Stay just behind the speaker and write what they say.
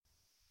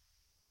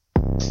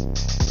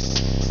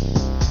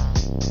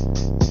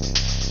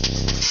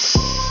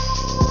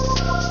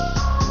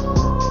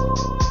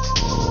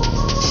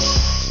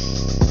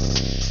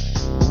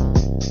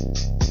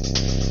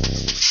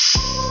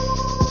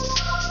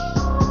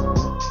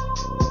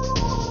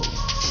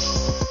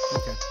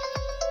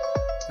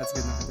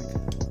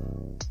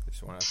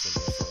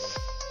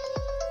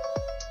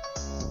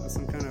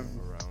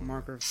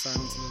of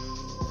silence in the room.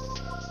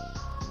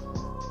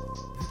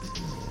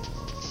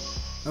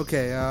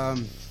 Okay,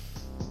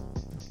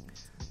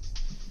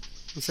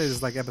 let's say this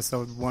is like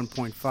episode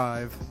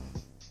 1.5.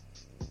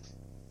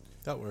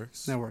 That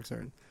works. That works,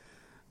 alright.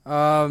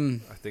 I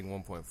think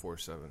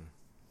 1.47.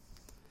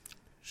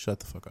 Shut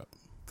the fuck up.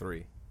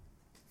 3.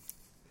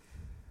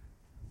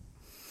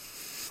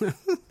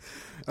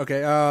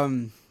 Okay,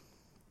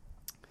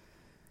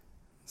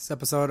 this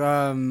episode,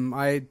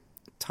 I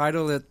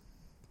titled it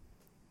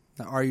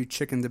the Are You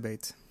Chicken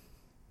Debate. Is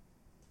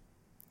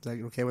that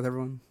okay with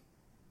everyone?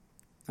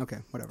 Okay,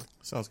 whatever.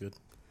 Sounds good.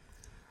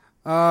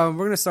 We're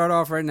going to start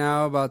off right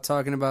now about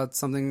talking about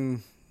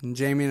something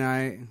Jamie and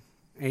I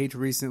ate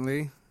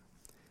recently.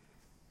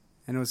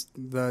 And it was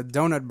the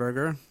donut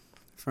burger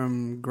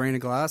from Grain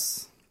of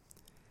Glass.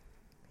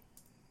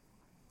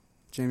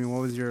 Jamie,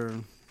 what was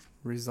your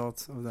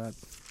result of that?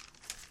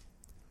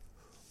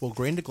 Well,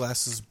 Grain to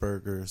Glass's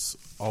burgers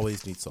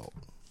always need salt.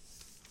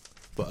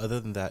 But other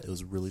than that, it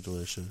was really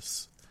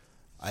delicious.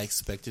 I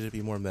expected it to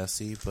be more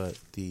messy, but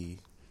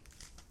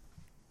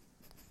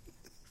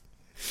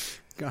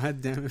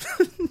God damn it.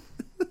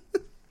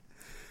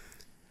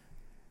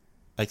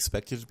 I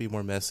expected it to be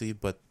more messy,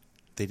 but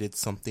they did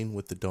something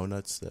with the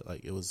donuts that,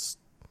 like, it was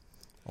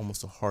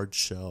almost a hard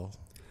shell.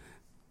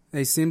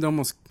 They seemed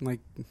almost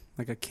like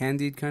a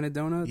candied kind of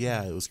donut.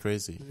 Yeah, it was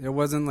crazy. It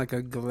wasn't like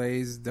a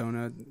glazed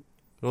donut.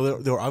 Well,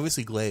 they were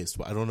obviously glazed,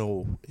 but I don't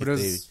know if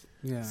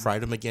they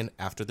fried them again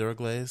after they were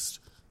glazed.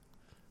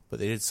 But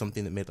they did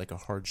something that made like a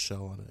hard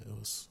shell on it. It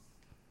was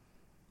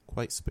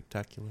quite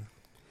spectacular.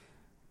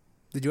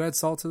 Did you add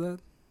salt to that?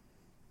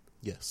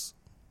 Yes.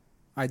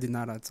 I did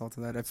not add salt to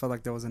that. I felt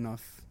like there was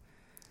enough.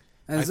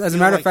 As a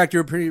matter of fact,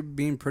 you were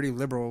being pretty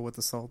liberal with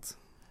the salt.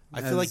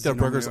 I feel like their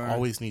burgers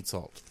always need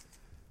salt.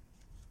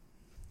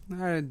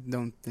 I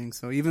don't think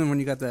so. Even when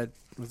you got that,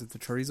 was it the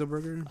chorizo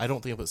burger? I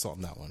don't think I put salt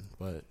in that one,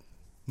 but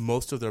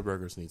most of their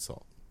burgers need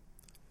salt.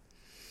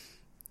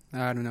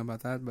 I don't know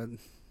about that, but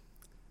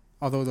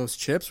although those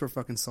chips were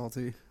fucking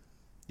salty.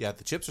 Yeah,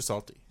 the chips are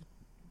salty.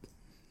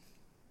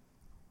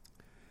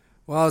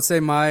 Well, I would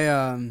say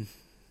my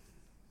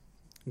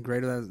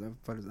grade of that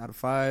out of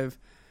 5.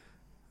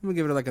 I'm gonna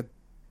give it like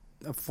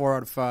a 4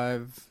 out of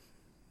 5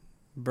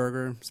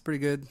 burger. It's pretty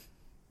good.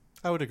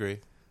 I would agree.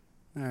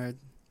 All right.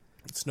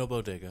 It's no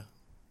bodega.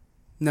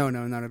 No,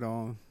 not at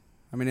all.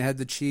 I mean, it had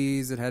the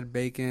cheese. It had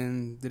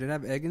bacon. Did it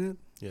have egg in it?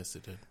 Yes,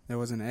 it did. There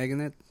was an egg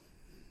in it.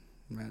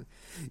 Man.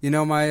 You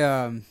know, my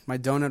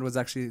donut was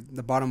actually,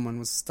 the bottom one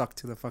was stuck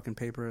to the fucking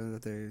paper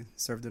that they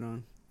served it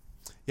on.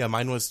 Yeah,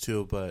 mine was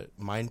too, but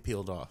mine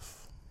peeled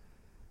off.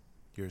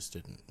 Yours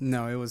didn't.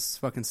 No, it was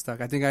fucking stuck.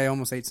 I think I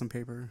almost ate some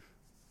paper.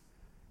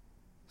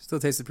 Still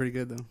tasted pretty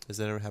good, though. Has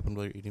that ever happened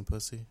while you're eating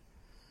pussy?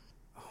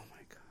 Oh, my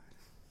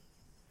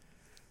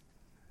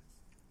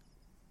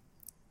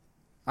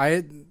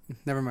God.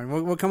 Never mind.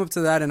 We'll come up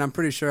to that, and I'm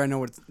pretty sure I know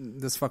what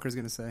this fucker's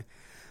going to say.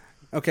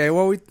 Okay,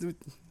 well,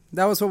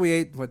 that was what we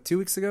ate, 2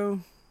 weeks ago?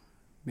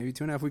 Maybe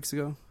 2.5 weeks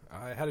ago?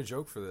 I had a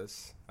joke for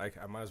this. I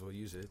might as well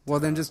use it. Well,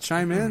 then just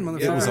chime in,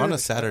 motherfucker. It was on a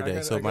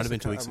Saturday, so it might have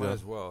been 2 weeks I might ago.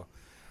 as well.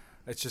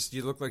 It's just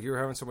you look like you were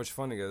having so much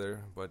fun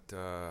together, but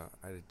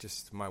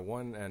my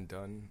one and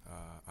done.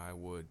 I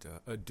would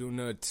do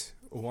not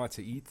want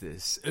to eat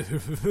this.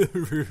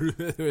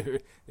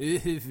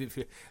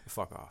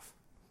 Fuck off.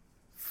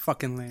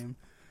 Fucking lame.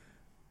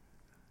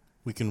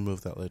 We can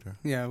remove that later.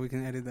 Yeah, we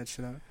can edit that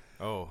shit out.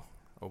 Oh,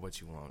 but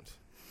you won't.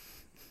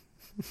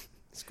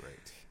 It's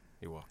great.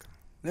 You're welcome.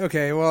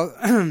 Okay, well,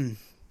 I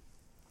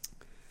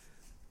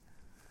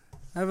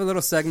have a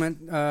little segment,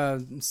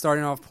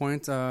 starting off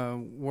point,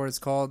 where it's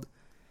called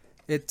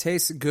 "It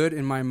Tastes Good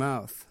in My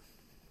Mouth."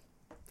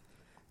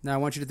 Now, I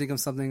want you to think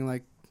of something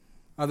like,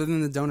 other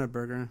than the donut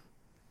burger,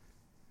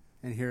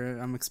 and here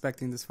I'm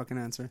expecting this fucking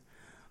answer.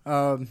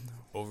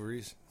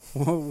 Ovaries.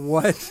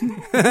 What?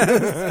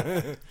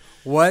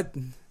 What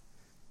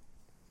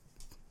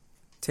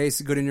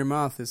tastes good in your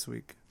mouth this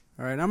week?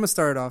 All right, I'm going to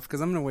start off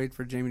because I'm going to wait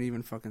for Jamie to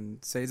even fucking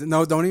say it.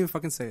 No, don't even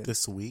fucking say it.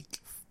 This week?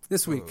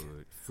 This week.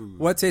 Food.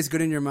 What tastes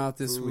good in your mouth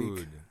this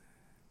week?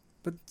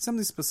 But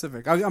something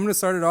specific. I'm going to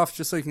start it off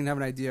just so you can have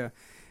an idea.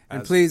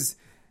 And please,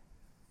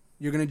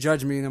 you're going to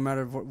judge me no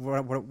matter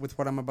with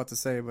what I'm about to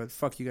say, but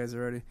fuck you guys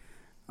already.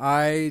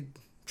 I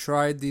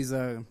tried these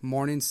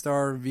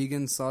Morningstar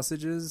vegan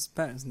sausages.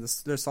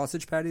 They're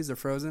sausage patties. They're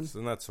frozen.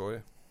 Isn't that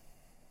soy?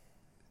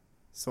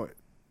 Soy.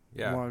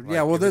 Yeah.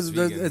 Well, well, there's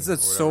a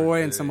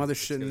soy and some other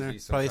shit in there.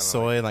 Probably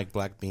soy and like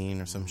black bean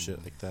or some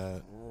shit like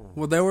that.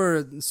 Well, there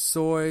were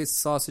soy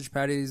sausage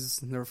patties.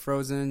 They were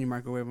frozen. You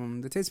microwave them.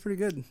 They taste pretty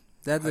good.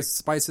 They had the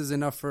spices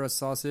enough for a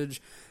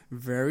sausage.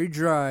 Very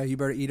dry. You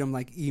better eat them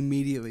like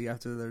immediately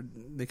after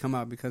they come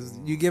out because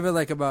you give it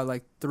like about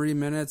 3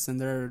 minutes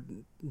and they're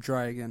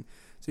dry again.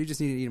 So you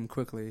just need to eat them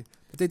quickly.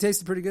 But they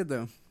tasted pretty good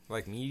though.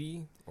 Like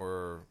meaty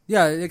or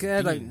it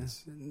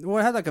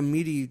had like a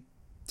meaty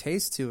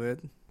taste to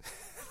it.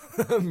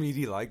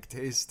 meaty like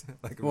taste.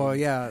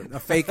 A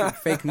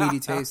fake meaty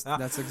taste.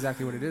 That's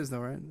exactly what it is, though,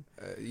 right?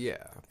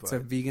 Yeah, but it's a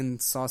vegan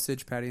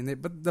sausage patty,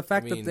 but the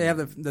fact that they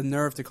have the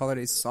nerve to call it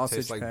a sausage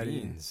tastes like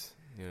patty, beans,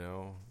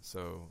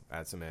 So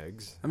add some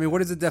eggs. I mean,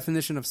 what is the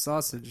definition of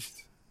sausage?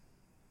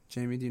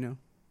 Jamie, do you know?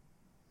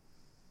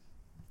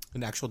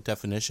 An actual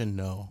definition?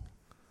 No.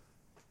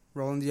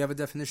 Roland, do you have a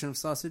definition of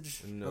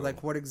sausage? No. Or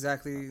what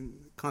exactly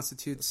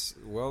constitutes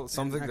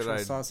something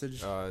that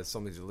sausage?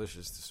 something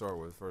delicious to start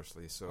with.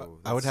 Firstly, so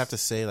I would have to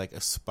say like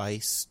a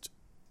spiced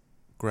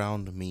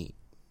ground meat.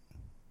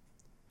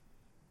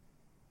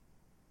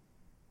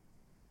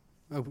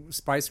 A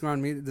spiced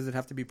ground meat? Does it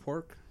have to be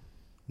pork?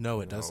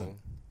 No, it doesn't.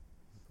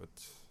 But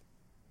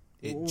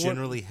it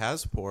generally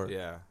has pork.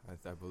 Yeah,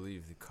 I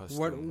believe the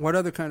custom. What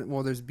other kind?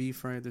 Well, there's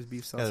beef, right? There's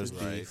beef sausage.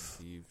 Yeah, there's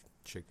beef,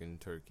 chicken,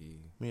 turkey.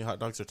 I mean, hot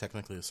dogs are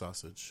technically a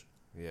sausage.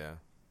 Yeah,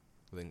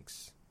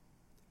 links,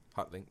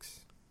 hot links.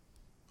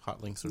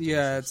 Hot links are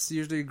delicious. It's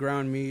usually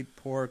ground meat,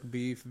 pork,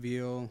 beef,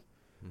 veal,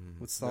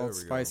 with salt,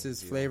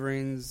 spices,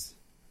 flavorings.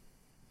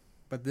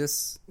 But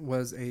this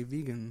was a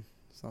vegan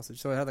sausage,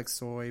 so it had like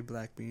soy,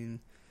 black bean,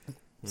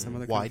 some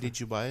other. Why did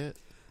you buy it?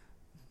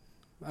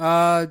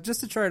 Just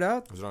to try it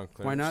out. Was it on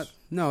clearance? Why not?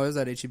 No, it was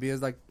at HEB. It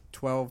was like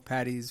 12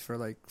 patties for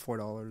like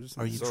 $4.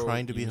 Are you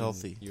trying to be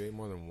healthy? You ate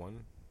more than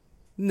one?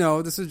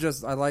 No, this is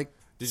just I like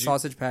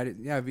sausage patties.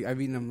 Yeah, I've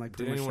eaten them like.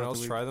 Did anyone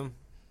else try them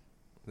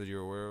that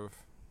you're aware of?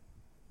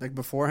 Like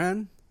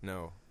beforehand?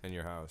 No, in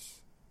your house.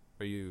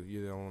 Are you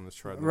the only one that's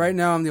tried them? Right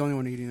now, I'm the only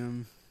one eating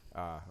them.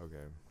 Ah,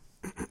 okay.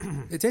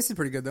 It tasted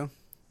pretty good though.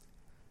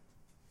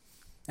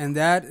 And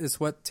that is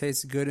what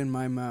tastes good in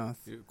my mouth.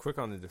 You're quick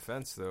on the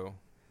defense, though.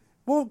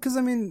 Well, because,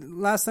 I mean,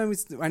 last time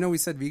I know we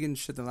said vegan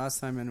shit the last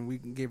time, and we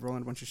gave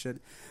Roland a bunch of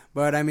shit.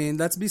 But, I mean,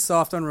 let's be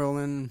soft on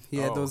Roland. He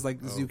had those,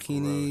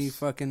 zucchini gross.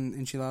 fucking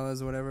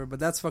enchiladas or whatever. But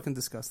that's fucking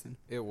disgusting.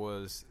 It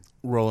was...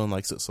 Roland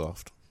likes it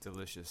soft.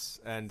 Delicious.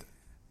 And...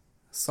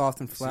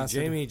 Soft and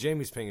flaccid.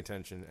 Jamie's paying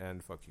attention,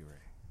 and fuck you, Ray.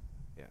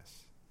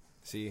 Yes.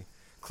 See?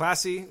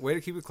 Classy. Way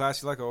to keep it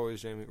classy like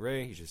always, Jamie.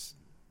 Ray, he's just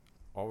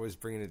always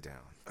bringing it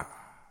down.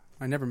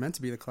 I never meant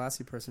to be the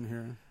classy person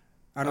here.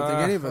 I don't think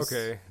any of us.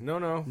 Okay.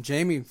 No.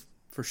 Jamie,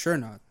 for sure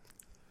not.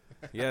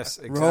 Yes,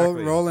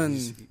 exactly.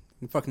 Roland,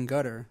 fucking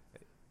gutter.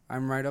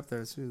 I'm right up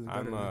there too.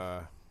 I'm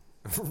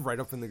right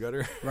up in the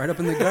gutter. Right up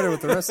in the gutter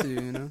with the rest of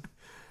you,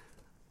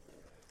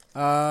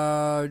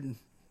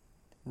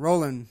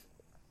 Roland,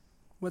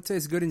 what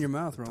tastes good in your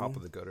mouth, Roland? Top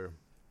of the gutter.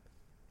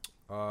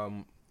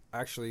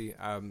 Actually,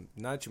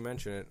 now that you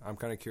mention it, I'm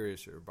kind of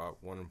curious here about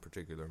one in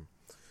particular.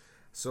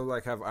 So,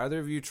 have either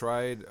of you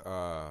tried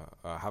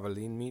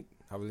javelina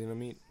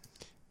meat?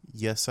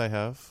 Yes, I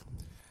have.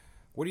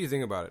 What do you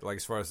think about it,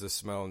 as far as the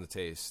smell and the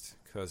taste?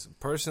 Because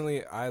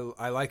personally, I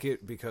like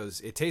it because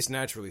it tastes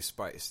naturally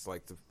spiced.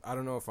 I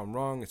don't know if I'm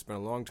wrong. It's been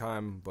a long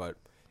time, but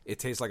it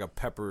tastes like a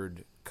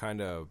peppered kind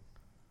of,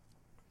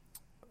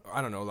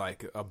 I don't know,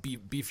 like a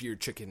beefier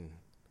chicken,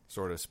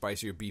 sort of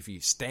spicier, beefy,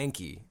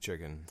 stanky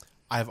chicken.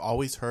 I've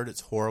always heard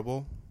it's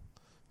horrible.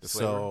 The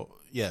flavor? So,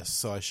 yes.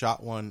 So I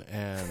shot one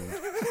and...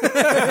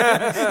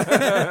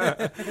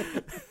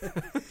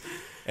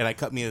 and I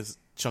cut me a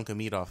chunk of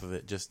meat off of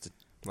it just to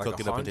cook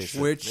it up a dish.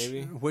 Which?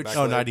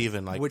 No, not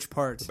even. Which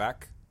part? The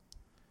back?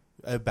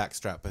 A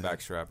backstrap.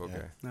 Backstrap,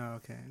 okay. Yeah. Oh,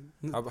 okay.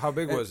 How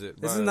big was it?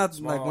 Isn't that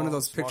like one of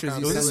those pictures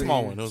you sent me? It was a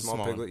small one. It was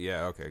small piglet?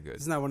 Yeah, okay, good.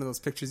 Isn't that one of those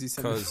pictures you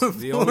sent me? Because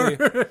the only...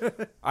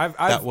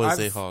 that was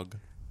a hog.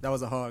 That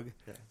was a hog.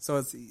 Yeah.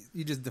 So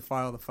you just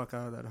defile the fuck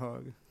out of that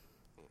hog.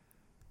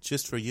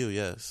 Just for you,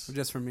 yes.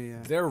 Just for me,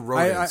 yeah. They're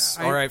rodents.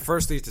 All right,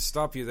 firstly, to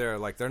stop you there,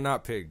 they're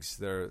not pigs.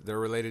 They're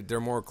related.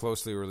 They're more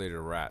closely related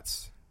to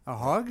rats. A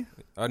hog?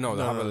 No,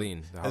 the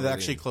javelin. They're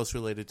actually close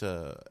related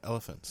to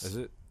elephants. Is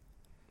it?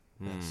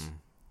 Yes.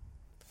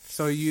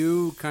 So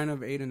you kind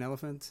of ate an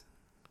elephant,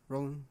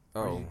 Roland?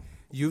 Oh.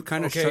 You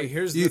kind of... Okay,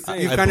 here's the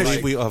thing. I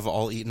believe we have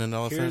all eaten an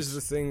elephant. Here's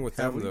the thing with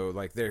them, though.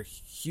 They're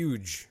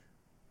huge.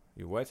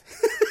 You what?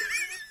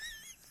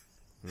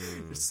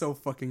 You're so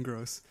fucking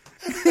gross.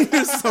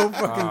 You're so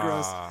fucking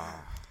gross.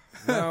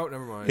 No,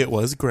 never mind. It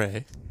was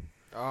gray.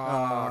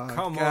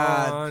 Come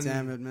God on.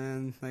 damn it,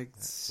 man.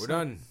 We're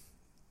done.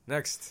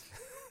 Next.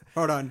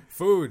 Hold on.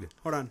 Food.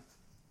 Hold on.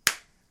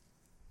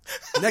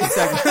 Next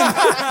segment.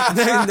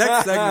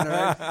 Next segment,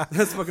 all right?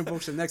 That's fucking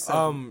bullshit. Next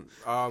segment.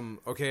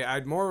 Okay,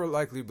 I'd more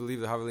likely believe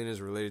the javelin is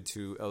related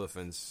to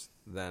elephants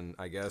than,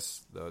 I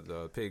guess,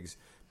 the pigs.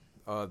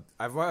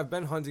 I've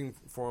been hunting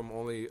for them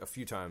only a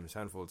few times,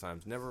 handful of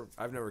times.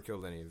 I've never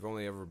killed any.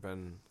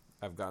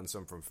 I've gotten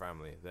some from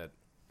family that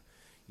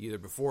either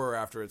before or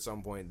after at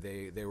some point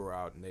they were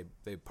out and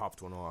they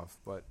popped one off.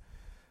 But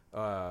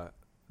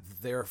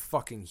they're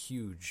fucking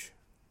huge.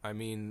 I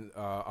mean,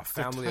 a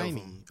family of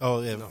them.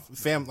 Oh yeah,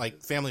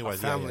 family-wise.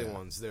 Family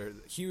ones. They're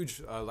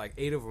huge.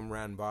 8 of them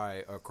ran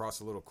by across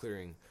a little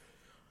clearing.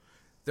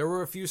 There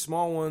were a few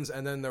small ones,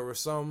 and then there were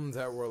some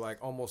that were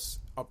almost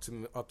up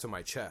to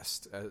my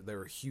chest. They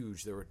were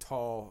huge. They were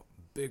tall,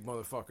 big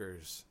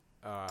motherfuckers.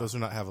 Those are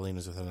not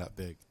javelinas if they're that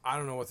big. I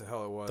don't know what the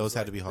hell it was. Those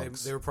had to be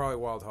hogs. They were probably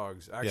wild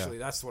hogs. Actually,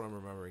 that's what I'm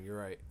remembering. You're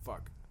right.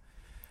 Fuck.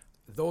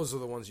 Those are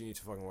the ones you need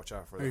to fucking watch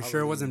out for. Are you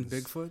sure it wasn't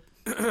Bigfoot?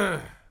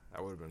 That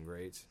would have been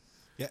great.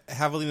 Yeah,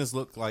 javelinas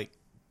look like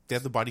they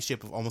have the body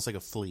shape of almost like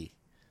a flea.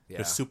 Yeah.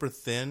 They're super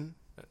thin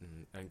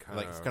and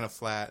kind of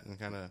flat and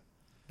kind of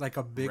like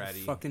a big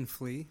ratty. Fucking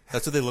flea.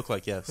 That's what they look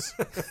like. Yes,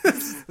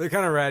 they're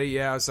kind of ratty.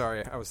 Yeah, I'm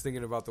sorry. I was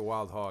thinking about the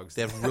wild hogs.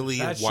 They have really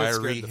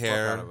wiry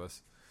hair.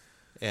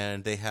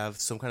 And they have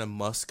some kind of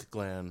musk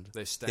gland.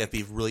 They stink. You have to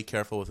be really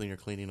careful with when you're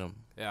cleaning them.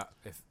 Yeah.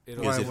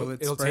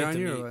 It'll spray on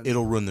you?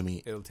 It'll ruin the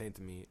meat. It'll taint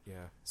the meat,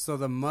 yeah. So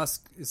the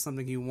musk is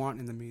something you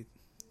want in the meat?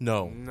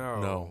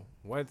 No.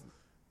 What?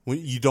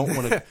 You don't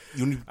want to...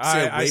 You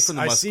stay away from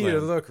the musk I see gland.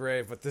 your look,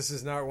 Ray, but this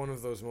is not one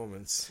of those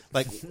moments.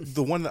 Like,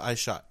 the one that I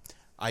shot,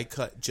 I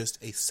cut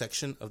just a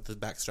section of the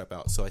backstrap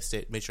out, so I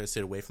made sure I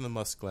stayed away from the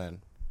musk gland.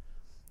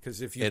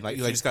 Because if you... And I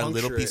just got a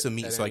little piece of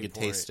meat so I could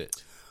taste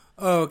it.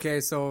 Oh, okay.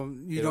 So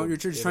you're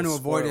just trying to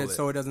avoid it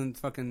so it doesn't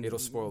fucking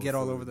get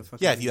all over the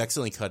fucking... Yeah, if you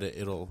accidentally cut it,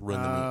 it'll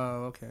ruin the meat.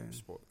 Oh, okay.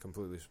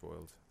 Completely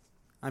spoiled.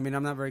 I mean,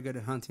 I'm not very good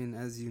at hunting,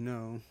 as you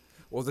know.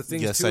 Well, the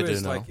thing too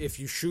is, like, if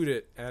you shoot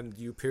it and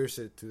you pierce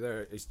it to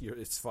there,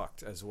 it's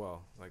fucked as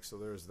well. Like, so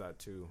there's that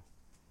too,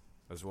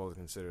 as well to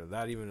consider.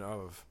 That even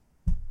of...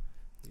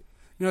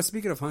 You know,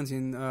 speaking of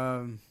hunting,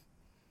 I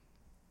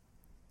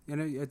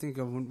think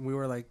when we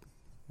were, like,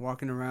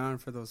 walking around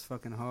for those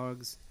fucking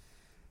hogs...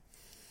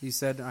 You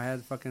said I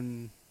had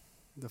fucking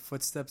the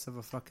footsteps of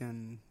a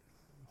fucking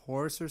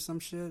horse or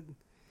some shit.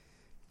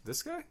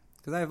 This guy?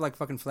 Because I have like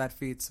fucking flat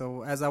feet,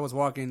 so as I was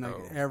walking, like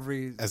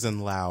as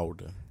in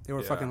loud, they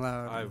were fucking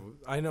loud.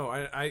 I know.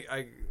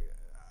 I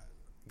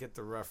get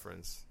the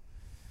reference.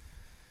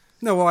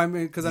 No, well, I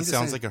mean, because I'm just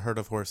sounds saying. Like a herd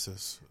of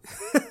horses.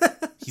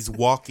 He's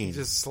walking. He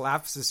just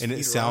slaps his feet and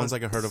it sounds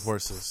like a herd of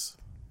horses.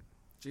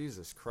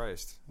 Jesus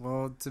Christ!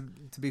 Well, to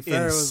be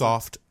fair, in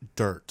soft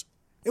dirt.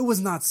 It was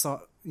not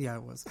soft. Yeah,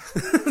 it was.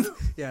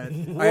 Yeah,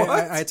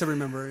 I had to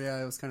remember.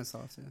 Yeah, it was kind of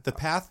soft. Yeah. The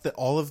path that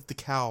all of the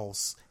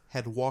cows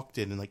had walked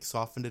in and like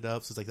softened it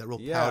up, so it's like that real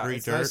powdery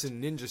it's dirt. Nice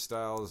and ninja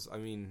styles. I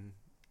mean,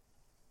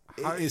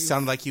 it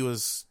sounded like he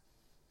was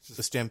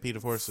a stampede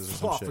of horses or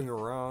something. Flopping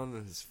around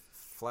in his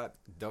flat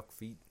duck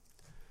feet.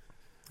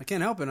 I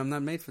can't help it. I'm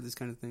not made for these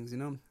kind of things. You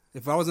know,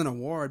 if I was in a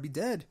war, I'd be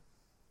dead.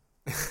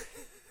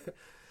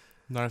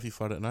 Not if you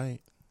fought at night.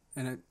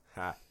 And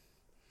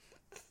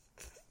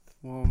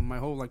well, my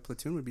whole like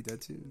platoon would be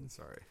dead too.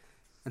 Sorry.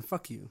 And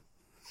fuck you.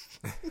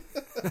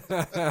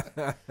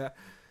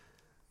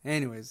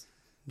 Anyways,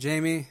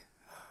 Jamie,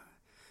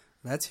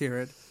 let's hear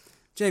it.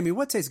 Jamie,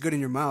 what tastes good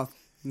in your mouth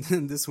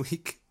this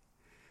week?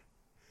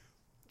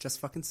 Just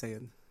fucking say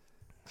it.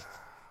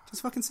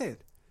 Just fucking say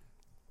it.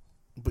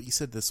 But you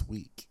said this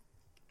week.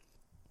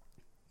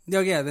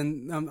 Yeah,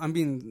 then I'm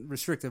being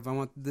restrictive. I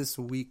want this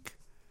week.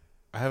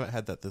 I haven't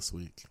had that this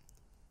week.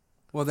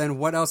 Well, then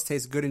what else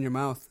tastes good in your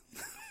mouth?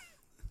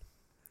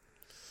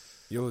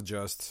 You'll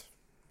adjust.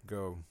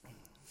 Go.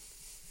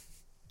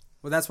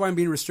 Well, that's why I'm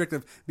being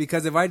restrictive.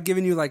 Because if I'd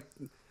given you, like,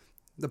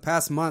 the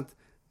past month,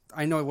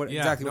 I know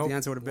exactly what the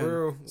answer would have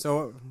been.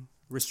 So,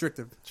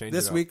 restrictive.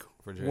 This week,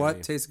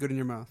 what tastes good in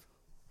your mouth?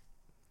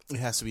 It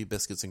has to be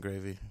biscuits and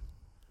gravy.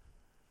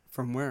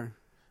 From where?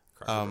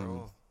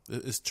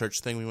 This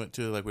church thing we went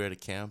to, like, we were at a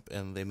camp,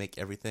 and they make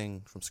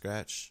everything from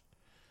scratch.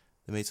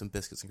 They made some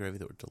biscuits and gravy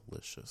that were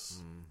delicious.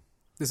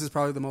 This is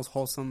probably the most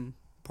wholesome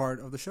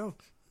part of the show.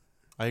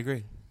 I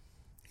agree.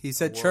 He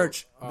said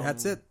church.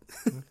 That's it.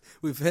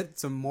 We've hit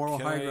some moral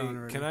high ground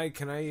already.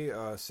 Can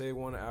I say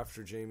one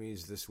after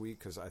Jamie's this week?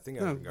 Because I think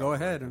go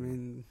ahead. I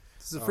mean,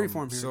 this is a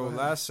freeform here. So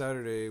last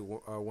Saturday,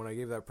 when I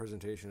gave that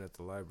presentation at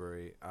the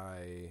library,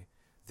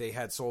 they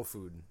had soul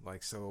food,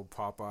 like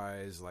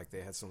Popeyes, like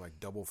they had some like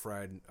double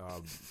fried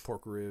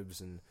pork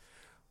ribs, and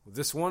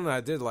this one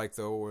I did like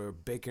though were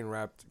bacon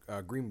wrapped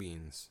green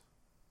beans.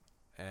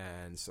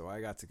 And so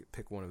I got to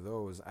pick one of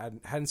those. I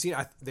hadn't seen...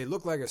 they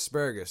look like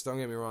asparagus, don't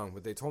get me wrong,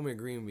 but they told me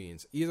green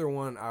beans. Either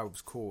one I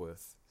was cool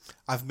with.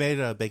 I've made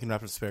a bacon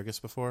wrapped asparagus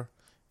before.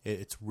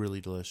 It's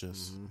really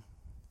delicious.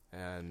 Mm-hmm.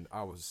 And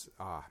I was...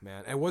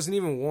 man. It wasn't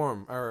even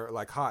warm or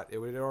like hot. It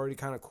had already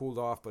kind of cooled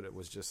off, but it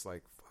was just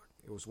like... Fuck.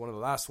 It was one of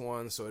the last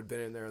ones, so it had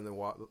been in there in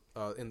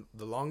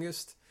the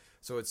longest.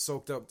 So it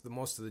soaked up the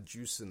most of the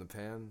juice in the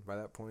pan by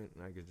that point,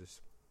 and I could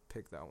just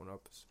pick that one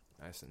up. It's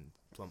nice and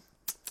plump.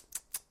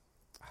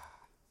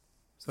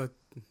 So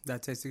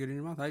that tasted good in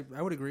your mouth? I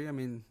would agree. I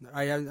mean,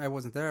 I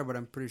wasn't there, but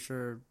I'm pretty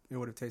sure it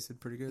would have tasted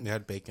pretty good. It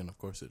had bacon, of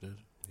course it did.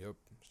 Yep.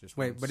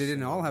 Wait, but it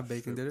didn't all have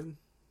bacon, did it?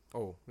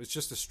 Oh, it's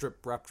just a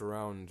strip wrapped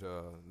around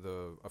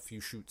a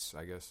few shoots,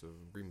 I guess,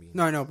 of green beans.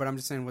 No, I know, but I'm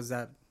just saying,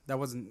 that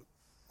wasn't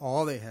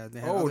all they had?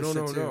 They had other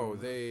shit too.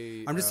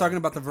 No. I'm just talking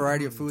about the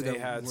variety of food they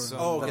had.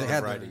 They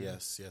had variety.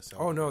 Yes.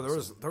 Oh no, there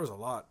was a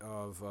lot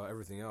of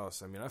everything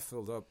else. I mean, I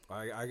filled up.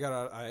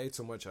 I ate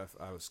so much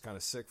I was kind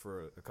of sick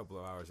for a couple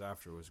of hours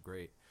after. It was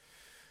great.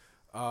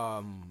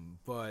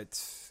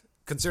 But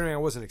considering I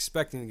wasn't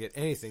expecting to get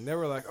anything, they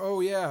were like, "Oh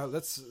yeah,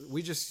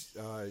 we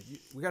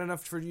got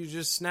enough for you to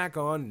just snack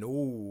on."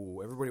 No,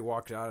 everybody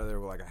walked out of there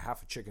with like a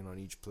half a chicken on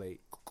each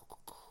plate,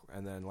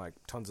 and then like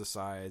tons of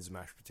sides,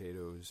 mashed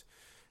potatoes.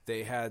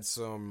 They had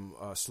some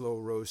slow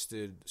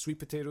roasted sweet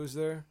potatoes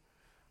there.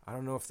 I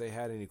don't know if they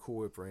had any Cool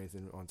Whip or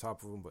anything on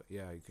top of them, but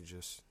yeah, you could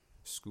just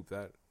scoop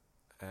that,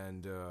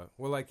 and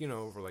for like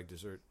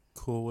dessert.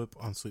 Cool Whip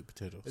on sweet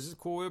potatoes. Is it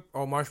Cool Whip?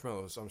 Oh,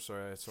 marshmallows. I'm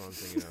sorry, that's what I'm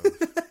thinking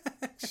of.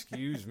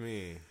 Excuse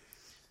me.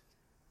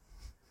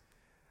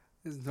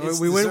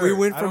 We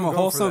went from a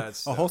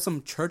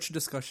wholesome church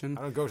discussion.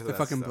 I don't go to that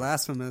fucking stuff.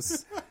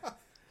 Blasphemous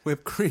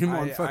whipped cream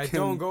on fucking. I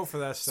don't go for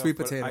that stuff. Sweet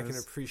but potatoes. I can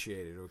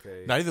appreciate it.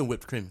 Okay. Not even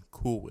whipped cream.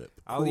 Cool Whip.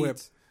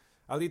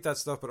 I'll eat that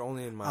stuff, but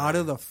only in my out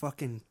of the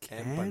fucking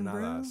can,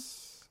 bro.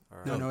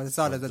 Right. No, it's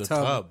out of the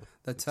tub.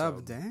 The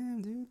tub.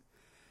 Damn, dude.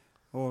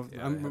 Well,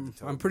 yeah,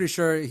 I'm pretty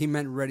sure he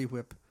meant Ready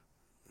Whip.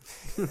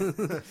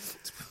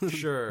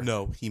 Sure.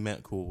 No, he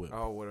meant Cool Whip.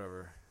 Oh,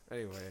 whatever.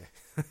 Anyway.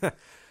 What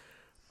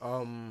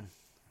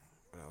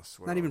else?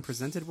 Not even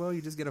presented well.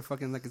 You just get a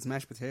fucking, like, it's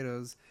mashed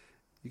potatoes.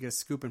 You get a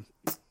scoop and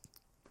it's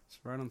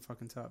right on the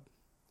fucking top.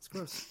 It's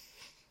gross.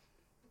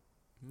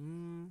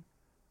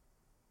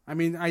 I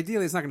mean,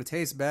 ideally it's not going to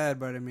taste bad,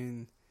 but I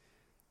mean,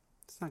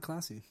 it's not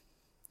classy.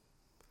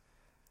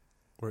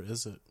 Or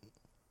is it?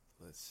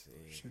 Let's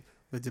see.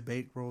 The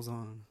debate rolls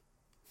on.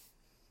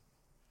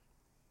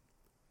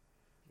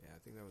 Yeah, I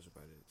think that was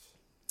about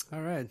it.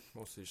 All right.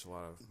 Mostly just a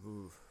lot of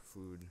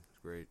food. It's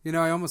great. You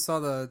know, I almost saw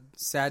the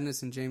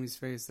sadness in Jamie's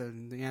face,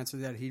 that the answer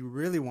that he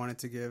really wanted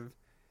to give.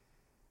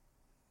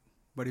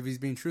 But if he's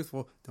being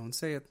truthful, don't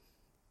say it.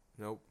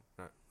 Nope.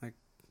 Not. Like,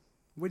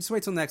 just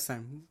wait till next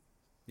time.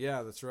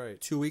 Yeah, that's right.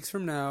 2 weeks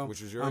from now,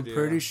 which is your I'm idea.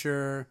 pretty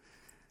sure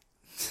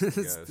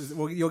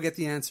you'll get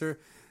the answer.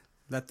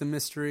 Let the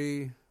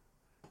mystery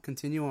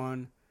continue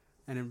on,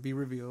 and it'll be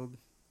revealed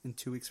in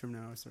 2 weeks from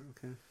now.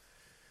 Okay,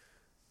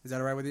 is that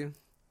all right with you?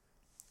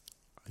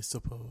 I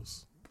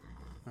suppose.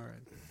 All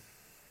right.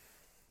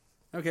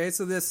 Okay,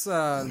 so this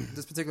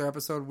particular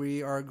episode,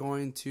 we are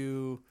going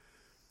to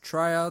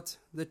try out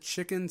the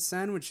chicken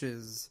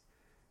sandwiches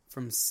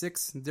from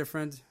 6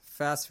 different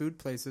fast food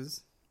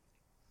places.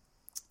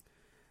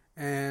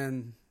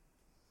 And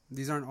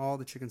these aren't all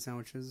the chicken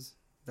sandwiches.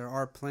 There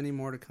are plenty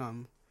more to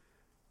come.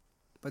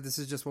 But this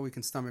is just what we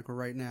can stomach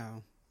right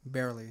now.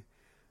 Barely.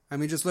 I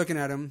mean, just looking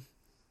at them,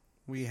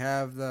 we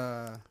have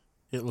the...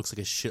 It looks like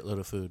a shitload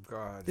of food.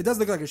 God. It does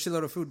look like a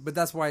shitload of food, but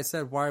that's why I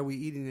said, why are we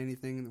eating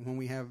anything when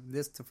we have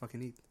this to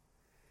fucking eat?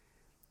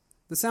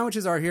 The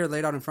sandwiches are here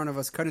laid out in front of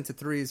us, cut into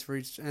 3s for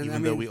each. And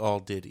Even though we all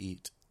did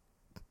eat.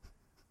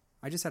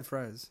 I just had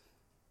fries.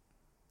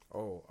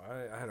 Oh,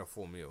 I had a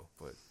full meal,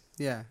 but...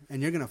 Yeah,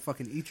 and you're going to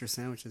fucking eat your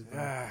sandwiches,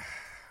 bro.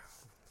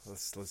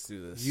 Let's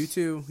do this. You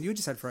too. You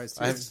just had fries,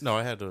 too.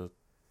 I had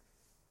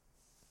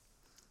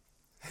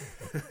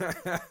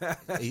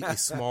a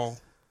small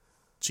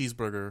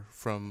cheeseburger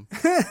from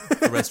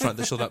a restaurant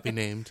that shall not be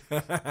named.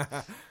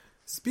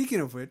 Speaking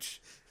of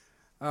which,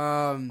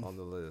 on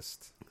the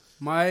list,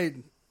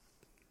 it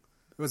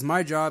was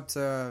my job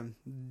to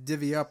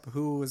divvy up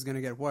who was going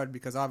to get what,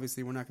 because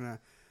obviously we're not going to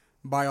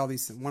buy all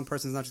these. One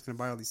person's not just going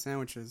to buy all these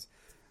sandwiches.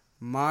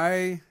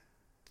 My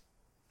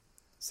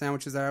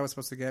sandwiches that I was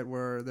supposed to get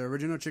were the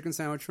original chicken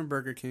sandwich from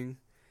Burger King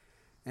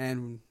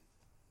and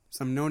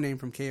some no-name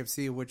from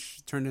KFC,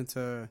 which turned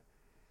into,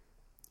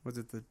 was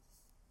it the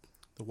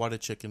Wada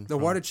chicken? The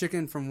Wada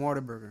chicken from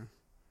Whataburger.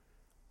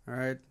 All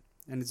right?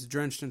 And it's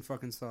drenched in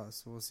fucking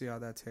sauce. We'll see how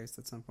that tastes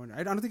at some point.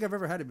 I don't think I've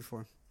ever had it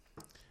before.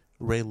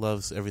 Ray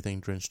loves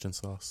everything drenched in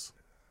sauce.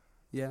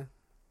 Yeah.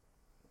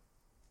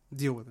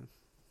 Deal with it.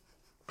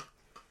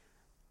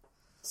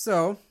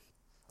 So,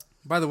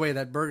 by the way,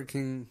 that Burger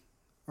King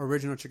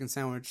original chicken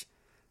sandwich,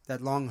 that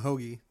long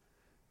hoagie,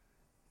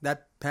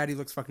 that patty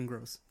looks fucking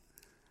gross.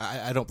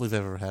 I don't believe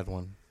I've ever had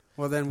one.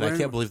 Well, then I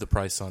can't believe the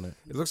price on it.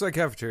 It looks like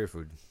cafeteria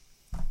food.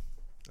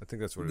 I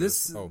think that's what it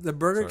is. The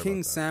Burger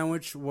King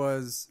sandwich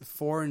was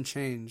 $4 and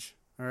change.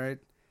 All right,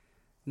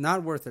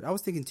 not worth it. I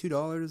was thinking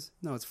 $2.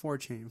 No, it's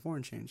 $4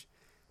 and change.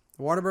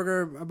 The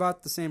Whataburger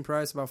about the same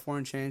price, about $4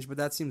 and change, but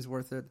that seems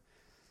worth it.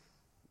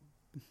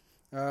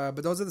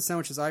 But those are the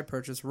sandwiches I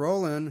purchased.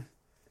 Roland,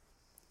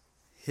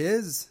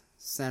 his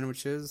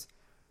sandwiches,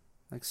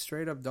 like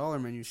straight up dollar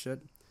menu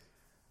shit.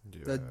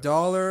 Yeah. The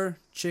dollar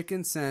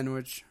chicken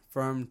sandwich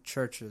from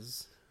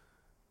Church's.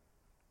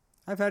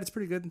 I've had it. It's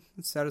pretty good.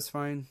 It's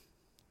satisfying.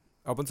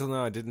 Up until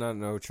now, I did not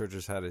know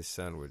Church's had a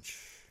sandwich.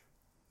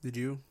 Did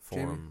you?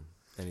 Form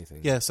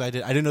anything? Yes, I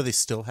did. I didn't know they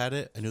still had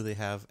it. I knew they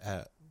have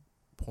at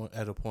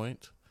a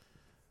point.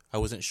 I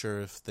wasn't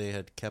sure if they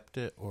had kept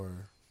it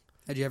or.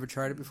 Had you ever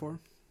tried it before?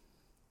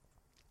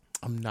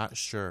 I'm not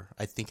sure.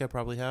 I think I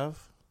probably have,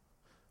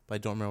 but I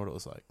don't remember what it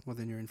was like. Well,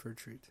 then you're in for a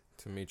treat.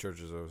 To me,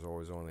 Church's has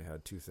always only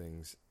had 2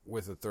 things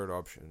with a third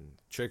option: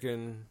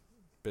 chicken,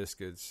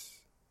 biscuits,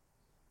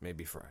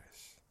 maybe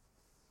fries.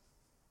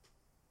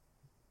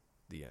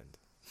 The end.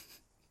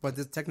 But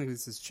technically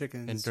this is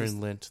chicken. And during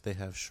Lent, they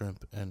have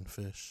shrimp and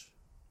fish,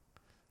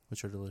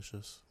 which are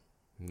delicious.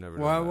 Never.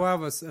 We'll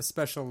have a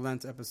special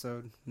Lent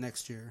episode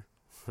next year.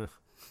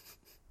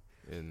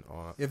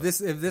 If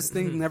this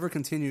thing never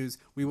continues,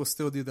 we will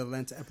still do the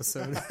Lent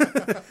episode.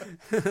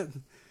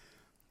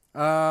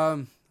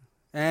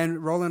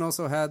 And Roland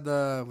also had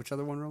which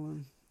other one,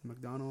 Roland?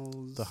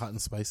 McDonald's. The hot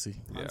and spicy.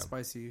 Hot and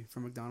spicy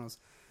from McDonald's.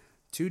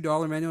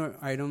 $2 menu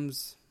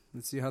items.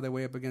 Let's see how they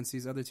weigh up against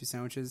these other two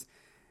sandwiches.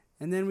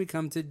 And then we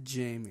come to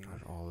Jamie.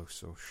 It all looks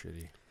so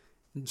shitty.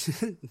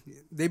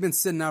 They've been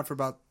sitting out for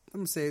about, I'm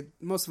going to say,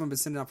 most of them have been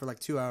sitting out for like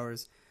 2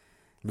 hours.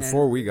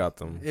 Before we got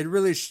them. It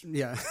really,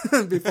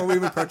 before we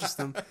even purchased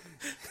them.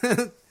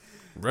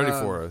 Ready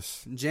for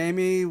us.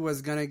 Jamie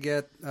was going to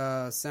get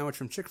a sandwich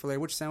from Chick-fil-A.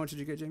 Which sandwich did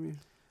you get, Jamie?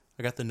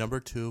 I got the number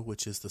 2,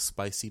 which is the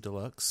Spicy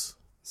Deluxe.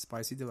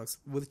 Spicy Deluxe.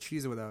 With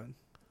cheese or without?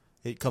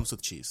 It comes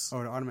with cheese.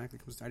 Oh, it automatically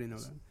comes. I didn't know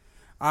that.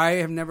 I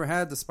have never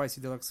had the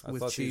Spicy Deluxe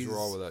with cheese. These were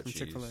all without from cheese.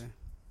 Chick-fil-A.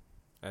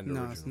 And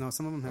no,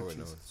 some of them have cheese.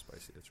 No, it's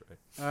spicy. That's right.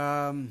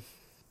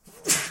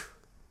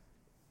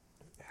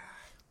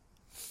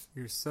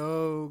 You're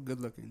so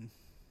good looking.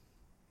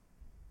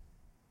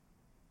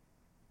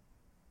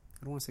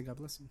 I don't want to say God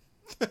bless you.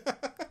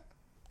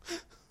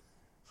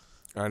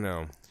 I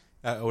know.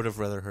 I would have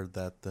rather heard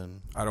that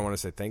than... I don't want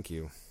to say thank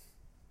you.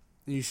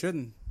 You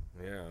shouldn't.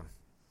 Yeah.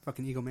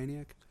 Fucking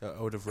egomaniac.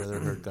 I would have rather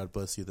heard God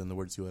bless you than the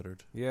words you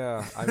uttered.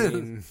 Yeah, I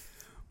mean...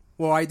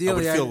 Well,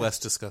 ideally... I would feel less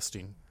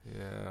disgusting.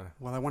 Yeah.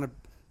 Well, I want to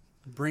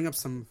bring up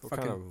some what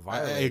fucking... Kind of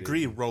I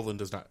agree Roland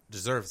does not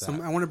deserve that.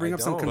 I want to bring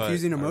up some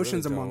confusing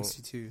emotions amongst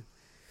you two.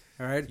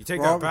 All right? You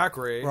take that back,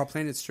 Ray. We're all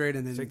playing it straight,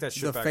 and then take that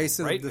shit the face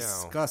of right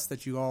disgust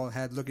that you all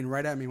had looking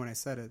right at me when I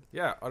said it.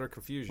 Yeah, utter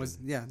confusion. That's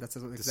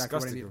exactly Disgusting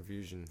what I needed.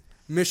 Confusion.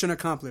 Mission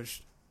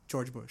accomplished,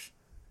 George Bush.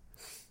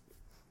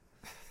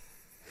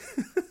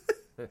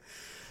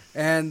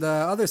 And the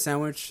other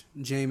sandwich,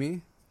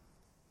 Jamie,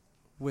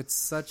 with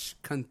such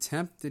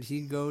contempt did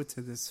he go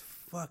to this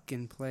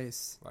fucking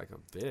place. Like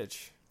a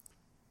bitch.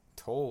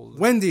 Told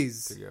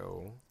Wendy's to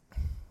go.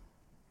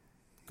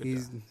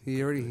 He's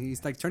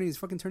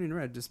fucking turning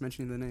red just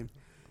mentioning the name.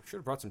 Should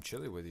have brought some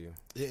chili with you.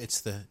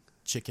 It's the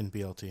chicken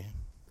BLT.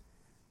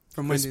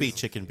 From crispy Wendy's.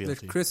 Chicken BLT.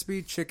 The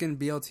crispy chicken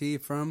BLT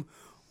from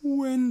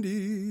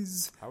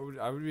Wendy's. I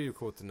would be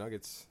cool with the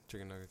nuggets,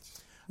 chicken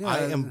nuggets. Yeah, I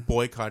am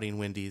boycotting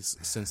Wendy's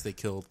since they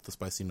killed the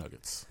spicy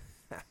nuggets.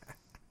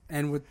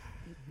 And with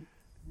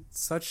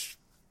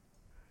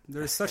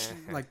there's such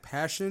like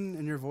passion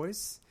in your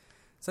voice,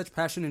 such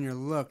passion in your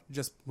look,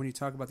 just when you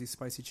talk about these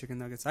spicy chicken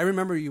nuggets. I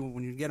remember you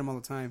when you get them all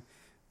the time.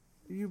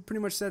 You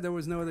pretty much said there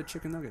was no other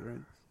chicken nugget, right?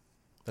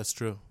 That's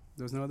true.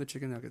 There was no other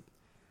chicken nugget,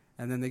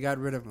 and then they got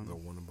rid of them. The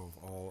one above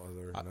all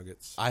other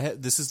nuggets.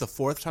 This is the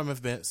 4th time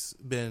I've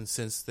been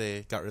since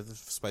they got rid of the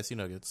spicy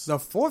nuggets. The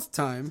 4th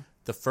time.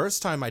 The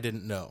first time I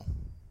didn't know.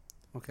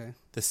 Okay.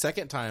 The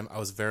second time I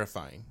was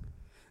verifying.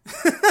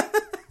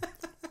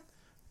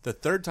 The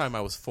 3rd time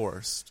I was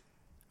forced.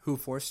 Who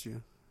forced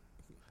you?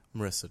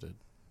 Marissa did.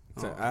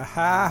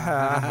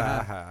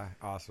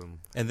 Awesome.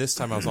 And this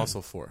time I was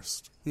also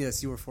forced.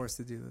 Yes, you were forced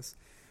to do this.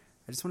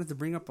 I just wanted to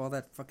bring up all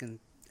that fucking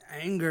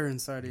anger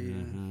inside of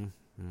you.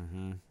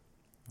 Mm-hmm.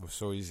 It was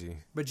so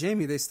easy. But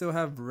Jamie, they still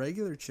have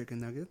regular chicken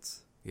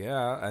nuggets.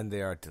 Yeah, and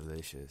they are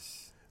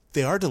delicious.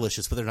 They are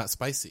delicious, but they're not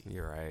spicy.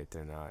 You're right,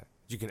 they're not.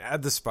 You can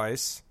add the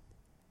spice.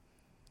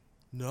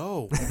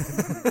 No.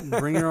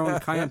 Bring your own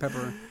cayenne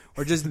pepper.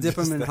 Or just dip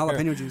them in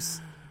jalapeno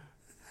juice.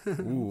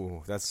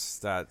 Ooh, that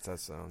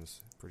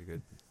sounds pretty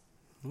good.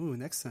 Ooh,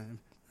 next time.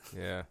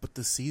 Yeah. But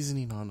the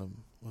seasoning on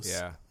them was...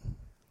 Yeah.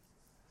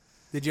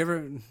 Have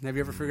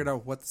you ever figured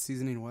out what the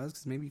seasoning was?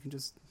 Because maybe you can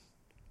just...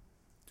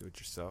 do it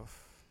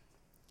yourself.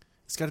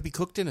 It's got to be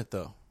cooked in it,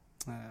 though.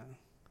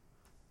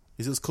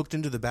 Because it was cooked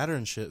into the batter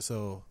and shit,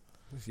 so...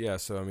 Yeah,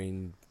 so, I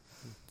mean,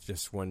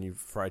 just when you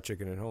fry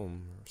chicken at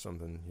home or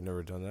something, you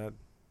never done that?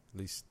 At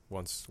least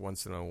once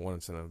in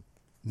a...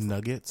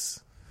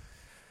 Nuggets?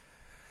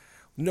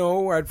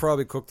 No, I'd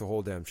probably cook the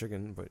whole damn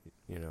chicken, but,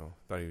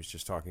 thought he was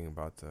just talking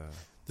about the...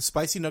 The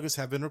spicy nuggets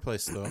have been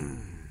replaced, though.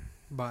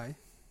 By?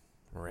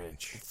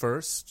 Ranch.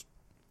 First,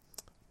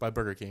 by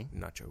Burger King.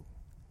 Nacho.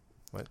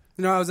 What?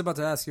 I was about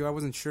to ask you. I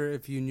wasn't sure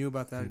if you knew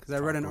about that, because I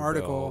read an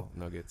article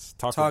nuggets.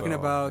 talking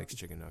about makes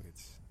chicken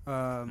nuggets.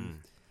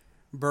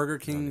 Burger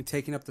King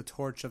taking up the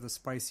torch of the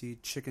spicy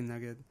chicken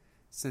nugget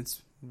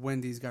since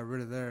Wendy's got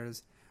rid of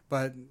theirs.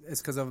 But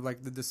it's because of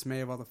like the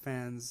dismay of all the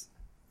fans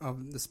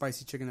of the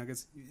spicy chicken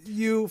nuggets.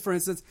 You, for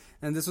instance,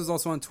 and this was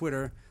also on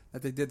Twitter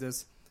that they did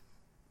this,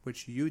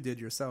 which you did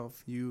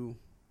yourself. You,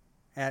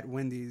 at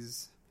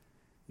Wendy's,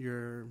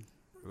 your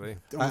really?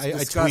 I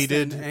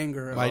tweeted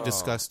anger my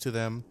disgust to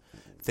them.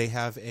 They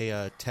have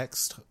a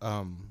text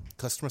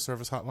customer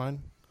service hotline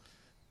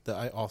that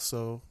I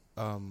also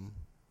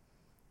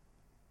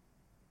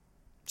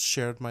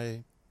shared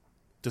my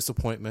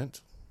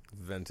disappointment.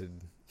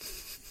 Vented.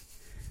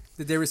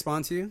 Did they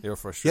respond to you? Your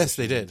frustration. Yes,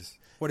 they did.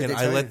 What did and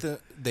they tell you?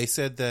 They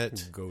said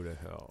that go to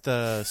hell.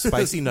 The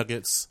spicy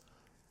nuggets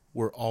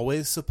were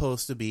always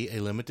supposed to be a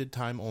limited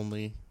time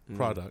only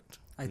product.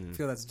 I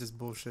feel that's just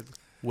bullshit.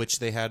 Which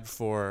they had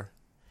for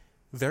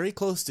Very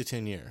close to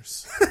 10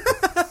 years.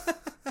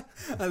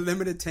 A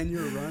limited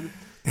 10-year run.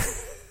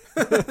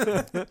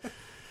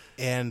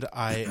 And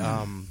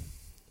I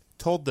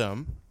told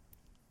them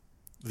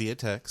via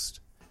text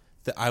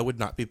that I would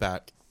not be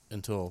back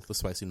until the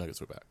spicy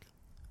nuggets were back.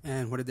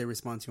 And what did they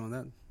respond to you on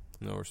that?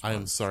 No response. I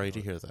am sorry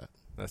to hear that.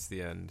 That's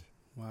the end.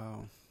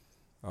 Wow.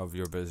 Of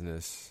your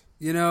business.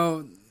 You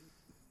know,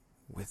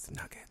 with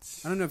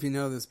nuggets. I don't know if you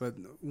know this, but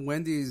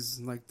Wendy's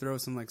like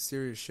throws some like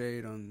serious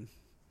shade on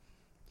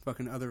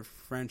fucking other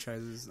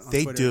franchises. On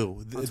they Twitter,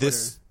 do.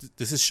 This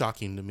is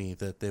shocking to me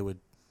that they would.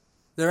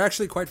 They're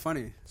actually quite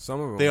funny. Some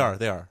of them. They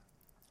are.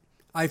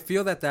 I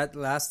feel that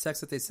last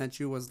text that they sent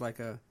you was like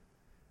a,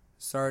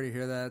 sorry to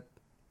hear that,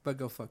 but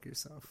go fuck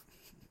yourself.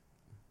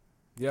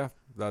 Yeah,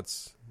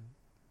 that's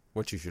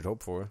what you should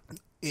hope for.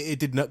 It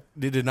did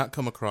not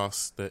come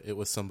across that it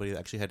was somebody that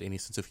actually had any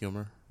sense of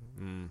humor.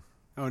 Mm.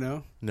 Oh,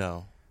 no?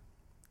 No.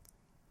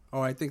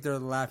 Oh, I think they're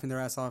laughing their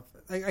ass off.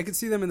 I could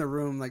see them in the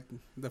room, like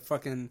the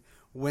fucking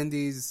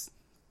Wendy's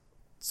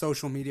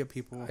social media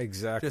people.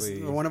 Exactly.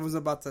 Just, one of them was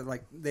about to,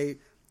 like, they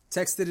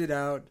texted it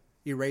out,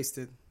 erased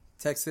it.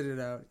 Texted it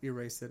out,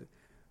 erased it.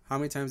 How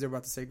many times they're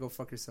about to say, go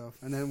fuck yourself?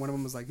 And then one of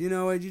them was like, you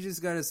know what, you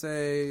just got to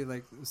say,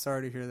 like,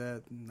 sorry to hear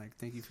that, and, like,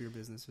 thank you for your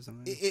business or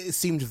something. It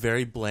seemed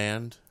very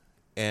bland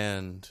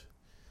and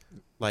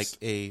like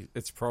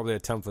it's probably a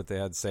template they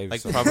had saved.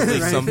 Like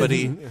probably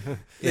somebody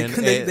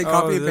they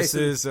copy and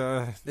pasted.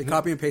 They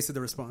copy and pasted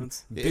the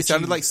response. It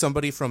sounded like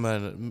somebody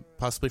from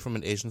possibly from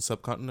an Asian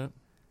subcontinent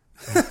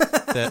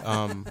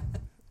that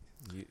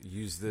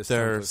use this.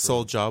 Their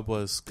sole job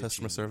was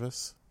customer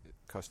service.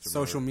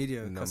 Social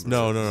media.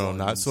 No,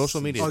 not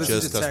social media. Oh,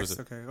 just customer text.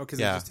 Okay, because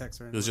it was just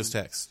text, right? It was just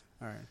text.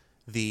 All right.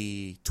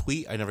 The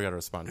tweet I never got to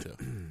respond to.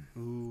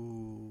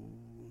 Ooh.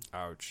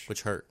 Ouch.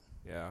 Which hurt.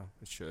 Yeah,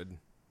 it should.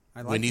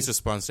 Wendy's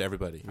responds to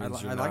everybody. I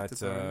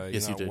liked it.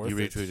 Yes, you did. You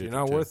retweeted. You're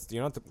not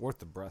worth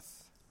the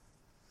breath.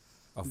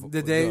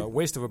 The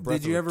waste of a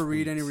breath. Did you ever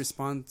read any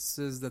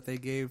responses that they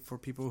gave for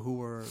people who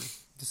were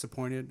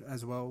disappointed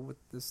as well with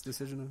this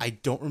decision? I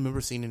don't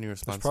remember seeing any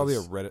responses.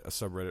 There's probably a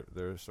subreddit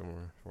there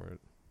somewhere for it.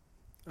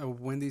 A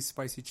Wendy's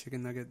spicy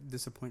chicken nugget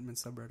disappointment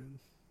subreddit.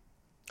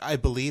 I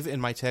believe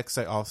in my text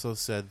I also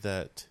said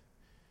that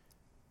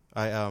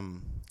I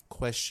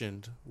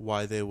questioned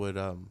why they would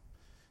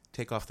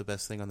take off the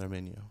best thing on their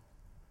menu.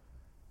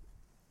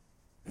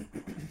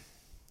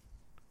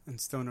 And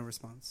still no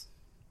response.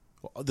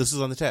 Well, this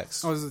was on the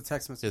text. Oh, this is a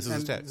text message. This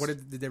was a text. What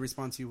did they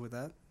respond to you with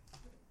that?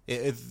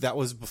 That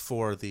was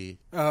before the...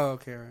 Oh,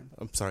 okay, right.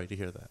 I'm sorry to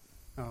hear that.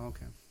 Oh,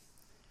 okay.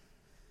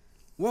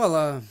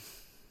 Well,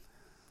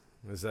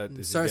 sorry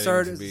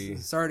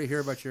to hear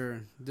about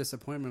your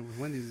disappointment with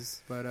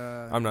Wendy's, but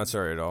I'm not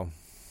sorry at all.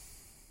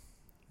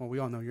 Well, we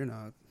all know you're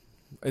not.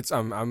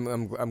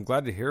 I'm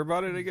glad to hear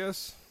about it, I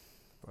guess.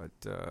 But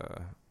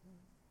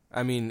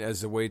I mean,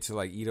 as a way to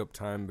like eat up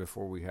time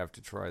before we have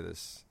to try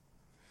this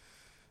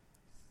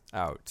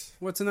out.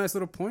 Well, it's a nice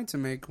little point to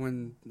make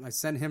when I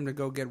sent him to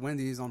go get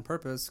Wendy's on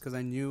purpose because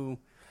I knew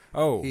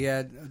he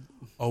had...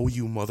 Oh,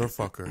 you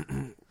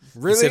motherfucker.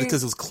 Really? He said it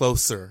because it was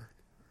closer.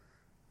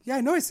 Yeah,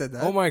 I know I said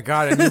that. Oh my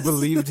god, and you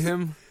believed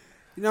him?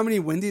 You know how many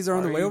Wendy's are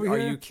on the way over here?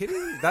 Are you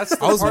kidding? That's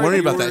the I was part worried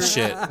about that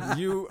shit. I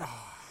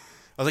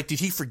was like, did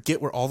he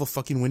forget where all the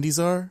fucking Wendy's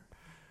are?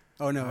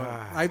 Oh, no.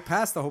 I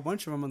passed a whole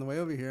bunch of them on the way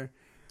over here.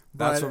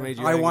 That's what made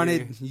you I angry.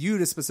 wanted you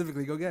to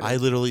specifically go get it. I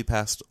literally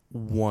passed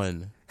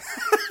one.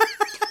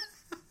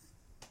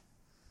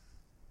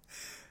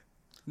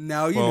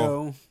 Now you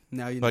know.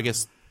 Now you know. Well, I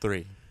guess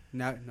 3.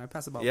 Now I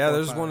passed about 4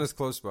 there's or 5. one that's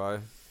close by.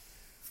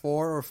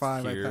 4 or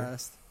 5 Here. I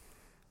passed.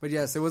 But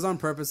yes, it was on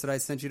purpose that I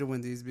sent you to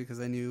Wendy's because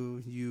I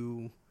knew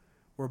you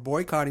were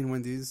boycotting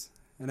Wendy's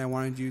and I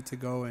wanted you to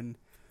go and...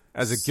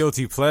 As a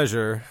guilty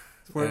pleasure...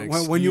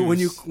 When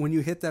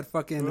you hit that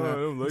fucking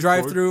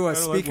drive-through a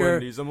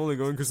speaker, like I'm only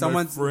going because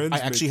my friends. I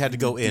actually had to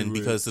go in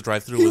because the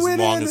drive-through was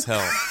long as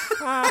hell.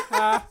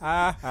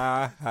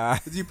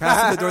 You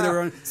passed the door, they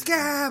were on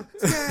scab.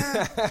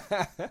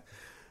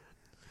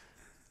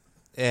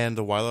 And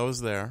while I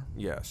was there,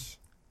 yes,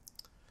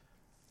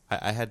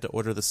 I had to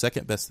order the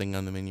second best thing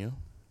on the menu,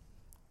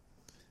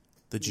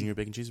 the junior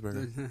bacon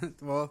cheeseburger.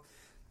 Well,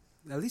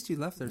 at least you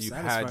left there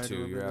satisfied. You had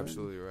to. You're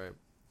absolutely right.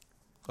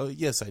 Oh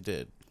yes, I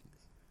did.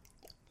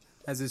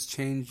 Has this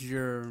changed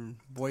your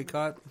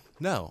boycott?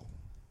 No.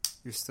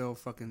 You're still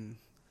fucking...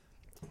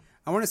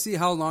 I want to see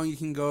how long you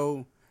can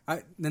go.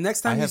 The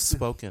next time I have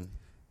spoken.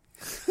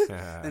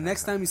 The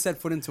next time you set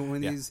foot into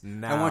Wendy's,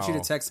 I want you to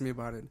text me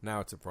about it.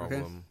 Now it's a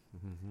problem.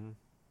 Okay? Mm-hmm.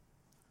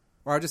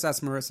 Or I'll just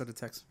ask Marissa to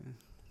text me.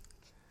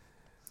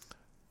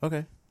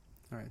 Okay.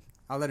 All right.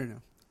 I'll let her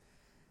know.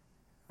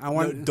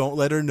 No, don't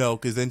let her know,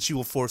 because then she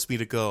will force me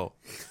to go.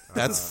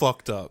 That's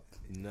fucked up.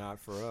 Not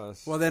for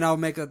us. Well, then I'll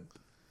make a...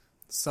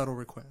 subtle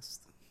request.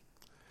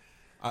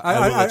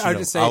 I'll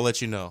just say, I'll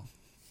let you know.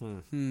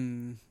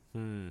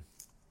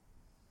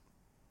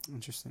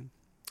 Interesting.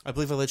 I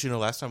believe I let you know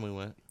last time we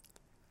went.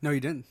 No, you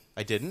didn't.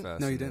 I didn't?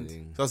 No, you didn't.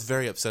 So I was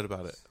very upset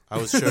about it. I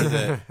was sure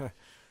that...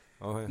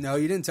 No,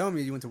 you didn't tell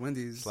me you went to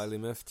Wendy's. Slightly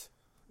miffed,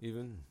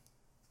 even.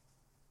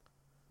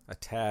 a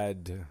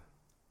tad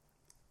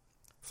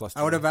flustered.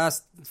 I would have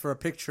asked for a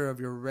picture of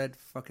your red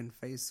fucking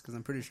face because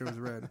I'm pretty sure it was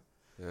red.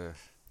 Yeah.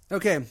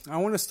 Okay, I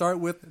want to start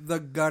with the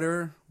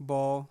Gutter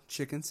Ball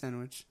chicken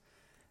sandwich.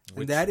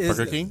 And that is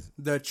Burger King?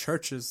 the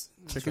Church's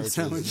chicken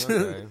sandwich.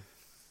 Okay.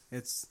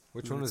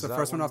 Which one is the that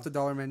first one one? off the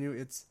dollar menu.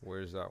 It's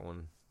Where's that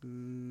one?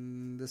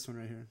 this one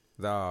right here.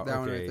 That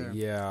one okay. right there.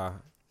 Yeah.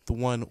 The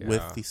one Yeah.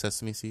 with the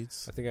sesame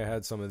seeds. I think I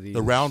had some of these.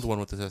 The round one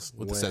with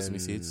the sesame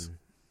seeds.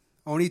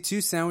 Only 2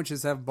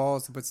 sandwiches have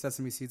balls to put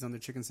sesame seeds on the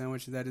chicken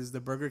sandwich. That is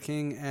the Burger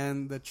King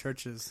and the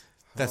Church's.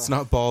 That's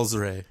not balls,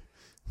 Ray.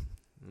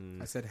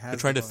 I said has. They're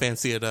trying to balls.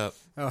 fancy it up.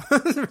 Oh.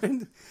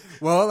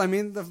 Well, I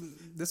mean,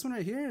 this one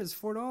right here is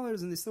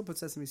 $4, and they still put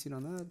sesame seed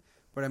on that.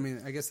 But I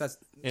mean, I guess that's.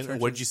 And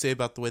Church's. what did you say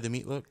about the way the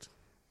meat looked?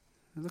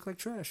 It looked like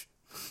trash.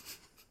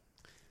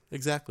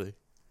 Exactly.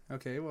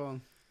 Okay, well,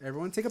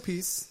 everyone take a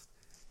piece.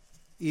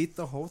 Eat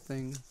the whole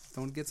thing.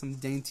 Don't get some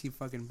dainty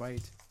fucking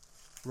bite.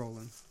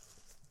 Rolling.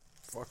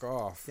 Fuck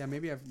off. Yeah,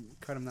 maybe I've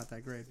cut them not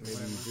that great. But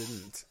Maybe whatever. you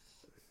didn't.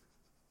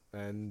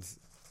 And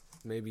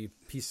maybe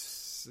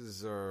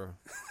pieces are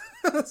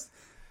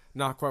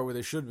not quite where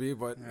they should be,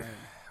 but All right.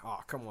 oh,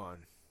 come on.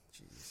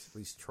 Jeez. At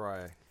least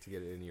try to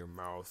get it in your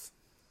mouth.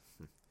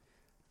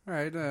 All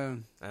right,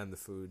 And the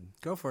food.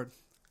 go for it.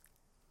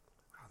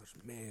 Oh, there's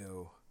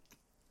mayo.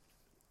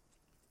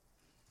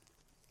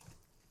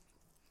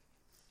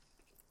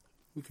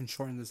 We can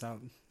shorten this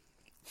out.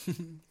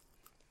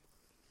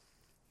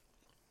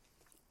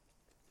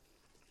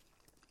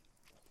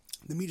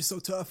 The meat is so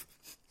tough.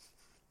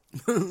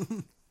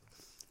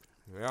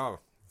 Yeah,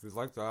 if you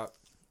like that.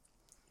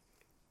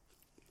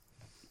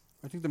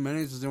 I think the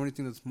mayonnaise is the only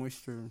thing that's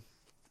moisture.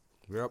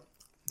 Yep.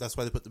 That's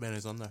why they put the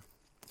mayonnaise on there.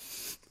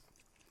 It's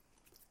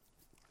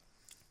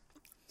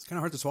kind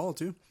of hard to swallow,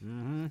 too.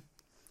 Mm-hmm.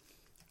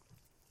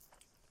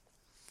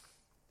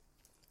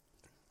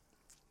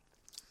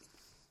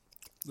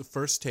 The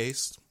first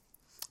taste,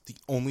 the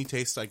only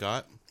taste I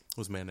got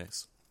was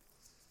mayonnaise.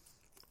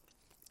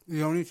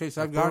 The only taste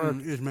I've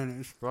gotten is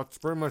mayonnaise. That's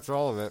pretty much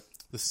all of it.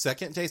 The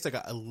second taste, I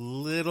got a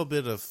little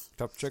bit of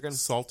Tough chicken?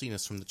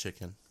 saltiness from the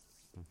chicken.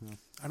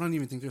 I don't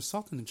even think there's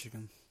salt in the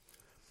chicken.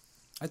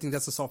 I think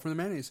that's the salt from the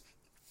mayonnaise.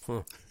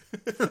 Huh.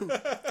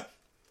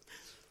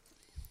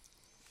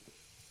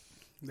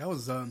 That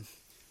was,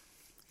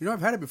 I've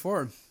had it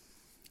before.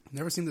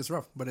 Never seen this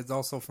rough, but it's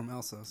also from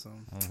Elsa, so.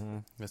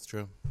 That's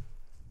true.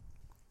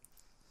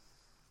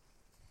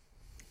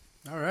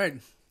 All right.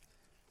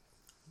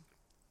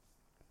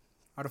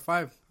 Out of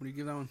 5, what do you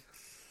give that one?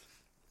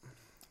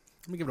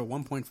 Let me give it a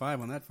 1.5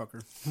 on that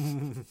fucker.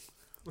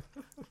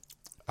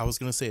 I was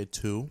going to say a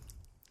 2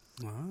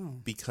 Wow.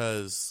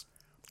 because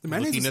The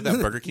mayonnaise looking at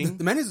that Burger King,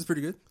 the mayonnaise is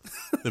pretty good.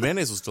 the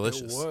mayonnaise was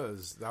delicious. It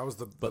was. That was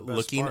the But best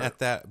looking part. at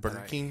that Burger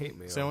And I King hate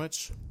mayo.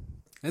 sandwich,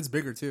 It's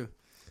bigger, too.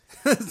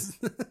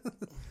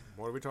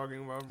 What are we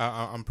talking about?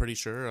 I'm pretty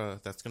sure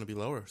that's going to be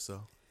lower.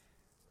 So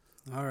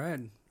All right.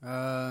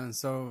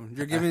 So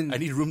you're giving... I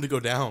need room to go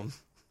down.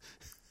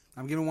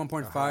 I'm giving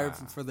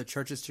 1.5 for the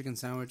Church's chicken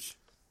sandwich.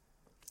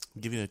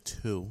 I'm giving it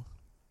a 2.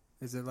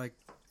 Is it like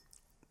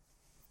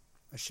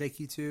a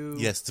shaky 2?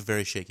 Yes, it's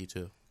very shaky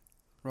too.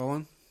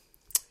 Roland?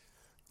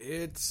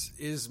 It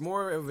is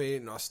more of a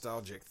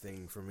nostalgic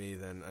thing for me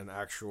than an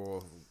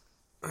actual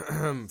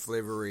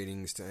flavor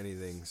ratings to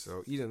anything.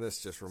 So eating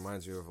this just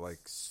reminds me of like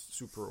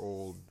super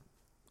old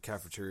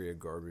cafeteria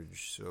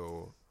garbage.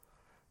 So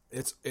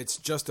it's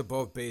just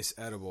above base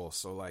edible.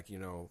 So like, you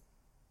know,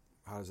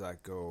 how does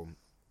that go?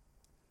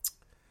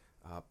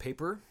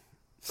 Paper.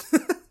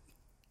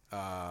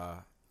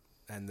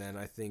 And then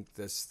I think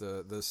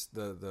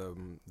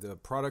the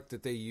product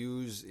that they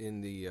use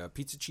in the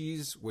pizza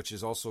cheese, which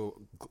is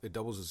also, it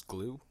doubles as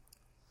glue,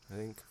 I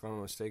think, if I'm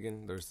not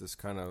mistaken. There's this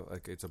kind of,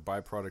 like, it's a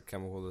byproduct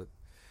chemical that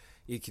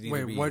it could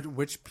either be... Wait,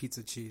 which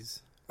pizza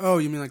cheese? Oh,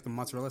 you mean like the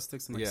mozzarella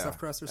sticks and like stuffed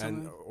crust or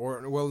something?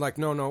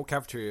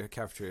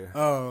 Cafeteria.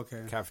 Oh,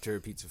 okay. Cafeteria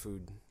pizza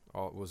food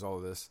was all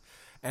of this.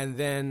 And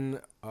then...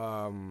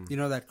 you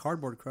know, that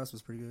cardboard crust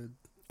was pretty good.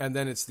 And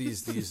then it's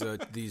these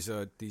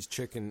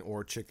chicken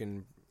or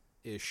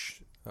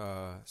chicken-ish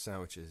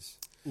sandwiches.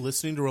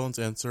 Listening to Roland's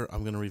answer,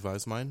 I'm going to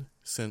revise mine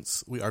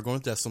since we are going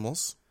with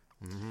decimals.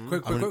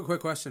 Mm-hmm.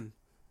 Quick question.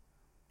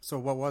 So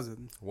what was it?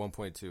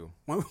 1.2.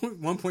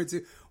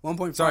 1.2,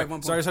 1.5, Sorry,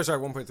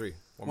 1.3.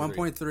 1.3.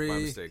 1.3. My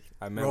mistake.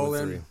 I meant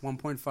Roland, with 3.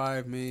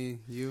 1.5, me,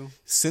 you.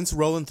 Since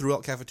Roland threw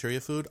out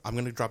cafeteria food, I'm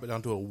going to drop it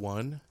down to a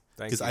 1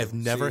 because you. I've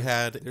never See,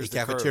 had a there's the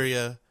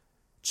cafeteria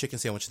chicken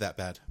sandwich that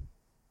bad.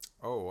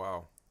 Oh,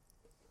 wow.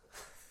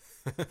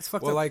 It's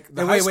fucked Well, up. like,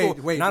 the Hey, high school,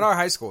 wait. not our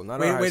high school. Not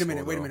our high Wait a school,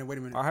 minute, wait a though. minute, wait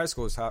a minute. Our high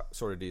school is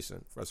sort of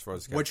decent as far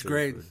as Which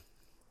cafeteria grade? food.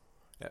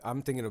 Yeah,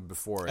 I'm thinking of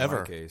before in Ever.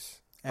 my case.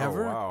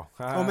 Ever? Oh, wow.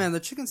 Oh, man, the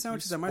chicken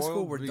sandwiches You at my school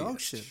spoiled were dog bitch.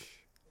 shit.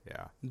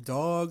 Yeah.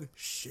 Dog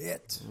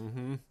shit.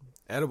 Mm-hmm.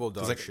 Edible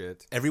dog Like,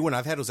 shit. Everyone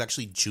I've had was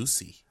actually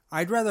juicy.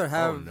 I'd rather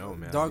have no,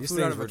 man. dog These food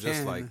out things of a were just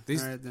can like-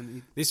 these- than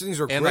eat. These things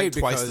are And great like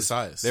twice because the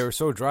size. they were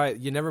so dry.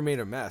 You never made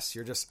a mess.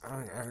 You're just,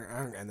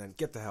 and then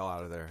get the hell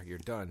out of there. You're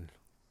done.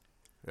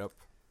 Yep.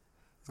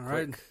 All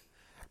right. Quick.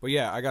 But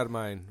yeah, I got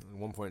mine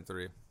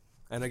 1.3.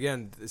 And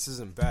again, this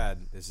isn't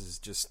bad. This is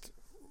just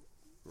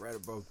right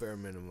above bare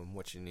minimum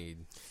what you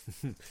need.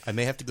 I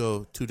may have to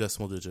go 2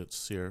 decimal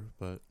digits here,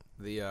 but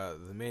the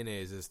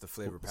mayonnaise is the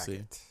flavor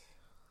packet.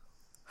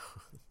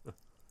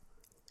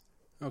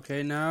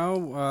 Okay,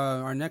 now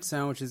our next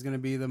sandwich is going to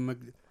be the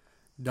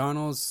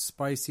McDonald's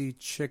spicy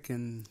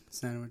chicken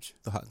sandwich.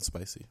 The hot and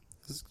spicy.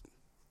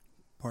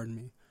 Pardon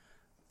me.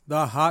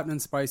 The hot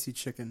and spicy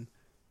chicken.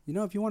 You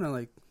know, if you want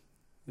to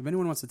if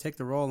anyone wants to take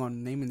the role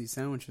on naming these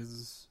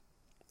sandwiches.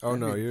 Oh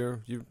no,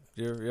 you're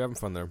having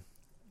fun there.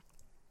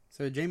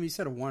 So Jamie, you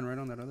said a 1 right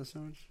on that other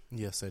sandwich?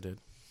 Yes, I did.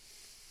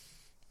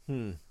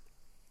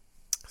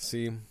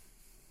 See,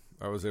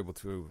 I was able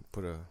to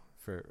put a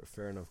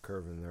fair enough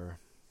curve in there.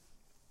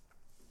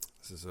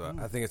 This is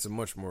I think it's a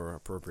much more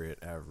appropriate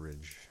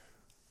average.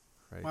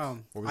 Right? Wow.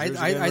 I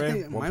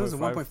think mine was a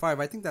 1.5.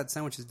 I think that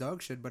sandwich is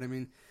dog shit, but I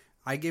mean,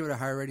 I gave it a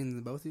higher rating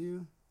than both of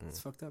you. It's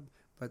fucked up.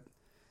 But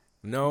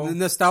no, the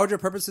nostalgia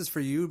purposes for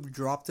you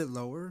dropped it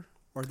lower,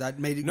 or that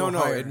made it go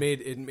higher? it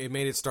made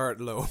it start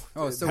low.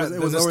 Oh, so the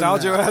it was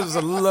nostalgia was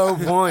a low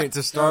point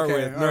to start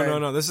with. Right.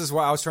 No. This is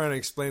why I was trying to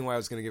explain why I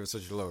was going to give it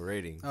such a low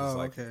rating.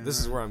 Okay. This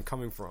is where I'm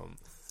coming from.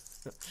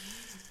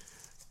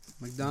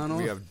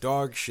 McDonald's. We have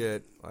dog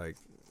shit,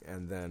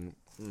 and then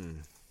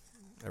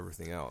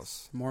everything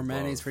else. More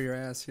mayonnaise for your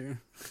ass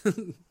here.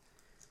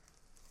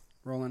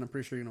 Roland, I'm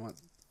pretty sure you know what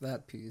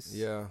that piece.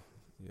 Yeah.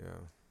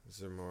 Is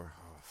there more?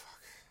 Oh, fuck.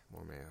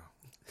 More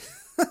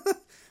mayo.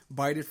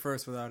 Bite it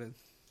first without it.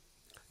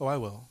 Oh, I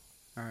will.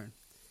 All right.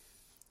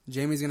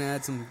 Jamie's going to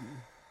add some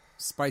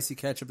spicy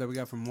ketchup that we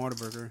got from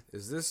Whataburger.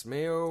 Is this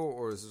mayo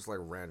or is this like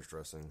ranch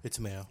dressing? It's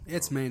mayo.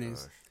 It's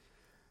mayonnaise.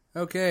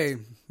 Gosh. Okay.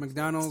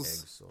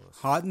 McDonald's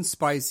hot and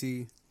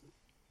spicy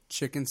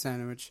chicken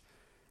sandwich.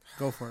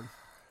 Go for it.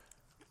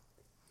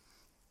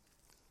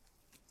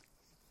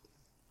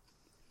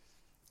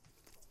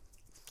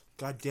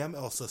 Goddamn,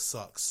 Elsa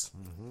sucks.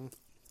 Mm-hmm.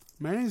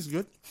 Mayonnaise is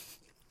good.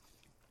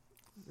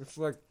 It's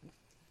like,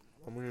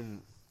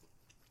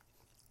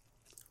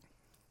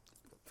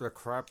 the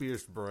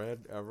crappiest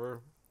bread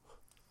ever.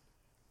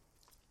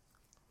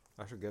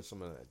 I should get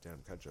some of that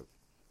damn ketchup.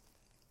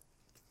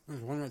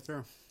 There's one right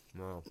there.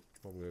 No,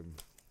 I'm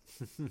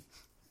good.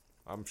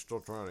 I'm still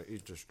trying to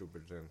eat this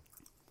stupid thing.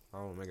 I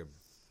don't make it.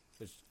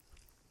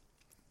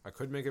 I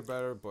could make it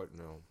better, but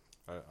no,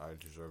 I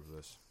deserve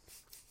this.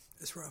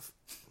 It's rough.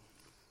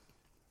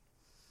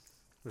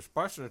 The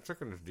spice in the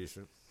chicken is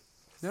decent.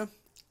 Yeah.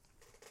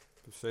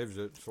 It saves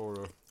it, sort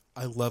of.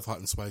 I love hot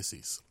and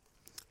spices,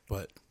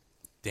 but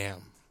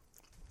damn.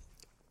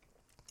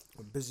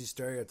 I'm busy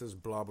staring at this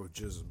blob of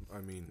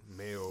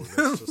mayo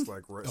that's just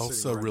like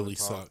Elsa really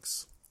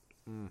sucks.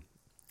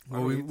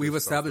 Well, we've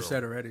established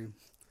that already.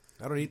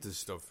 I don't eat this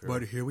stuff here.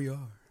 But here we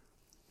are.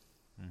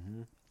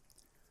 Mm-hmm.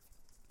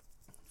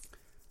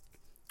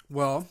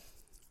 Well,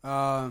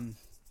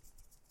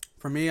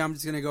 for me, I'm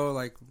just going to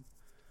go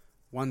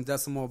 1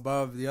 decimal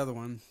above the other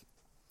one.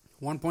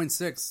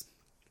 1.6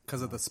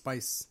 because of the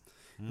spice.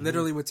 Mm-hmm.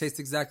 Literally would taste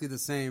exactly the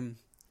same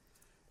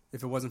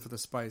if it wasn't for the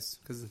spice.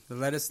 Because the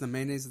lettuce and the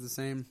mayonnaise is the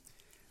same.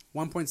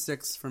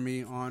 1.6 for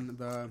me on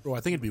the... Oh,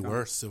 I think it'd be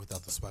worse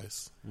without the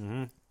spice.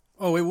 Mm-hmm.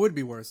 Oh, it would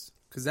be worse.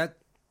 Because that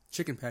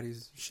chicken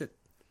patty's shit.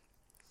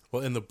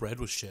 Well, and the bread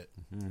was shit.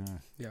 Mm-hmm.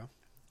 Yeah.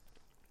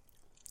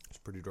 It's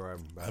pretty dry.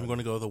 I'm going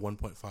to go the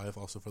 1.5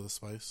 also for the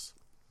spice.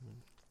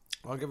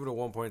 I'll give it a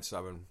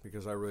 1.7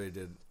 because I really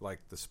did like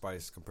the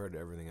spice compared to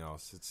everything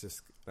else. It's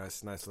just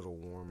nice little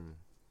warm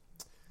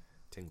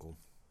tingle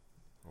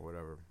or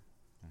whatever.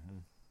 Mm-hmm.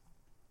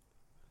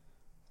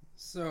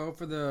 So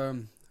for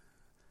the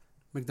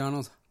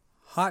McDonald's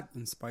hot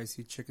and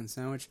spicy chicken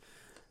sandwich,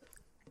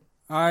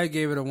 I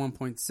gave it a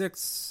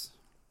 1.6.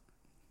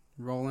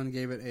 Roland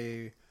gave it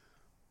a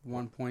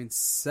 1.7.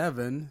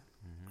 Mm-hmm.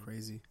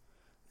 Crazy.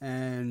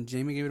 And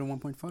Jamie gave it a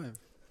 1.5.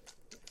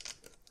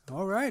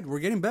 All right, we're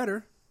getting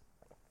better.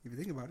 If you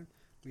think about it,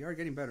 we are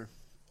getting better.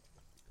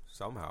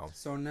 Somehow.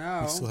 So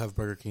now... We still have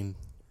Burger King.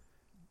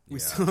 We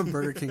still have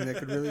Burger King that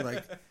could really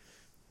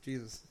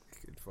Jesus.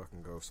 Could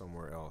fucking go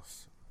somewhere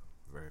else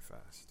very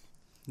fast.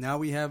 Now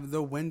we have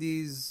the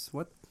Wendy's...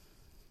 What?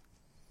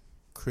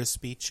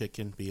 Crispy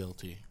chicken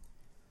BLT.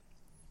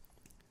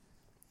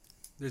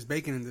 There's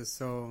bacon in this,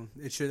 so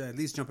it should at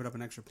least jump it up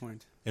an extra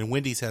point. And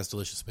Wendy's has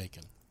delicious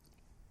bacon.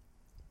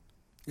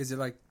 Is it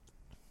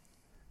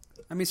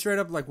straight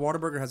up,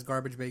 Whataburger has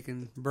garbage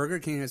bacon. Burger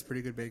King has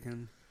pretty good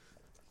bacon.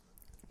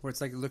 Where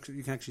it's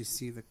you can actually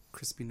see the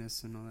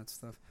crispiness and all that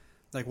stuff.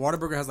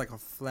 Whataburger has a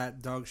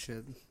flat dog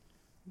shit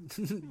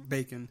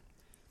bacon.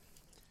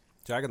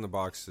 Jack in the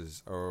Box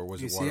is, or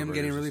was you it see him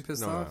getting really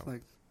pissed off? No.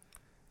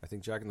 I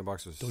think Jack in the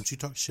Box was... Don't you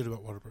talk shit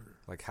about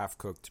Whataburger.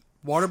 Half-cooked.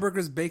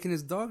 Whataburger's bacon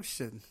is dog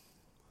shit.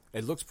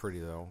 It looks pretty,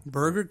 though.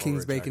 Burger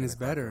King's bacon is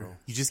better.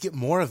 You just get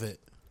more of it.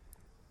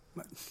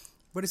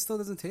 But it still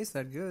doesn't taste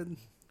that good.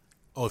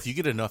 Oh, if you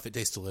get enough, it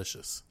tastes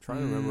delicious. I'm trying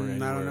to remember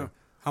anywhere. I don't know.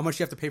 How much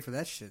you have to pay for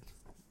that shit?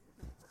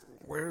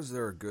 Where is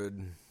there a good...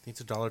 I think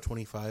it's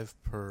 $1.25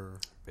 per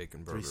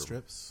bacon burger. 3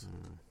 strips.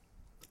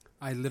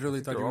 I literally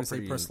thought you were going to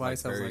say per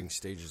slice. I was varying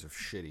stages of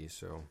shitty,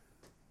 so...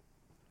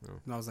 No.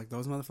 And I was like,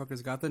 those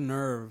motherfuckers got the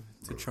nerve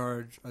to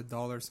charge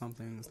 $1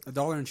 something.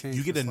 $1 and change.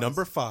 You get a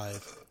number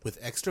 5 with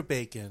extra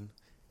bacon,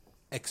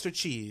 extra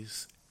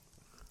cheese,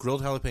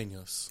 grilled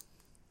jalapenos,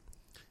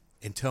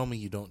 and tell me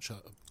you don't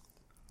chop.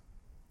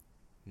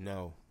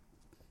 No.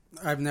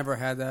 I've never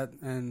had that,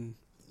 and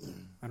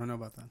I don't know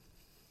about that.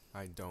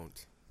 I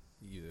don't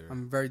either.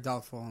 I'm very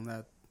doubtful on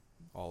that.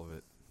 All of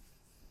it.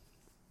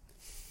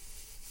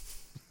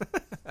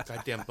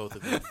 Goddamn both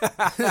of them.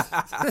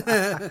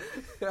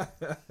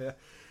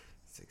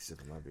 Take a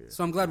sip of my beer.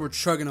 So I'm glad we're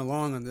chugging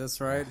along on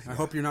this, right? Yeah. I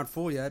hope you're not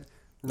full yet.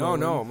 No,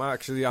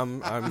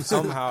 I'm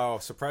somehow,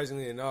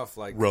 surprisingly enough,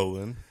 like...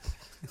 Rolling.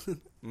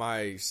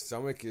 My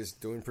stomach is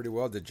doing pretty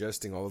well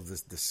digesting all of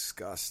this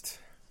disgust.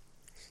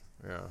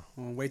 Yeah.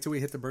 Well, wait till we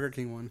hit the Burger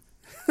King one.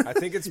 I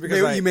think it's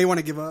because you may want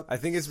to give up. I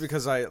think it's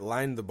because I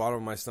lined the bottom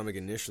of my stomach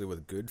initially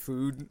with good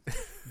food.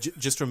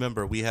 Just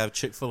remember, we have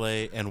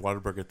Chick-fil-A and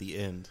Whataburger at the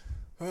end.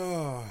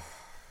 Oh.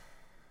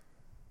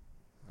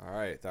 All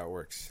right, that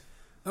works.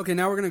 Okay,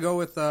 now we're going to go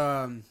with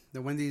the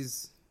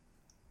Wendy's...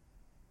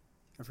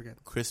 I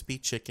forget. Crispy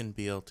Chicken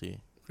BLT.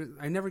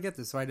 I never get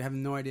this, so I have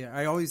no idea.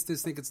 I always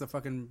just think it's the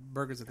fucking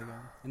burgers that they got.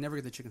 I never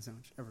get the chicken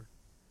sandwich, ever.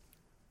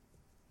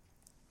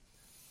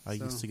 I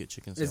used to get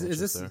chicken sandwiches is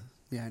this, there.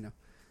 Yeah, I know.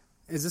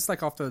 Is this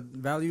like off the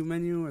value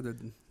menu? Or the?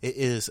 It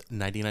is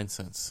 99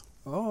 cents.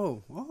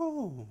 Oh.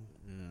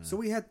 So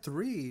we had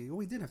 3. Oh,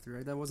 we did have 3,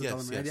 right? That was a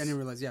dollar menu. I didn't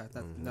realize,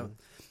 that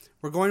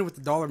we're going with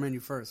the dollar menu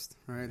first,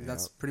 right? Yep.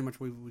 That's pretty much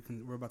what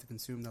we're about to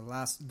consume. The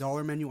last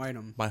dollar menu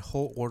item. My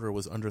whole order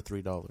was under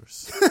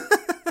 $3.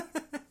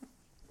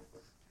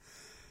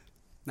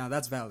 Now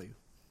that's value.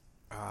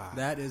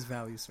 That is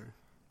value, sir.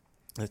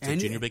 That's a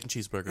junior bacon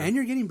cheeseburger. And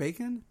you're getting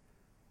bacon?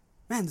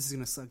 Man, this is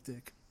going to suck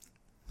dick.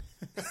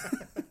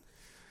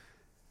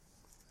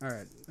 All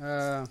right.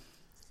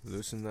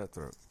 Loosen that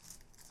throat.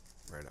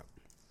 Right up.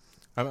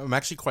 I'm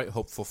actually quite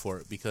hopeful for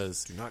it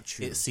because do not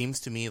chew. It seems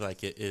to me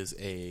like it is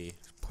a...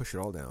 Push it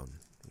all down.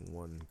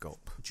 One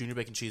gulp. Junior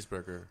bacon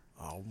cheeseburger,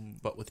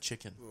 but with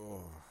chicken.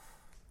 Oh.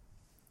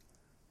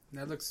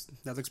 That looks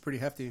pretty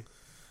hefty.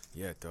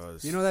 Yeah, it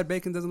does. You know that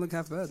bacon doesn't look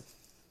half bad.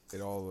 It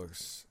all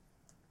looks...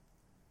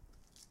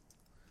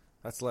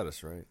 That's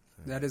lettuce, right?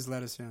 That is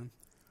lettuce, yeah.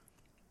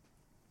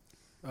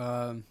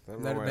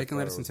 Bacon,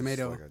 lettuce, and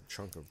tomato. Like a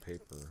chunk of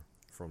paper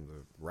from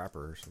the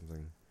wrapper or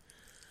something.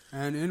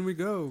 And in we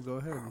go. Go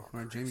ahead.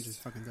 Or Jamie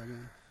just fucking dug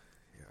in.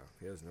 Yeah,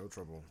 he has no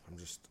trouble. I'm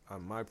just...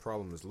 my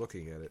problem is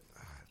looking at it.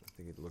 I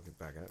think he'd look it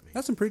back at me.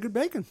 That's some pretty good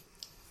bacon.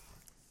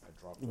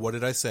 What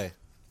did I say?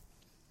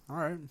 All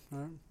right.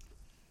 Yeah,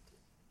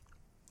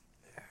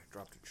 I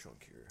dropped a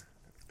chunk here.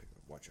 Gotta pick it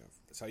up. Watch out.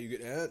 That's how you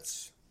get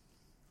ants.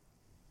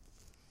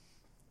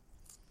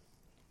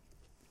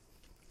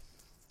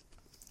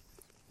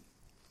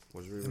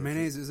 The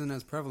mayonnaise isn't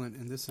as prevalent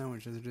in this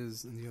sandwich as it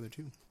is in the other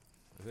two.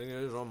 I think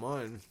it is on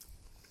mine.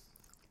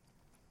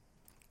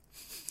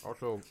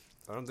 Also,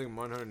 I don't think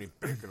mine had any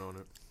bacon on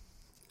it.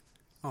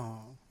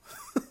 Oh.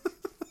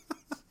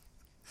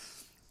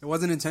 It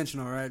wasn't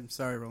intentional, right?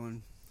 Sorry,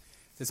 Roland.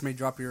 This may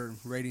drop your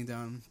rating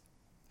down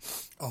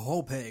a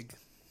whole peg.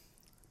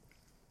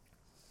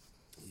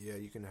 Yeah,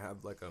 you can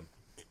have like a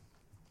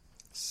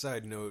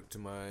side note to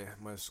my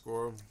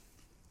score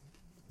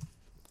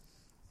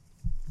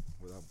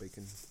without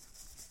bacon.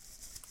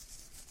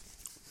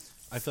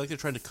 I feel like they're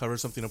trying to cover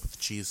something up with the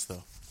cheese,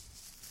 though.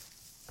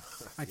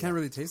 I can't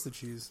really taste the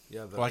cheese.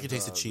 Yeah, I can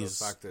taste the cheese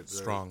the fact that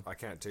strong. I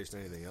can't taste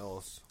anything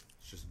else.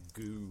 It's just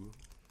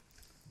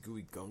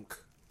gooey gunk.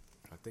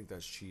 I think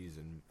that's cheese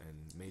and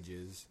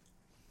mages.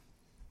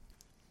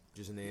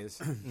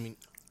 Jizanaise. I mean,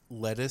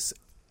 lettuce,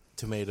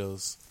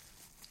 tomatoes,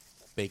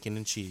 bacon,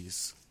 and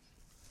cheese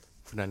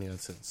for 99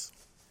 cents.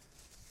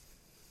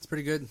 It's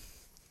pretty good.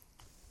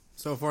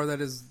 So far,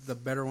 that is the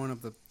better one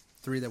of the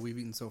 3 that we've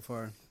eaten so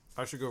far.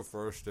 I should go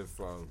first if...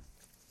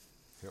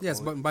 yes,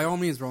 but by all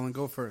means, Roland,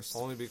 go first.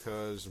 Only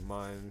because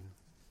mine,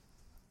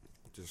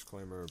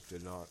 disclaimer,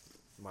 did not...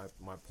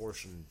 My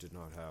portion did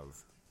not have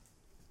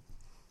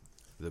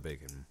the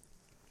bacon.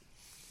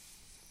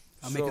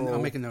 I'll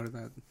make a note of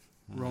that.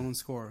 Roland's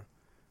score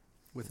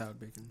without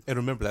bacon. And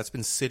remember, that's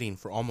been sitting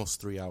for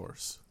almost 3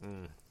 hours.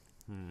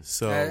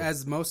 So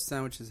as most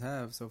sandwiches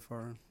have so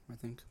far, I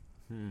think.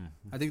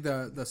 I think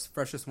the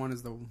freshest one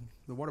is the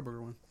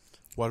Whataburger one.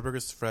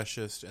 Whataburger's the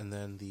freshest, and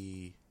then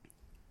the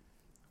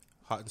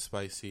hot and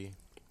spicy,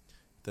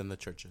 then the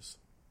Church's.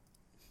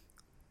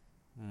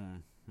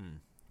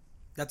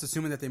 That's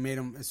assuming that they made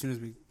them as soon as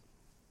we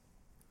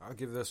I'll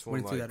give this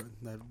one went through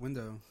that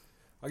window.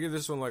 I'll give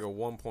this one like a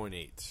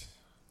 1.8.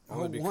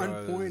 Oh,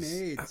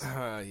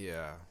 1.8.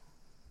 Yeah.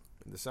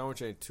 The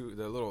sandwich ain't too...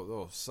 The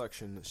little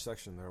section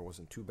there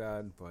wasn't too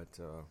bad, but...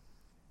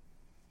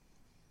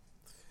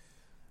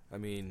 I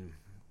mean,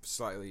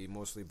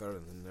 mostly better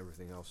than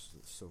everything else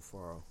so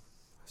far.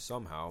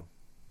 Somehow.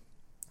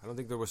 I don't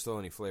think there was still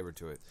any flavor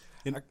to it.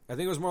 I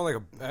think it was more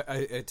like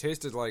it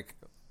tasted like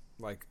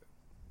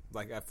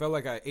I felt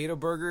like I ate a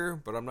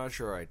burger, but I'm not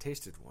sure I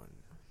tasted one.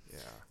 Yeah.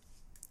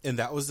 And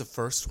that was the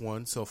first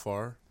one so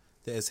far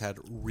that has had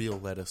real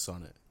lettuce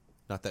on it,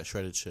 not that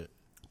shredded shit.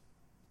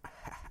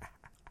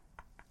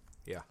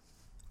 Yeah.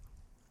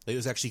 It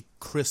was actually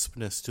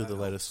crispness to the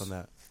lettuce on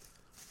that.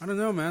 I don't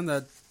know, man.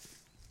 That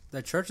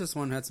Church's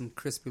one had some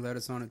crispy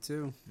lettuce on it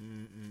too.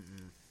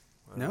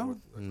 No,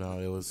 no,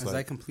 it was. Was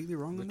I completely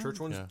wrong? The Church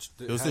one. Yeah.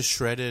 It was the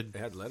shredded. It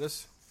had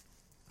lettuce.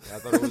 Yeah, I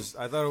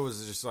thought it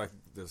was just like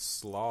the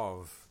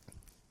Slav.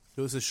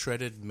 It was a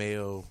shredded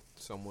mayo.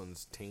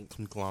 Someone's taint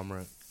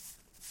conglomerate.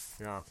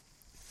 Yeah.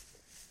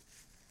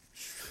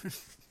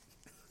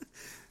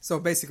 So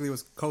basically, it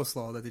was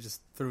coleslaw that they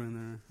just threw in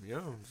there.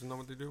 Yeah, isn't that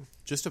what they do?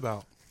 Just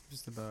about.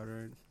 Just about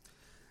right.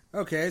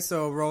 Okay,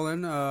 so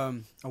Roland, a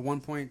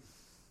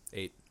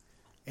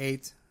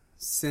 1.8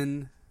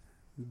 sin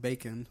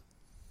bacon.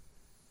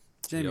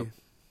 Jamie, Yep.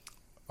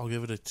 I'll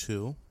give it a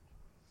 2.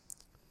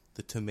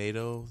 The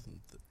tomato,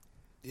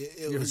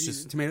 it was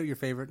just tomato. Your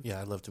favorite? Yeah,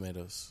 I love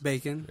tomatoes.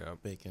 Bacon. Yeah,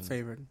 bacon.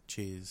 Favorite.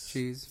 Cheese.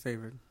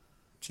 Favorite.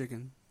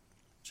 Chicken's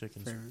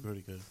favorite.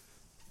 Pretty good.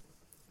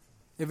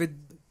 If it,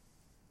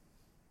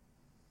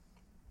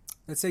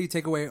 let's say you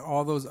take away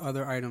all those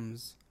other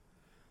items,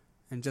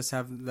 and just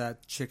have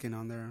that chicken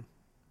on there,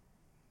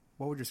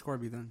 what would your score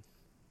be then?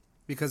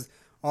 Because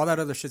all that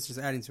other shit's just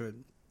adding to it.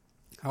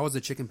 How was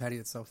the chicken patty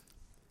itself?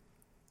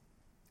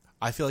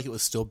 I feel like it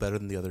was still better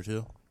than the other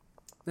two.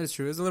 That is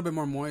true. It was a little bit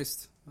more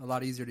moist, a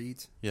lot easier to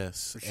eat.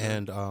 Yes, sure.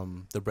 And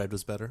the bread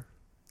was better.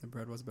 The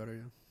bread was better,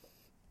 yeah.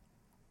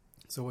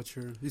 So what's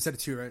your... You said a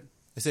 2, right?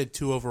 I said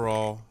 2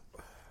 overall.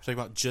 We're talking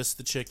about just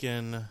the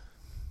chicken.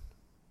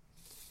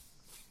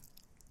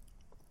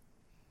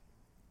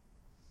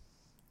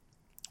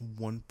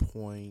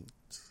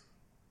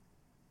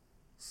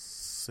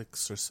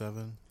 1.6 or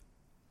 7.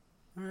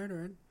 All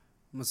right.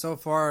 Well, so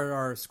far,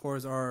 our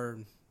scores are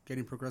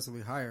getting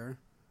progressively higher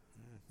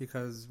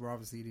because we're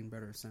obviously eating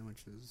better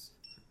sandwiches.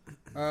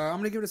 I'm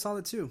going to give it a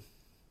solid 2.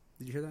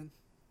 Did you hear that?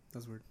 That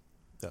was weird.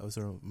 That was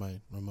my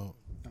remote.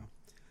 Oh.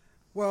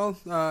 Well,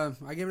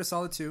 I gave it a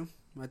solid 2.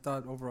 I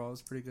thought overall it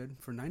was pretty good.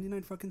 For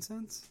 99 fucking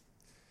cents?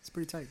 It's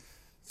pretty tight.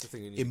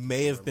 It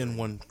may have been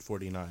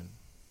 $149,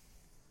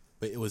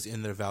 but it was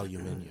in their value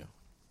menu.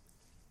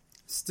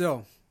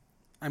 Still,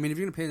 I mean, if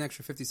you're going to pay an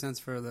extra 50 cents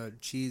for the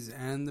cheese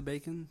and the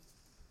bacon,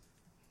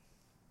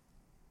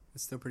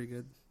 it's still pretty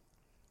good.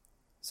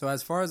 So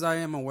as far as I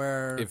am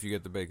aware... If you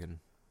get the bacon.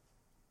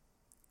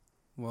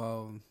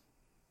 Well,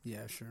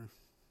 yeah, sure.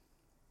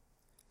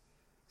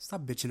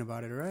 Stop bitching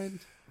about it, all right?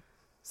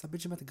 Stop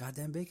bitching about the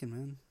goddamn bacon,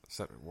 man.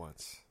 Said it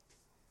once.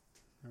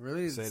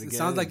 Really? It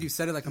sounds like you've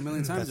said it like a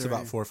million times That's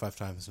already. about 4 or 5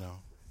 times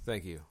now.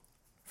 Thank you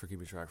for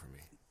keeping track for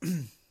me.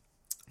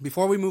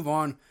 Before we move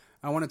on,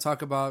 I want to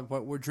talk about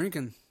what we're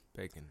drinking.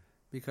 Bacon.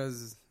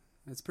 Because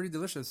it's pretty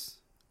delicious.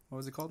 What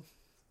was it called?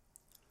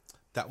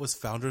 That was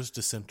Founder's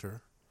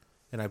Dissenter.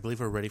 And I believe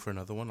we're ready for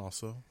another one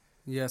also.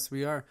 Yes,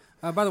 we are.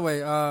 By the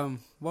way,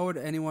 what would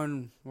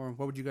anyone, or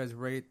what would you guys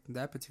rate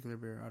that particular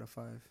beer out of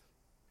 5?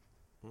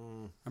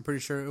 I'm pretty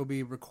sure it will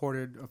be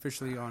recorded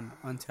officially on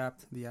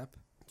Untapped, the app.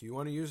 Do you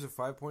want to use a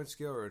 5-point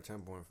scale or a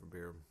 10-point for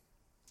beer?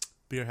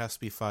 Beer has to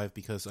be 5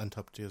 because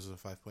Untapped is a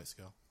 5-point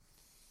scale.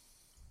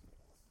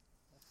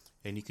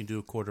 And you can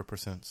do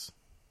 0.25%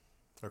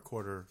 or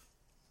quarter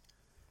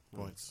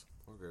points.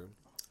 Okay.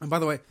 And by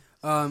the way,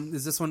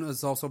 is this one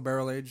is also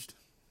barrel aged?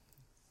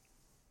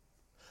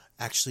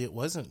 Actually, it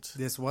wasn't.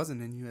 This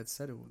wasn't, and you had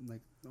said it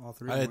like all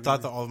 3. I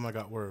thought that all of them I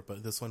got were,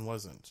 but this one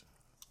wasn't.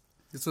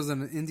 This was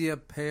an India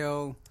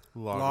Pale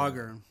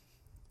Lager.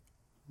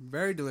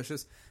 Very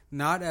delicious.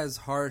 Not as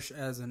harsh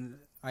as an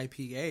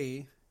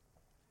IPA.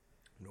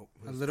 Nope.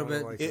 A little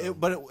bit. Like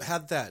But it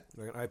had that.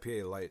 Like an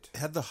IPA light. It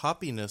had the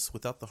hoppiness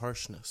without the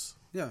harshness.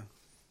 Yeah.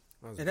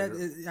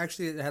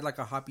 It had like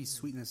a hoppy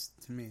sweetness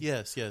to me.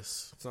 Yes.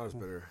 It's not as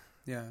bitter.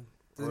 Yeah.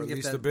 Or at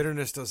least the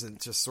bitterness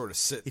doesn't just sort of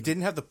sit. It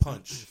didn't have the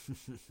punch.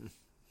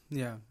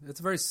 Yeah. It's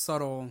very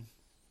subtle.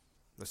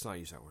 Let's not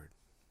use that word.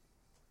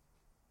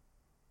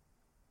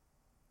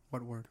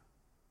 What word?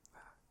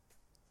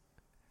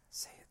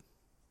 Say it.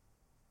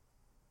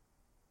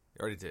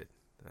 You already did.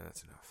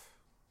 That's enough.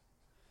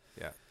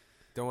 Yeah.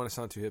 Don't want to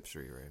sound too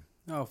hipstery, right?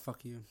 Oh,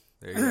 fuck you.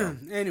 There you go.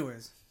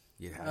 Anyways.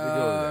 You had to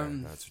go there.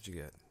 That's what you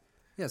get.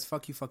 Yes,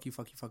 fuck you. All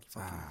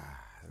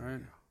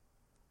right.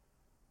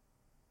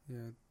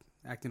 Yeah,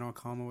 acting all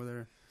calm over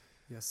there.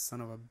 Yes,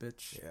 son of a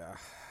bitch. Yeah.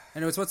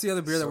 Anyways, what's the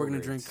other beer that we're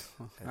going to great.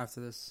 drink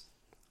after this?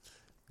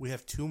 We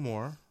have 2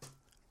 more.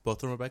 Both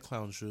of them are by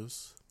Clown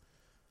Shoes.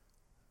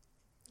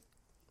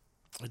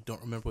 I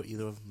don't remember what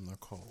either of them are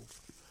called.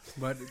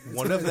 But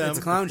one of them, it's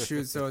Clown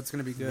Shoes, so it's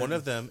going to be good. One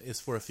of them is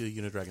for a few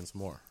Unidragons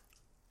more.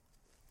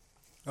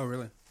 Oh,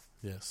 really?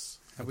 Yes.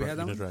 Have we had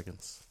that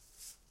Unidragons.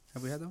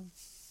 Have we had that one?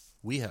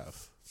 We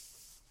have.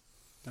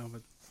 No,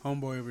 but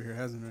homeboy over here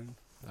hasn't, right?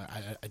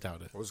 I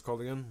doubt it. What was it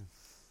called again?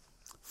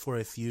 For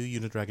a few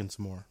Unidragons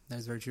more.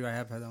 That's very true. I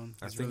have had that one.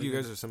 I think you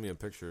guys have sent me a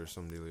picture or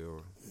some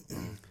dealio.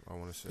 I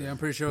want to say. Yeah, I'm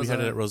pretty sure we had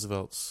it at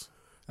Roosevelt's.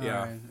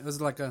 Yeah. Right. It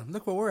was like a,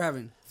 look what we're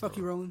having. Fuck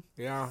you, Roland.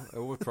 Yeah, it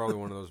was probably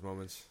one of those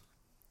moments.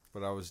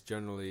 but I was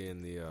generally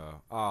in the,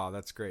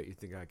 that's great. You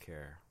think I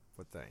care,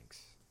 but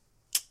thanks.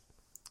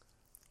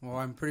 Well,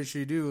 I'm pretty sure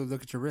you do.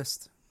 Look at your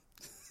wrist.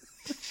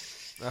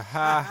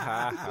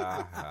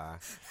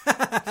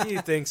 He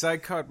thinks I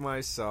cut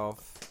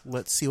myself.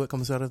 Let's see what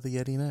comes out of the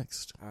Yeti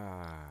next.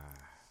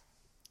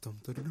 Off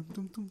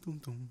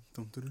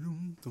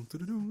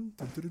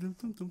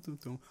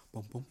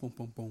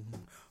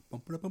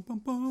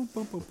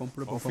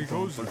he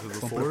goes into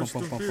the forest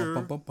of fear.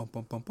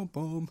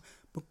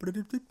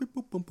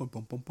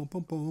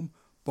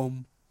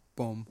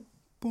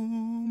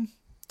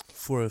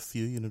 For a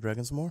few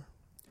Unidragons more.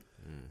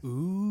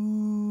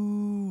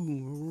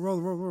 Ooh, roll.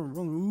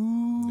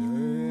 Ooh.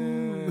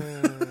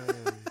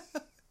 Yes.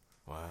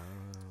 Wow.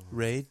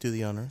 Ray, do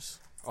the honors.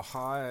 Oh,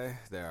 hi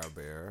there,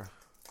 bear.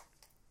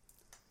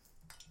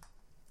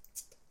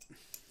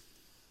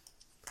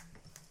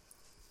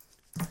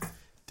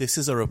 This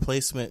is a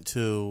replacement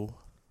to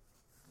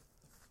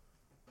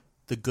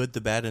the Good,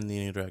 the Bad, and the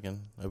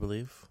Unidragon, I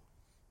believe.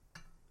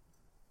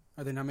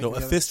 Are they not making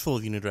a fistful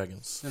of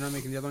Unidragons. They're not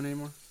making the other one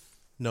anymore?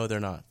 No, they're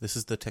not. This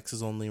is the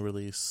Texas-only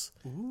release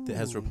that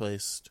has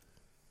replaced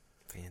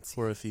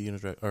for a few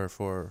or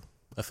for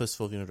a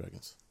fistful of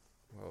Unidragons.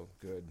 Well,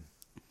 good.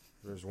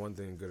 There's one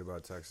thing good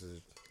about Texas,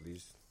 at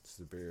least it's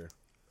the beer.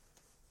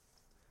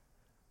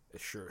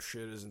 It sure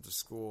shit isn't the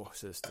school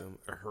system.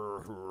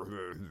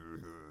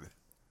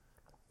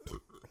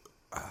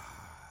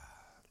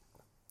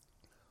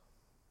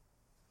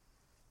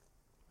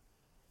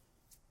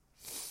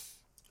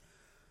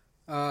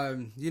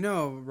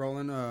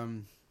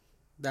 Roland,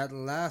 that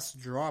last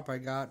drop I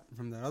got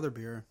from that other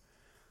beer,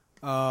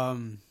 I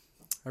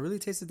really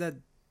tasted that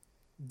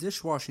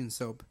dishwashing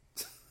soap.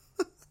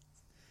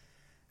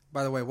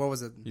 By the way, what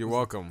was it? You're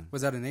welcome.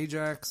 Was that an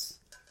Ajax?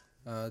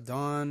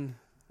 Dawn?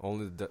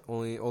 Only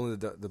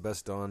the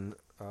best Dawn.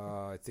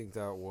 I think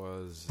that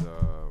was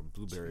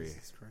Blueberry.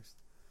 Jesus Christ.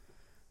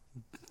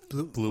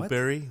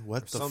 Blueberry?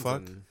 What the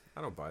fuck?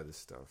 I don't buy this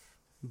stuff.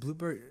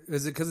 Blueberry?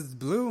 Is it because it's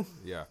blue?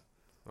 Yeah,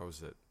 that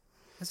was it.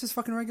 That's just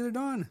fucking regular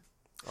Dawn.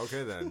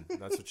 Okay, then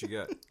that's what you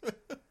get.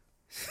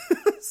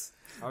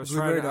 I was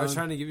Blueberry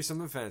trying to give you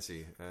something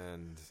fancy,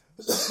 and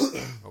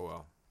oh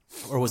well.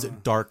 Or was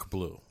it dark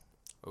blue?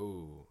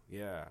 Oh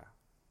yeah,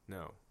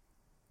 no.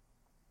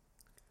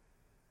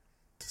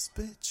 This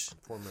bitch. I'm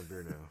pouring my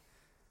beer now.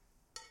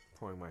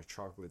 Pouring my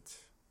chocolate.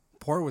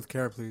 Pour it with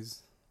care,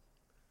 please.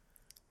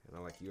 And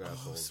I like you Oh, it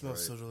assholes.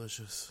 smells right? so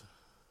delicious.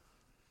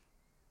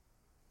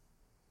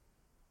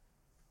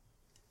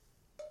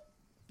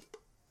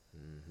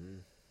 Mm-hmm.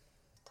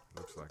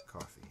 Looks like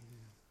coffee.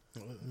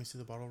 Let me see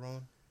the bottle,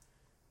 Roland.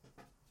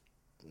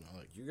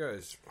 You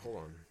guys, hold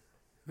on.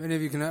 If any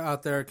of you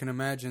out there can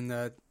imagine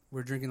that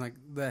we're drinking like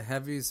the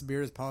heaviest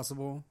beers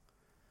possible,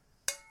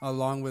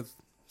 along with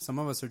some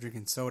of us are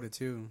drinking soda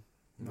too.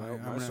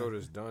 My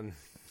soda's done.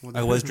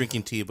 I was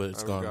drinking tea, but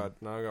it's gone.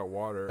 Now I got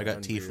water. I got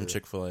and tea beer. from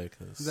Chick-fil-A.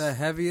 The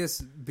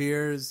heaviest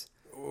beers,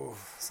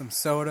 some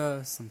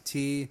soda, some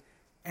tea,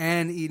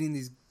 and eating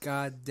these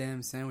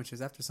goddamn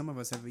sandwiches. After some of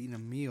us have eaten a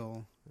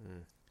meal,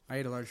 I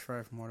ate a large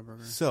fry from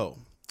Whataburger. So,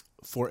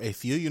 for a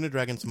few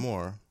Unidragons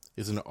more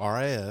is an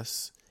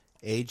RIS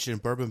aged in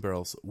bourbon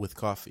barrels with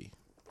coffee.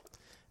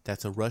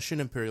 That's a Russian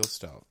Imperial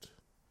Stout.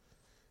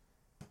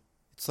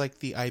 It's like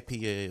the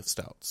IPA of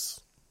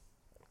stouts.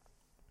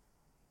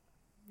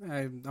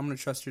 I'm going to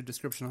trust your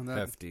description on that.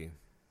 Hefty.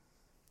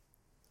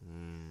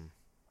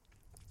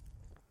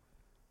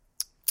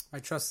 I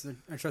trust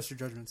your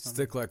judgment.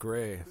 Stick like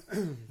Ray.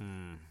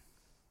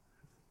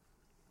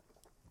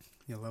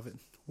 You love it.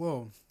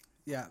 Whoa.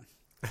 Yeah.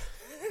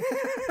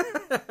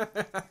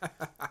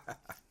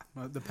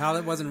 Well, the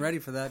palate wasn't ready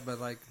for that, but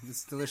like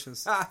it's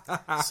delicious.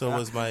 So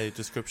was my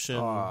description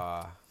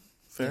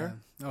fair?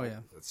 Yeah. Oh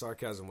yeah. That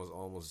sarcasm was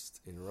almost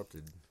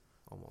interrupted.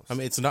 Almost. I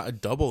mean, it's not a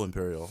double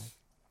Imperial.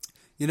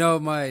 You know,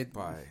 my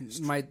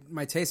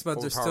taste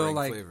buds are still overpowering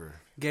like flavor.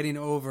 getting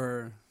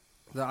over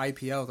the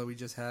IPL that we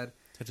just had,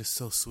 That is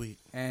so sweet.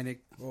 and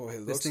It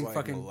this looks thing like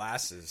fucking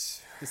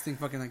molasses. this thing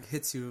fucking like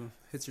hits your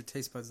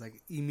taste buds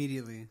like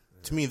immediately.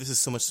 To me, this is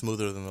so much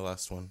smoother than the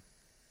last one.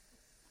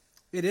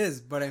 It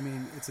is, but I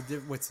mean, it's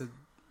a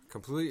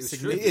Completely.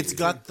 It's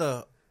got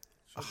the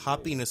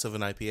hoppiness of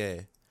an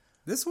IPA.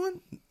 this one?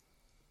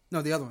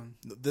 No, the other one.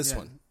 This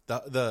one,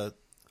 the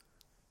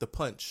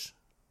punch.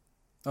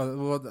 Oh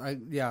well,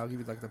 I'll give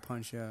you like the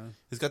punch. Yeah,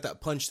 It's got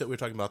that punch that we were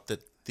talking about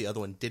that the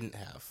other one didn't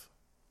have.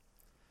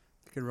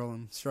 Kid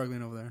Roland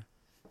struggling over there.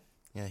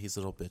 Yeah, he's a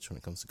little bitch when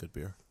it comes to good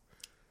beer.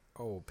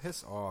 Oh,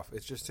 piss off!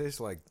 It just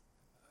tastes like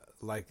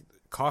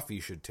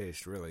coffee should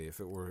taste. Really, if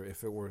it were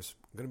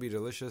going to be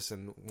delicious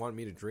and want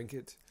me to drink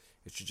it,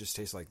 it should just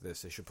taste like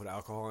this. They should put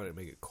alcohol in it and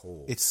make it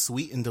cold. It's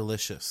sweet and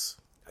delicious.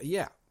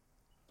 Yeah,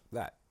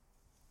 that.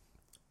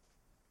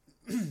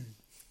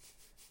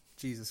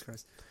 Jesus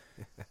Christ.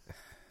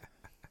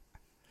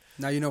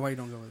 Now you know why you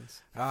don't go with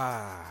this.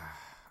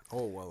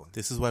 Oh well.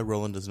 This is why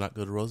Roland does not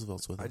go to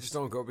Roosevelt's with us. I just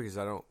don't go because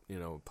I don't,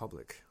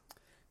 public.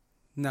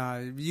 Nah,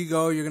 you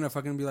go, you're gonna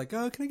fucking be like,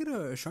 oh, can I get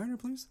a Shiner,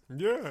 please?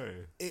 Yeah.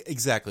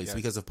 Exactly. It's Yeah.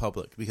 because of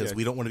public. Because Yeah.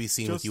 we don't want to be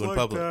seen with you in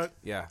public.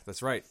 Yeah,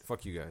 that's right.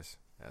 Fuck you guys,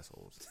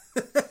 assholes.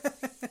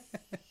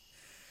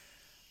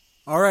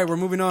 All right, we're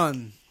moving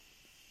on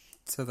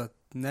to the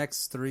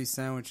next 3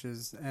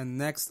 sandwiches. And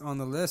next on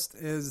the list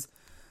is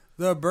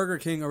the Burger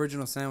King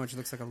original sandwich. It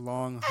looks like a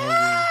long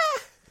hoagie.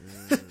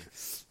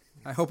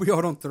 I hope we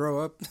all don't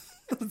throw up.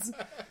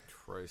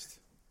 Christ.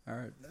 All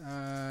right.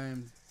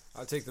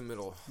 I'll take the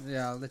middle.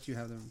 Yeah, I'll let you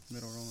have the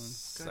middle rolling.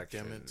 God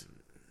damn it.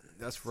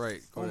 That's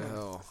right. Go Oh to my-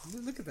 hell.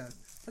 Look at that.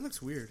 That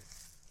looks weird.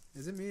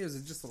 Is it me or is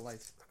it just the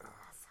light? Ah,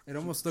 It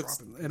almost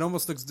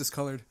looks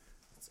discolored.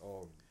 It's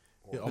all.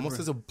 It almost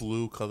has a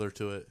blue color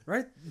to it.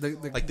 Right?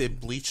 Like they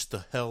bleached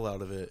the hell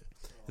out of it.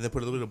 And then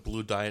put a little bit of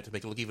blue dye in it to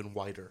make it look even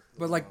whiter.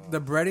 But like the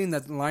breading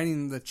that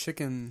lining the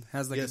chicken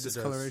has like Yes, a it does.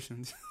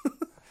 discoloration.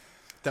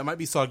 That might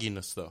be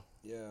sogginess, though.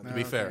 Yeah. To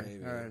be fair.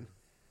 maybe. All right.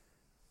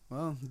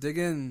 Well, dig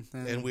in.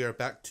 And we are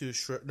back to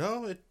shred.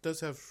 No, it does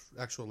have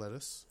actual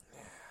lettuce.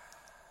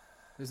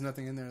 There's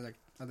nothing in there like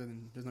other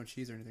than there's no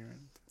cheese or anything, right?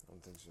 I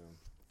don't think so.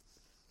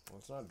 Well,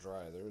 it's not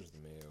dry. There is the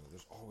mayo.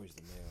 There's always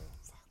the mayo.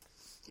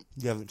 Fuck.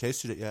 You haven't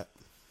tasted it yet.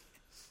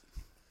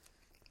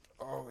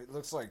 Oh, it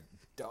looks like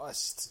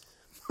dust.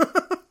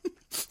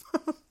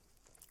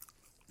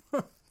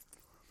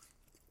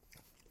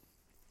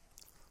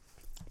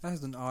 That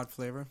has an odd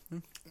flavor.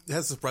 It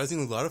has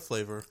surprisingly a lot of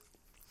flavor.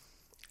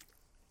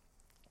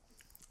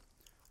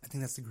 I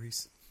think that's the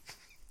grease.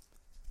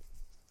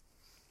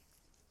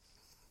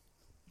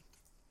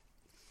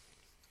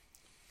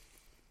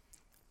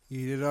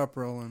 Eat it up,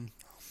 Roland.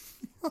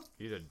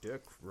 Eat a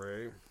dick,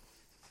 Ray.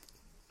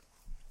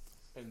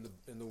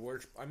 In the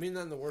worst. I mean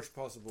that in the worst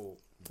possible,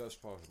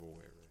 best possible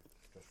way, Ray.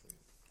 Just for you.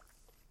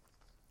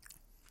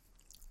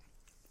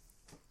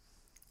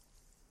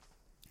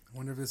 I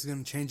wonder if this is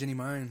going to change any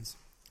minds.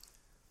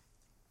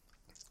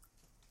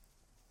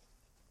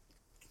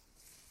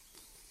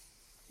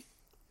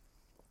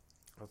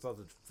 I thought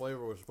the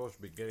flavor was supposed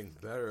to be getting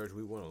better as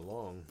we went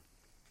along.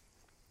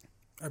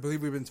 I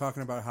believe we've been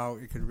talking about how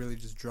it could really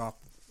just drop.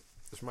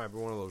 This might be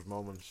one of those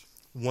moments.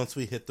 Once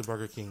we hit the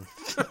Burger King.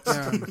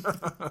 Yeah.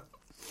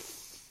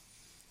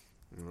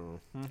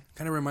 Mm-hmm.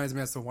 Kind of reminds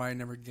me as to why I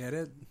never get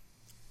it.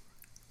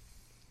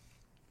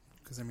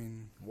 Because, I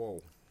mean,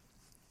 Whoa.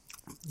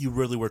 You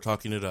really were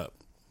talking it up.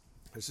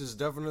 This is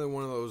definitely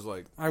one of those,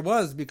 like, I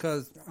was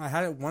because I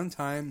had it one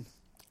time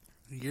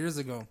years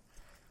ago.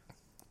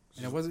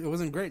 And it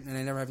wasn't great,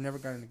 and I've never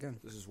gotten it again.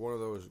 this is one of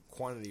those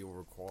quantity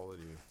over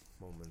quality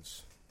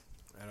moments.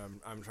 And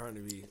I'm trying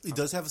to be... It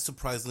does have a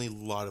surprisingly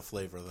lot of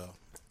flavor, though.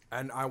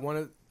 And I want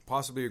to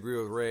possibly agree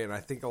with Ray, and I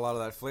think a lot of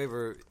that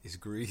flavor is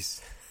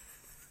grease.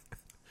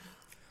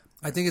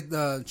 I think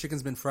the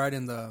chicken's been fried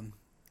in the,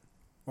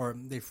 or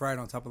they fry it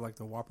on top of like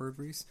the Whopper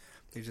grease.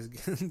 They just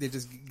they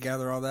just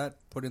gather all that,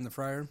 put it in the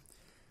fryer,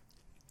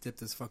 dip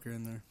this fucker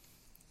in there.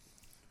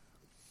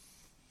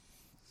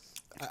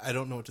 I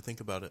don't know what to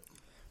think about it.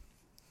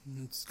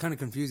 It's kind of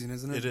confusing,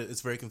 isn't it? It's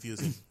very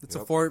confusing. It's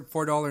Yep. a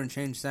 $4 and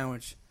change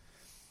sandwich,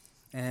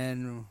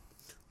 and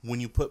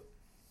When you put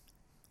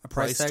a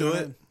price tag to on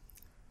it,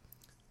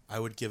 I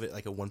would give it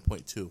like a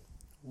 1.2.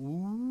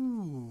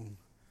 Ooh,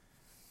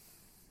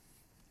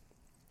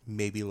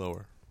 Maybe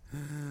lower.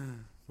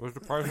 What's the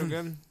price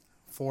again?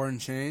 4 and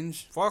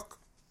change. Fuck.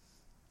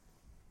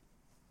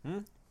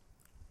 You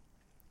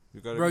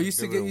gotta Bro, give used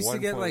to it get a used to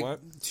get 1 like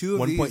what?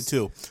 2 of these.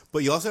 1.2. But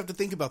you also have to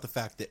think about the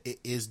fact that it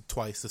is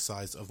twice the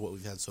size of what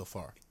we've had so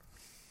far.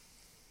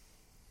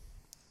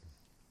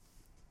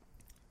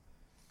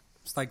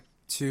 It's like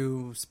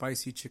 2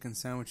 spicy chicken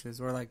sandwiches,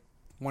 or like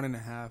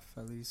 1.5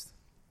 at least.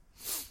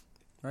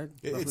 Right?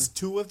 It's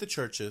 2 of the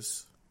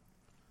churches,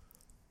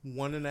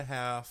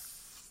 1.5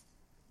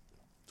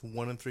 to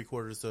 1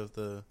 3/4 of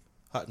the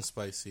hot and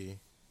spicy.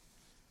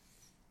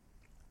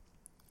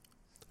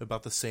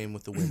 About the same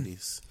with the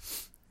Wendy's.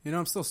 You know,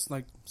 I'm still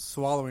like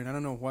swallowing. I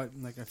don't know what.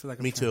 Like, I feel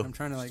like Me too. I'm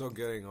trying to like. Still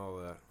getting all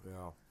that.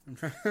 Yeah. I'm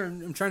trying.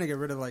 I'm trying to get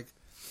rid of like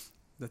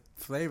the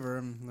flavor.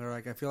 And they're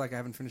like, I feel like I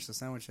haven't finished the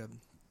sandwich yet.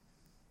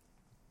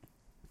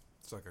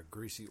 It's like a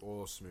greasy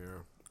oil smear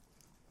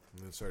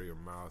on the inside of your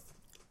mouth.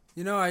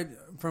 You know,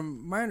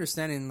 from my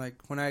understanding, like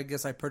when I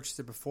guess I purchased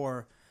it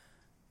before,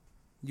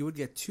 you would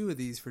get 2 of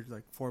these for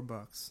like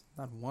 $4,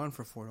 not one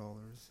for $4.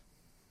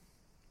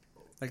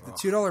 Like the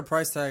 $2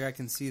 price tag, I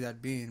can see that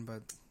being,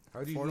 but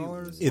How do you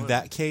 $4? eat In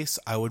that case,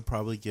 I would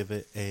probably give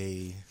it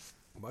a...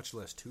 much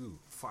less 2?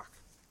 Fuck.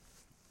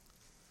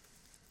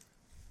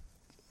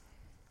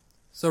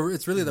 so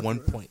it's really the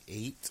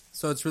 1.8.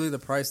 So it's really the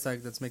price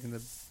tag that's making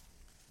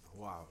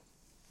Wow.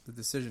 the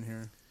decision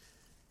here.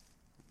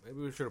 Maybe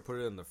we should have put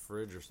it in the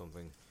fridge or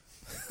something.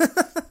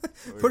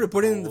 Put it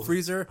in the Cold.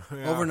 freezer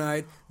Yeah.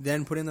 overnight,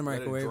 then put it in the Let it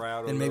microwave, dry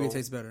out a and maybe it little.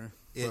 tastes better.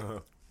 It,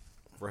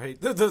 Right?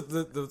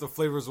 The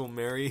flavors will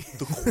marry.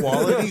 the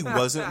quality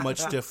wasn't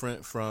much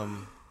different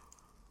from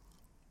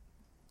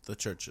the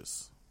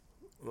churches.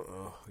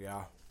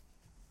 Yeah.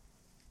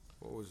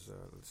 What was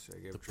let's see, I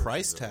gave The Churches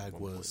price a tag 1.3,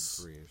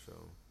 was-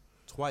 so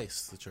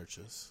Twice the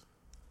churches.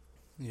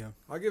 Yeah.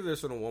 I'll give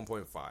this one a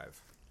 1.5.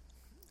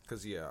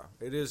 Because, yeah,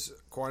 it is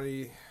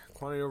quantity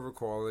over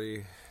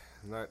quality.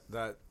 But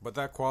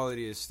that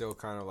quality is still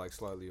kind of like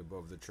slightly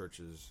above the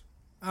church's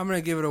I'm going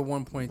to give it a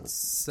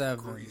 1.7.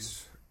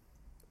 grease.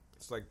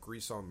 It's like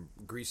grease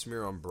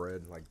smear on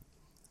bread. Like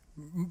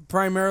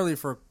Primarily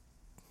for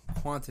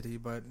quantity,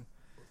 but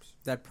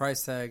that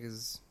price tag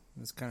is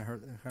kind of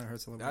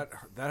hurts a little bit.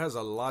 that has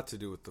a lot to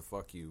do with the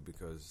fuck you,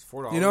 because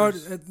 $4. You know what?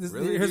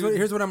 Really,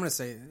 here's what I'm going to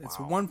say. It's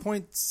Wow.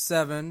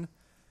 1.7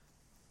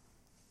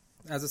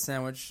 as a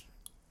sandwich.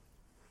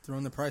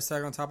 Throwing the price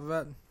tag on top of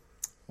that,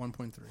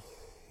 1.3.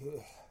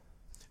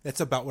 That's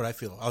about what I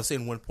feel. I was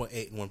saying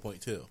 1.8 and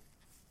 1.2.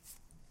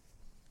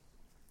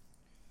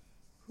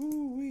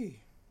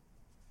 Hoo-wee.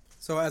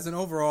 So as an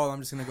overall, I'm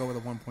just going to go with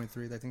a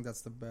 1.3. I think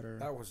that's the better.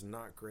 That was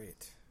not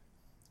great.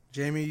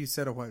 Jamie, you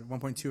said a what?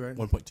 1.2, right?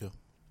 1.2.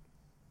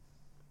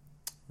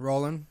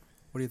 Roland,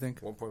 what do you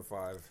think? 1.5.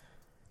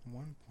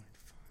 1.5.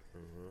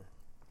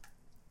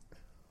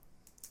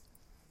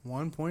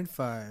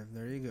 1.5.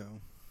 There you go.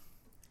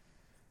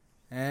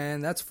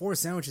 And that's 4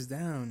 sandwiches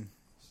down.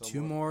 Somewhat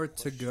 2 more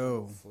to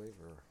go. Flavor.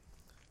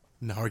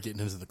 Now we're getting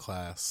into the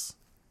class.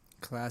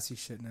 Classy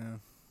shit now.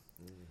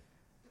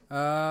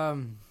 Ow.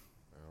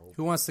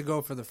 Who wants to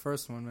go for the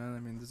first one, man? I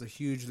mean, there's a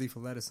huge leaf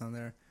of lettuce on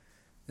there.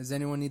 Does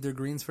anyone need their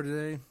greens for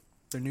today?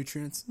 Their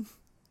nutrients?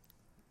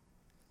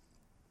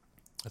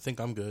 I think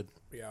I'm good.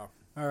 Yeah.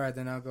 All right,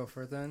 then I'll go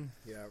for it then.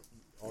 Yeah.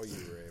 All you,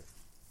 Ray.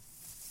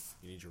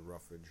 You need your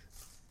roughage.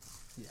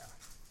 Yeah.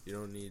 You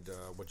don't need,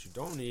 what you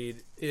don't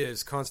need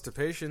is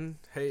constipation.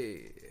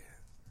 Hey.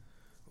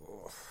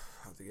 Oh,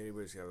 I don't think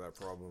anybody's got that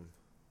problem.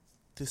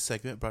 This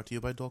segment brought to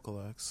you by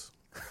Dulcolax.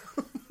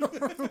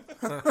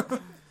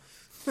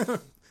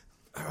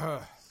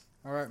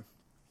 All right.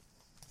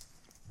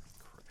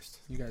 Christ.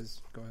 You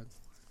guys, go ahead.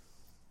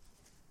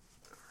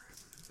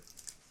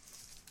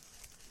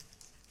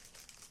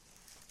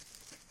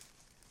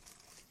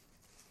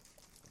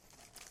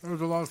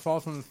 There's a lot of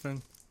sauce on this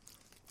thing.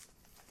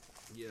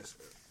 Yes,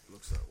 it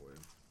looks that way.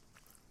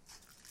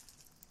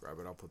 Grab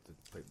it, I'll put the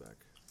plate back.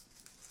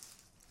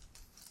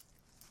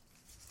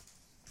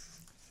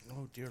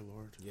 Oh, dear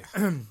Lord.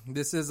 Yeah.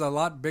 This is a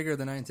lot bigger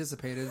than I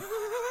anticipated.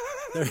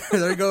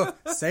 There you go.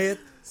 Say it.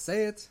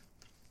 Say it.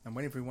 I'm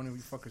waiting for one of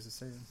you fuckers to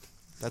say it.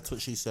 That's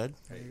what she said.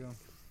 There you go.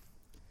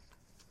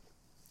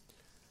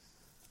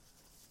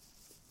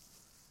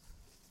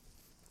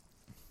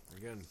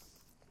 Again,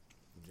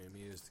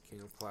 Jamie is the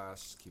king of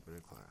class, keeping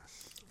it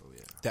class. Oh,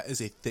 yeah. That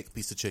is a thick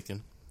piece of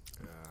chicken.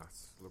 Yeah,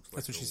 looks like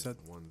That's what she said.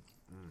 One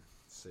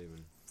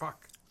saving.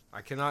 Fuck.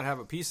 I cannot have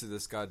a piece of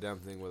this goddamn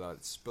thing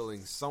without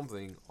spilling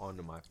something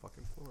onto my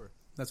fucking floor.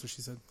 That's what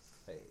she said.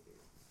 Hey.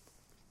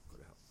 Go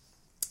to hell.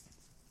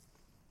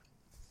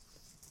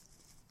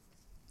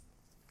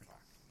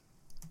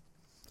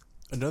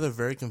 Another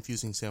very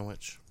confusing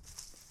sandwich.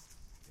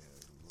 Yeah,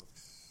 it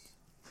looks...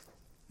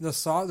 The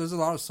sauce. There's a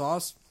lot of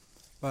sauce,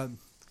 but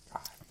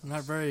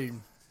not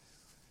over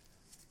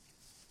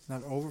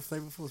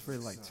flavorful. It's very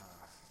light.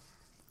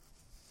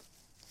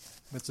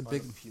 But it's a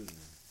big. unappealing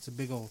It's a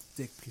big old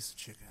thick piece of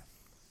chicken.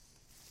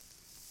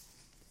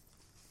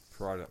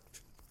 product.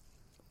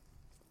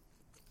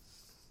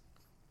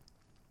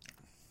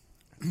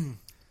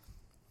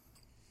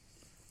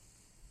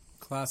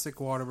 Classic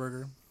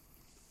Whataburger.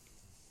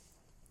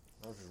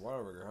 Oh, it's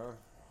Whataburger, huh?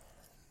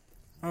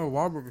 Oh,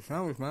 Whataburger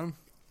sandwich, man.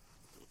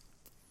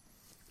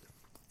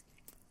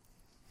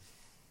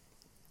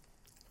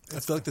 I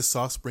feel like the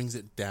sauce brings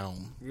it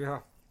down. Yeah.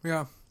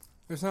 Yeah,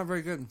 it's not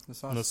very good. The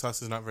sauce. No,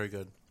 sauce is not very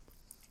good.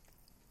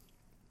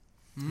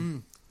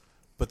 Mm.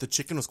 But the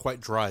chicken was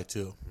quite dry,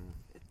 too.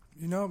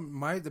 You know,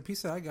 the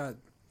piece that I got,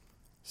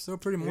 still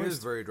pretty It is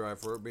moist. very dry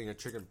for it being a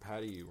chicken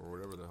patty or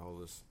whatever the hell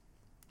this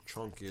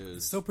chunk is.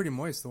 It's still pretty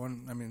moist. The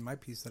one, my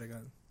piece that I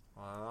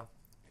got.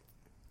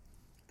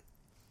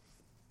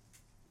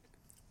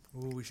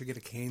 Ooh, we should get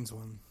a Cane's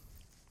one.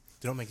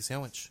 They don't make a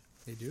sandwich.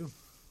 They do.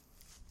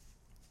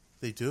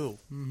 They do.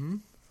 Mm-hmm.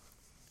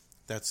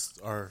 That's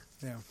our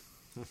Yeah.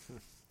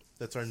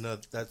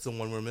 nut. That's the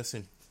one we're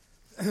missing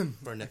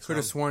for our next Could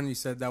have round. sworn you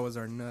said that was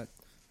our nut.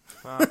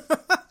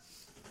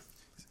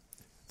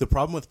 The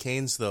problem with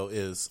canes, though,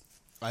 is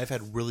I've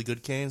had really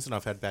good canes and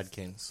I've had bad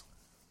canes.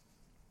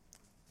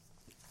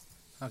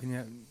 How can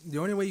you? The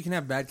only way you can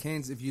have bad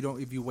Cane's if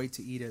you wait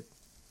to eat it.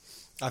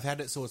 I've had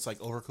it so it's like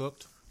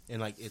overcooked and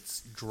like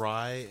it's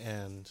dry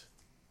and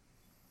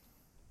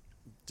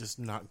just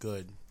not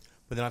good.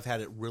 But then I've had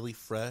it really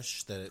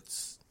fresh that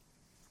it's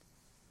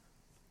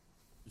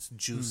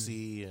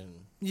juicy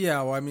and.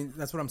 Yeah, well,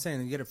 that's what I'm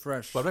saying. You get it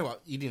fresh. But I'm talking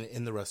about eating it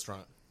in the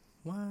restaurant.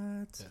 What?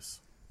 Yes.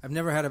 I've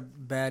never had a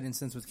bad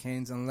instance with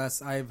Cane's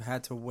unless I've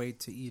had to wait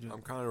to eat it.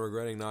 I'm kind of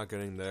regretting not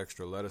getting the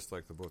extra lettuce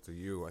like the both of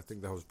you. I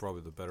think that was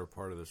probably the better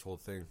part of this whole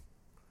thing.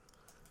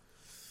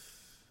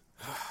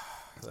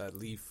 That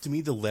leaf. To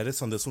me, the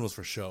lettuce on this one was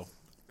for show.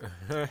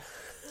 It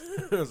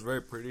was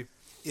very pretty.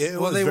 It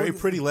Well, was they very were-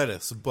 pretty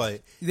lettuce,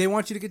 but They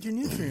want you to get your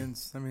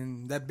nutrients.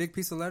 That big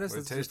piece of lettuce. What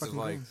it that's just tasted fucking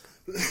like.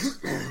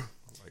 Cane's.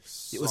 like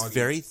It was soggy.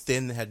 very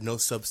thin, had no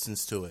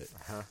substance to it.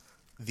 Uh-huh.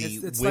 The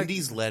It's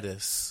Wendy's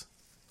lettuce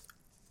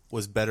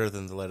was better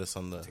than the lettuce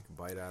on the. Take a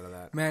bite out of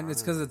that. Man,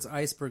 it's because it's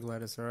iceberg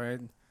lettuce, all right?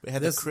 It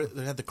had, it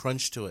had the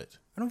crunch to it.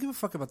 I don't give a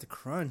fuck about the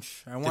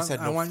crunch. I Just want had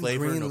no I want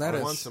flavor, green no I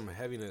lettuce. want some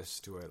heaviness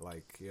to it,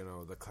 like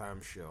the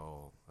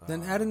clamshell.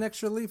 Then add an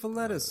extra leaf of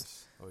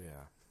lettuce. Oh yeah.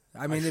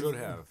 I mean, I if-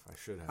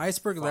 should have.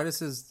 Iceberg Fuck.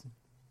 lettuce is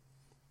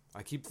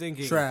I keep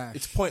thinking trash.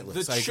 It's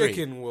pointless. the I agree.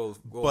 chicken will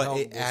But help,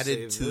 it will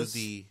added save to this.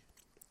 the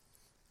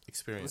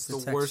experience.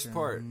 It's the worst texture.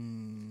 part.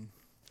 Mm.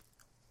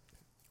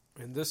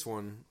 In this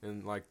one,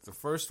 in like the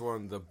first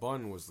one, the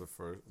bun was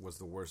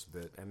the worst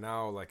bit, and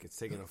now like it's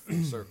taking a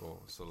full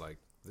circle. So like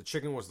the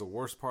chicken was the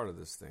worst part of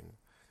this thing.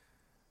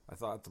 I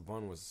thought the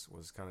bun was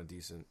kind of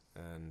decent,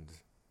 and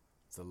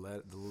I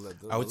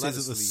would say that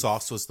lettuce the leaf.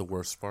 sauce was the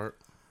worst part.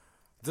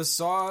 The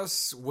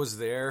sauce was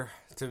there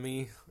to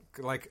me.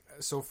 Like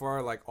so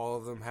far, like all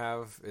of them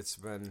have. It's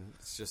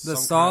just The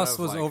some sauce kind of,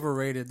 was like,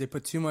 overrated. They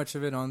put too much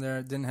of it on there.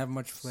 It didn't have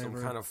much flavor.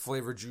 some kind of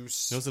flavor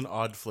juice. It was an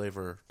odd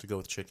flavor to go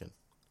with chicken.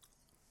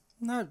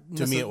 Not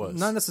To me, it was.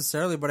 not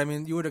necessarily, but I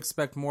mean, you would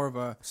expect more of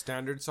a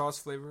Standard sauce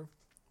flavor.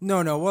 no.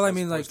 Well, I As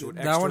mean, like opposed to an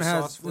that one extra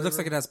has. sauce It looks flavor?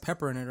 like it has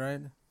pepper in it,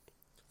 right?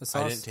 The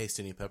sauce. I didn't taste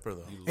any pepper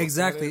though. You looked at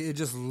Exactly. it, it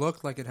just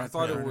looked like it had. I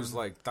thought pepper it was in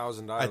like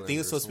 $1,000. I think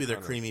it's supposed to be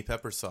their creamy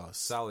pepper sauce,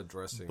 salad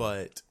dressing,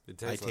 but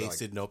It I tastes like-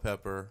 tasted no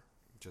pepper.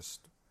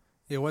 just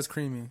It was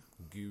creamy.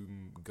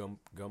 gunk.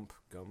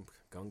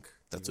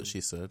 That's what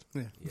she said.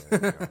 Yeah. Yeah,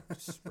 there you go.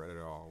 Just spread it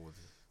all with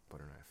a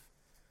butter knife,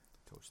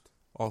 toast.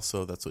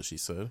 Also, that's what she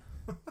said.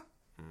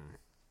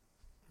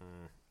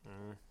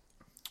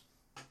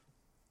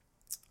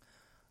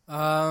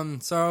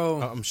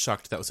 So I'm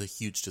shocked. That was a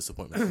huge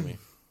disappointment for me.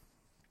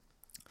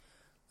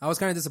 I was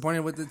kind of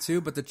disappointed with it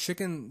too, but the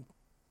chicken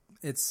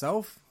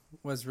itself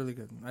was really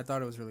good. I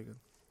thought it was really good.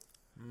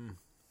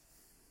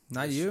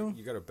 Not you?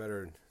 You got a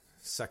better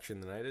section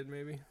than I did,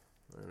 maybe.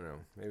 I don't know.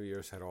 Maybe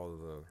yours had all of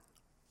the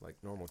like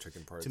normal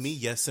chicken parts. To me,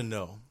 yes and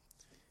no.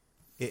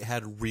 It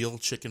had real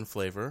chicken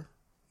flavor,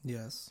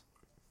 Yes.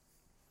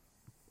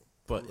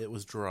 but it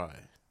was dry.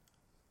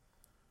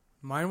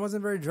 Mine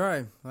wasn't very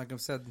dry. Like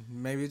I've said,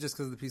 maybe just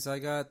because of the piece I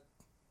got.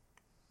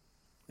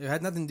 It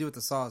had nothing to do with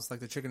the sauce, like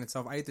the chicken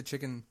itself. I ate the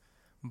chicken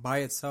by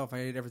itself. I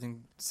ate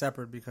everything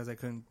separate because I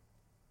couldn't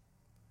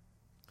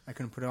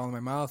put it all in my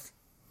mouth.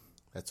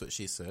 That's what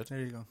she said. There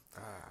you go.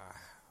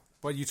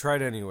 But you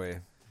tried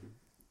anyway.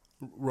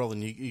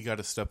 Roland, you got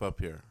to step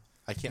up here.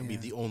 I can't be Yeah.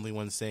 the only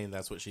one saying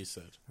that's what she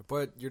said.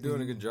 But you're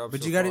doing a good job.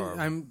 But so you got far.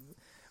 to.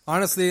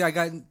 Honestly, I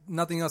got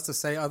nothing else to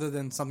say other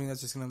than something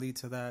that's just going to lead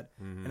to that,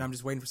 Mm-hmm. and I'm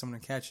just waiting for someone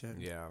to catch it.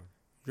 Yeah.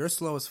 You're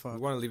slow as We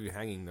fuck. want to leave you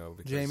hanging though,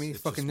 because Jamie, it's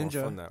fucking just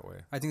more ninja. fun that way.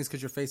 I think it's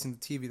because you're facing the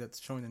TV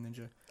that's showing the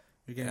ninja.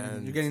 You're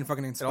And getting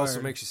fucking It inspired.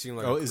 also makes you seem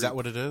like Oh, is that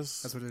what it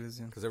is? That's what it is.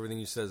 Yeah. Because everything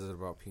you says is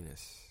about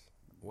penis.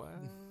 What?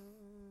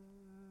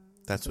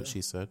 That's what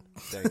she said.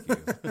 Thank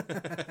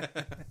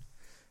you.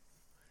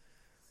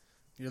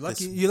 You're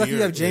lucky. This You're lucky you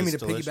beer have Jamie is to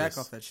delicious. piggyback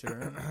off that shit.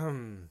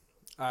 Right?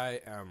 I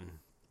am.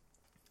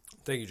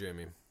 Thank you,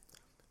 Jamie.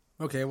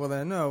 Okay, well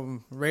then,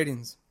 no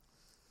ratings.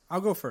 I'll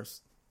go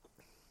first.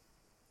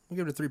 We'll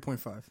give it a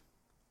 3.5.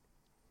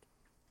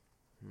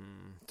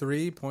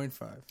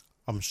 3.5.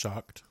 I'm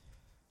shocked.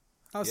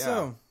 How Yeah.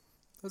 so?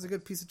 That was a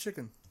good piece of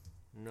chicken.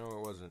 No,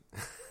 it wasn't.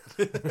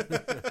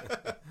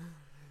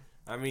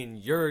 I mean,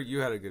 you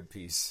had a good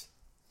piece.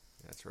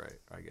 That's right.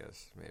 I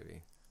guess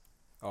maybe.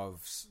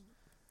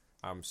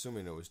 I'm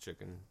assuming it was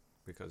chicken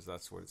because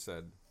that's what it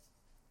said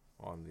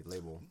on the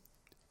label.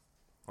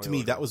 To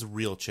me, that was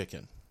real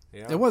chicken.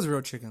 Yeah. It was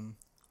real chicken.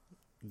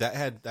 That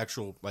had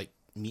actual like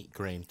meat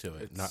grain to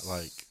it, not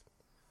like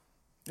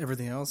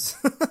Everything else.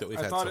 that we've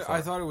I had thought so far.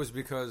 I thought it was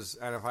because,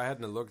 and if I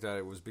hadn't looked at it,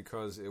 it was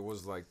because it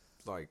was like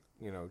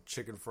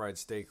chicken fried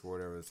steak or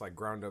whatever. It's like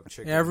ground up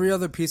chicken. Every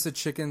other piece of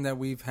chicken that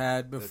we've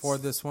had before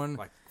That's this one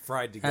like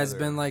fried together has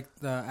been like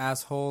the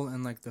asshole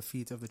and like the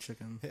feet of the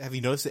chicken. Have you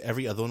noticed that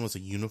every other one was a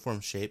uniform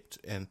shaped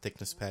and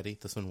thickness patty?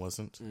 This one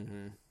wasn't.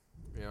 Mm-hmm.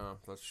 Yeah,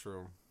 that's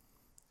true.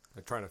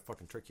 They're trying to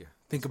fucking trick you.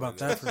 Think about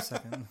that for a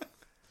second.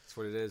 That's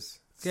what it is.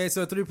 Okay,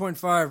 so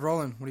 3.5.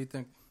 Roland, what do you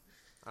think?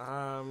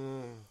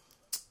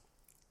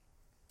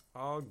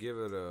 I'll give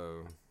it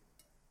a.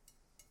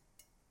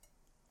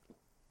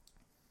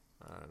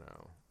 I don't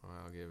know.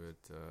 I'll give it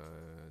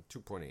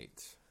 2.8.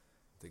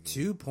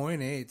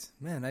 2.8.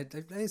 Man, I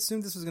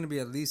assumed this was going to be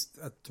at least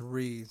a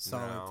 3,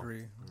 solid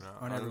 3.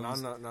 On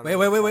everyone's.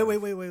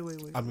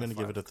 Wait. I'm gonna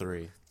give it a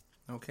 3.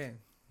 Okay,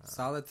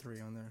 solid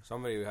 3 on there.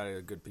 Somebody who had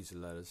a good piece of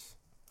lettuce.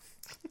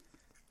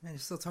 Man, you're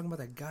still talking about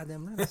that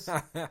goddamn lettuce.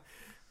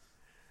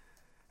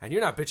 And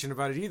you're not bitching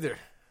about it either.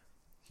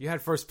 You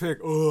had first pick.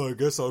 Oh, I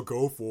guess I'll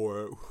go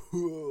for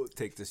it.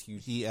 Take this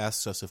huge. He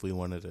asked us if we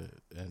wanted it,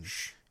 and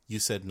you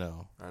said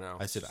no. I know.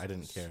 I said I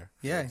didn't care.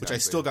 Yeah, Which I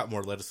still got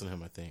more lettuce than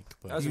him, I think. That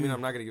But doesn't mean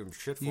I'm not going to give him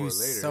shit for you it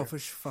later.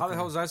 selfish How the fucker.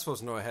 hell was I supposed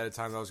to know ahead of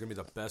time that was going to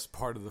be the best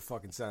part of the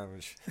fucking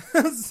sandwich?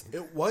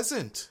 it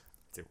wasn't.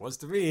 It was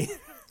to me.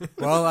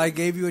 Well, I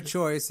gave you a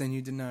choice and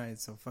you denied,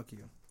 so fuck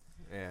you.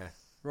 Yeah.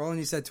 Roland,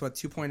 you said to what,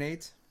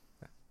 2.8?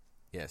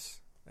 Yes,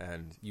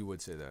 and you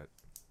would say that.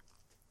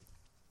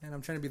 And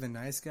I'm trying to be the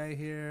nice guy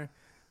here,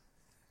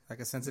 like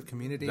a sense of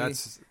community.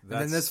 That's and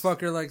then this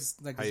fucker is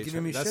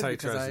giving me that's shit how he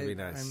because tries to be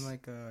nice. I'm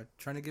like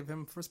trying to give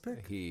him first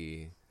pick.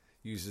 He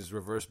uses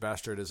reverse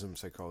bastardism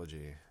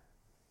psychology.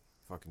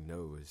 Fucking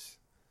knows.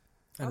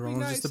 And I'll be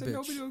Roland's nice just a and bitch.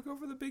 nobody will go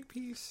for the big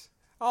piece.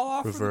 I'll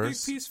offer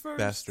Reverse the big piece first.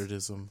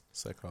 bastardism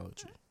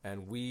psychology.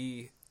 And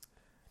we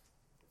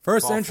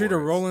First fall entry for to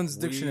it. Roland's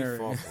We dictionary.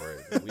 fall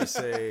for it.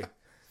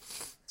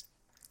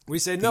 We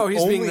say no.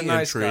 He's being the only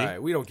nice entry- guy.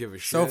 We don't give a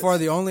shit. So far,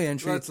 the only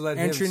entry. Let's let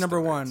him entry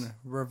number start. 1.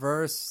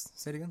 Reverse.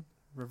 Say it again.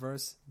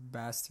 Reverse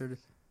bastard.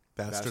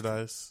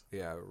 Bastardize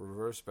Yeah,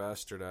 reverse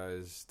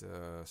bastardized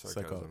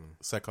sarcasm.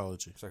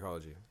 psychology.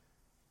 Psychology.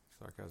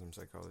 Sarcasm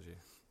psychology.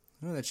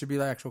 Oh, that should be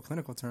the actual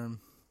clinical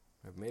term.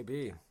 It may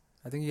be.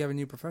 I think you have a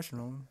new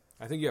professional.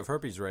 I think you have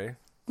herpes, Ray.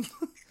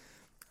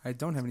 I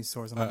don't have any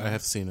sores on my I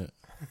have seen it.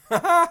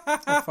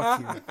 Oh,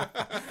 fuck you.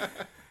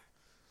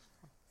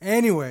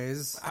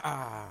 Anyways,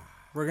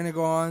 we're going to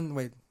go on.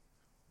 Wait.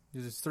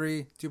 There's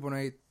 3,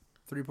 2.8,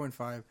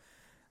 3.5.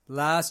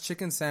 Last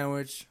chicken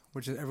sandwich,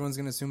 which everyone's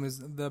going to assume is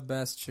the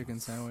best chicken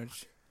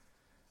sandwich.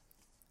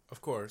 Of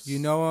course. You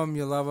know them.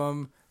 You love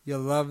them. You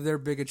love their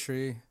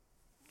bigotry.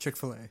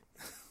 Chick-fil-A.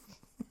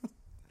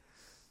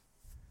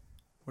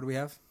 What do we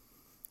have?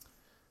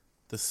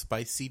 the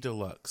spicy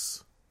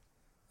deluxe.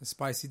 The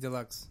spicy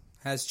deluxe.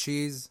 Has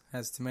cheese,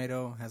 has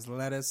tomato, has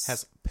lettuce.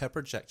 Has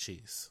pepper jack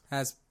cheese.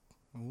 Has,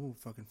 ooh,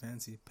 fucking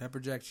fancy. Pepper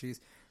jack cheese.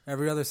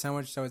 Every other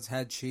sandwich that it's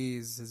had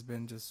cheese has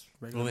been just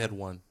We regular. only had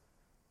one.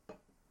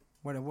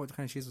 What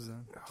kind of cheese was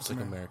that? Just like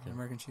American.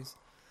 American cheese.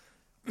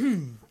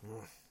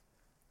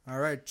 All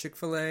right,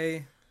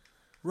 Chick-fil-A.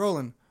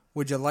 Roland,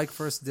 would you like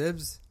first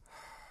dibs?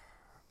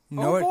 You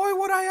know it? boy,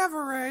 would I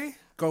ever, Ray.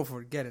 Go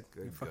for it. Get it.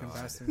 You Good fucking God.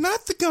 bastard.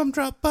 Not the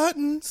gumdrop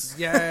buttons.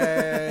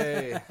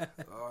 Yay!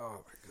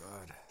 Oh my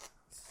god.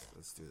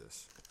 Let's do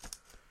this.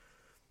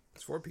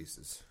 It's 4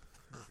 pieces.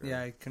 Okay.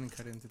 Yeah, I couldn't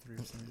cut it into 3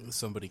 or something.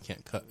 Somebody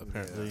can't cut,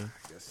 apparently. Yeah,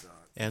 I guess not.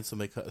 And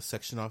somebody cut a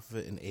section off of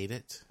it and ate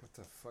it. What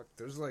the fuck?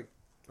 There's like,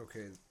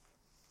 okay.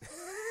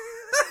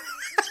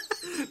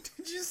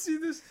 Did you see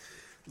this?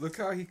 Look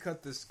how he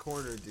cut this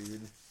corner,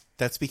 dude.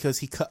 That's because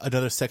he cut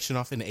another section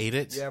off and ate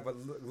it? Yeah, but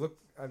look,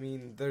 I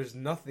mean, there's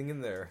nothing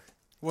in there.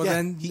 Well, Yeah,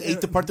 then he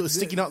ate the part that was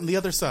sticking out on the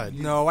other side.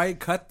 No, I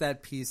cut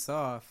that piece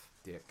off.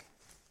 Dick.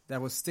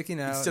 That was sticking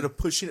out. Instead of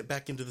pushing it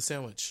back into the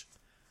sandwich.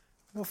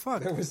 well,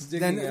 fuck. That was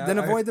sticking Then out. then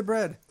avoid the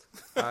bread.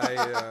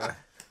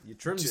 You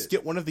trimmed Just it.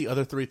 get one of the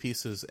other 3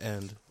 pieces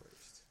and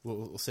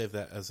we'll save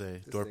that as a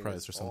This door thing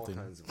prize is or all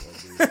something. kinds of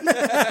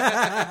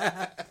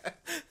ugly.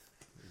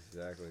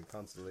 Exactly.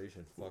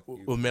 Constellation. Fuck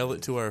you. We'll mail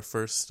it to our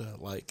first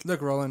like.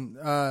 Look, Roland.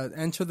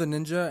 Enter the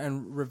Ninja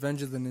and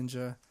Revenge of the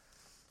Ninja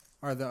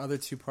are the other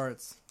 2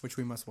 parts which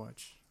we must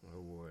watch.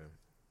 Oh boy.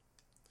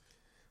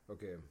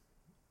 Okay.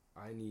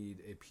 I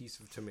need a piece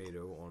of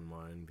tomato on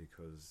mine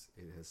because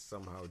it has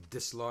somehow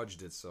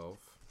dislodged itself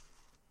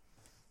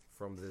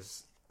from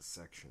this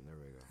section. There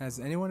we go. Has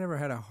anyone ever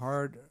had a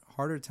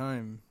harder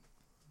time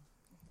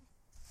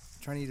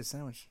trying to eat a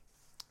sandwich?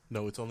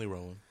 No, it's only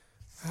Roland.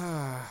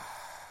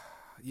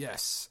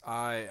 Yes,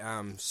 I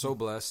am so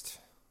blessed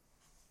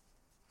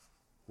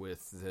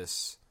with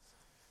this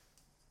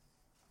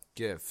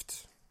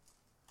gift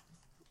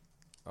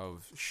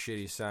of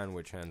shitty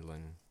sandwich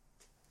handling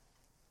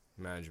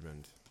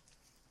management.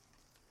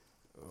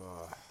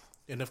 Ugh.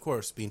 And of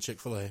course, being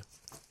Chick-fil-A,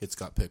 it's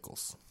got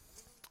pickles.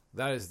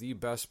 That is the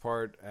best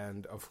part,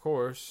 and of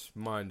course,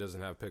 mine doesn't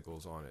have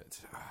pickles on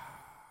it.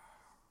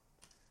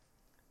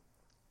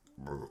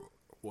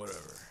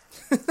 Whatever.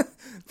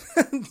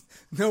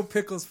 No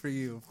pickles for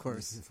you, of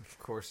course. Of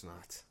course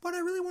not. But I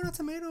really want a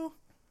tomato.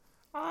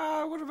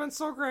 Ah, it would have been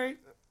so great.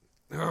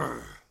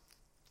 Ugh.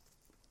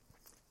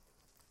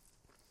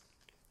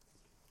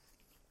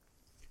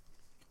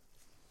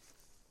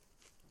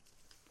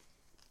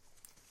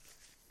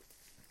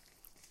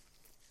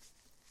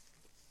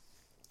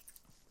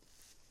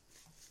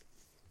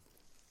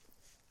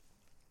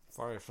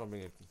 Fire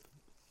something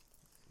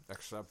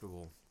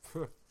acceptable.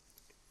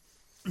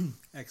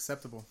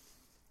 Acceptable.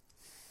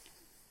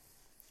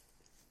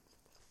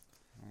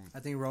 I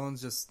think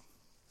Roland's just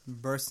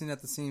bursting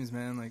at the seams,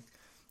 man. Like,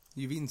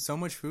 you've eaten so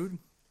much food.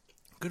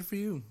 Good for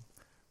you.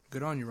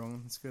 Good on you,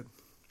 Roland. It's good.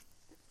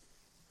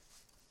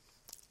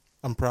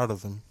 I'm proud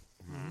of him.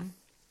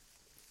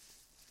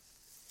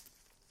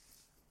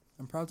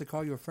 I'm proud to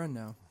call you a friend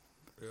now.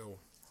 Ew.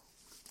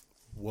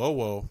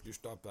 Whoa. You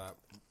stop that.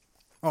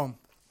 Oh,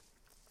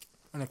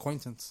 an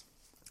acquaintance.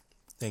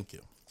 Thank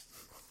you.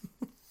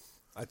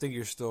 I think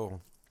you're still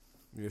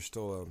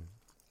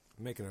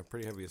making a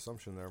pretty heavy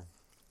assumption there.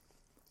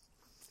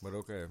 But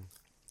okay.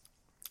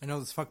 I know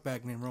this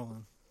fuckbag named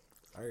Roland.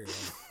 There you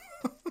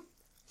go.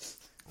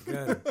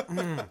 Again.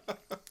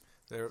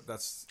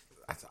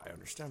 I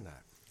understand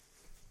that.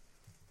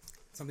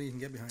 Something you can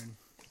get behind.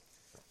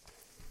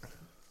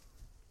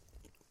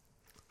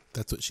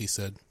 That's what she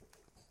said.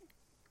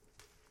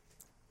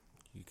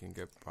 You can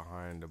get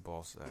behind a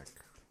ball sack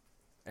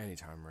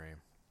anytime, Ray.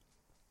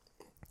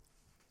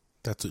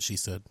 That's what she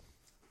said.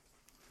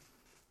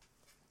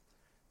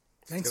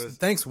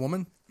 Thanks,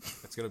 woman.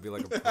 It's gonna be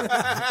like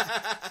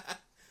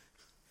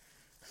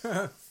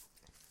a.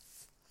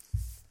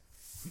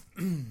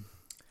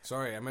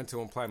 Sorry, I meant to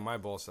imply my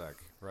ball sack.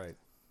 Right,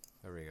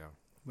 there we go.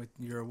 But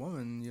you're a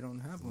woman. You don't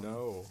have one.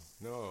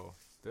 No,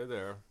 they're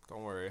there.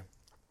 Don't worry.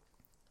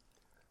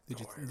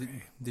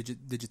 Did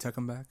you tuck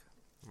them back?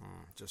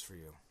 Just for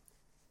you.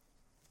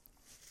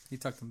 He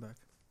tucked them back.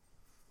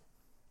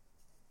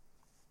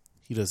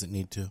 He doesn't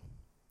need to.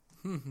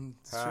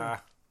 It's true.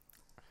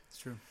 It's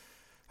true.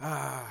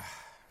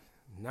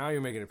 Now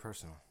you're making it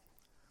personal.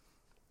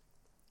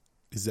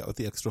 Is that what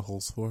the extra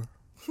hole's for?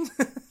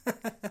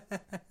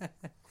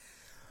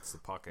 It's the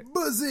pocket.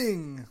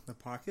 Buzzing! The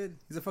pocket?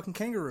 He's a fucking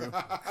kangaroo.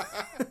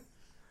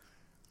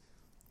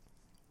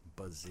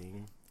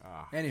 Buzzing.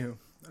 Anywho.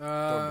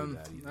 Don't do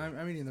that either.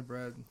 I'm eating the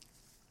bread.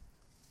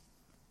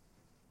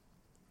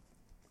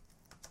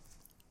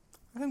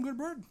 I think good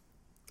bread.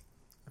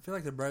 I feel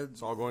like the bread...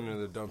 It's all going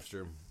into the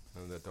dumpster,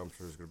 and that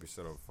dumpster is going to be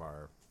set on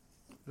fire.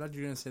 I thought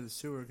you were going to say the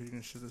sewer because you're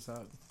going to shit this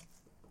out.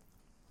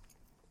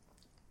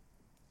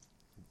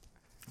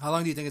 How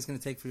long do you think it's going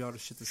to take for y'all to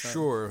shit this out?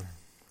 Sure.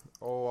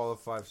 Oh, all of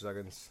 5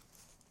 seconds.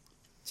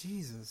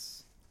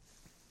 Jesus.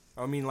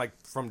 I mean, like,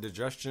 from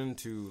digestion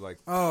to, like...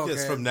 Oh, okay.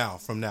 Yes, from now.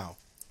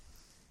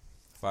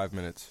 5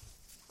 minutes.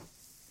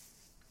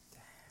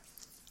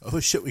 Oh,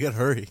 shit, we gotta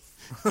hurry.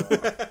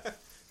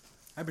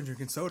 I've been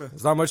drinking soda.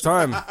 There's not much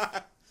time.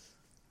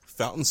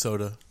 Fountain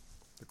soda.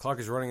 The clock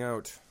is running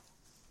out.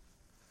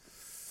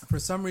 For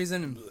some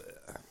reason,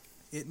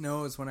 it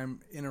knows when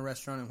I'm in a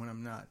restaurant and when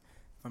I'm not.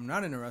 If I'm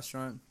not in a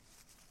restaurant,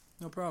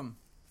 no problem.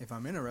 If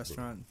I'm in a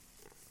restaurant,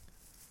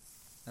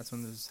 that's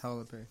when there's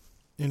hell to pay.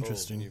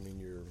 Interesting. Oh, you mean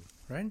your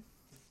Right?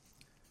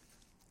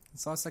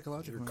 It's all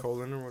psychological. your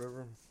colon or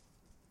whatever?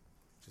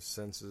 Just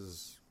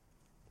senses.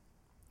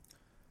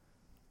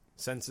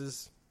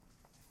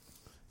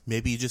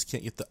 Maybe you just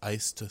can't get the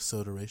ice to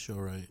soda ratio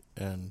right,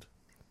 and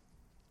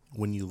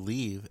when you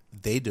leave,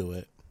 they do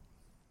it,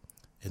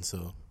 and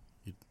so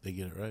they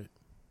get it right.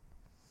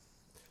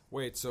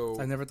 Wait, so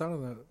I never thought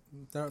of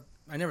that.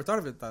 I never thought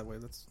of it that way.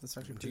 That's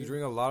actually. do you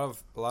drink a lot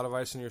of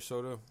ice in your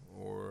soda,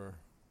 or?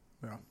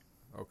 Yeah.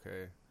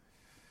 Okay.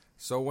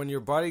 So when your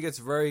body gets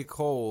very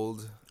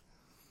cold,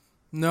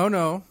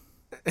 No.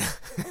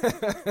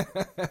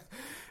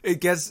 it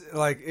gets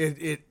like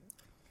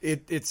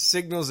it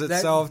signals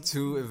itself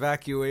to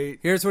evacuate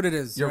Here's what it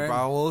is. your right?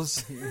 bowels.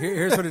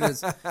 Here's what it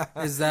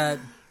is that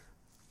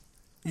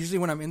usually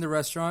when I'm in the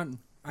restaurant,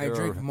 I You're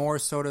drink more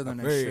soda than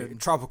I Very should.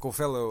 tropical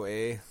fellow,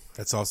 eh?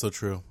 That's also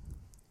true.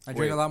 I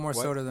drink Wait, a lot more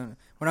what? soda than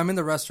when I'm in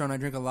the restaurant. I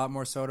drink a lot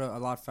more soda, a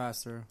lot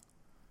faster.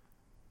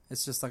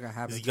 It's just like a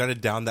habit. You gotta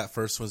down that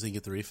first one so you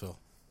get the refill.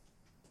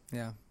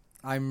 Yeah,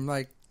 I'm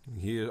like,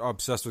 You're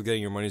obsessed with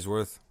getting your money's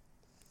worth.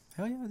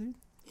 hell yeah, dude.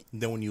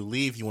 And then when you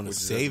leave, you want to Which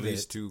save is at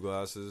least it 2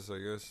 glasses, I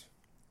guess.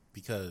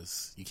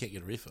 because you can't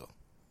get a refill.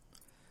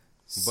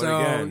 So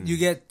again, you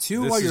get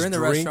two This while you're is in the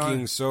drinking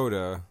restaurant.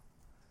 soda,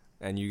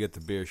 and you get the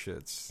beer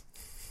shits.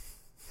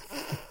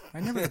 I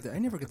never get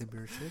the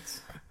beer shits.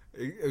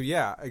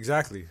 Yeah,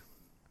 exactly.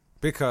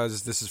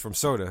 Because this is from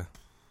soda.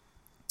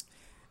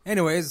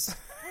 Anyways,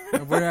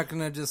 we're not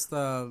gonna just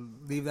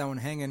leave that one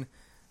hanging.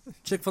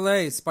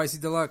 Chick-fil-A Spicy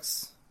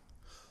Deluxe.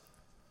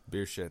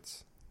 Beer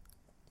shits.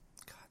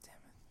 God damn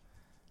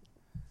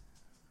it,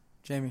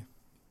 Jamie.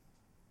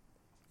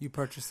 You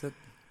purchased it.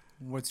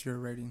 What's your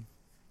rating?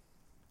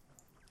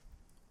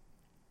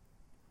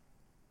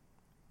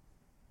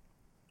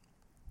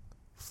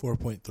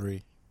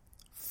 4.3.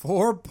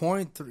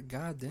 4.3.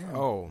 God damn.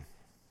 Oh.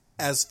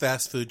 As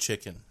fast food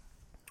chicken.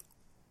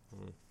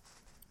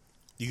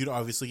 You could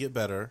obviously get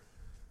better,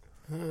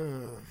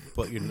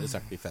 but it's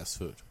not going to be fast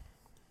food.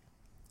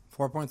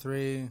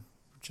 4.3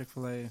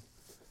 Chick-fil-A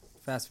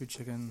fast food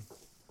chicken.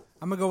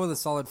 I'm gonna go with a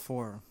solid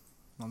 4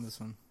 on this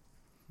one.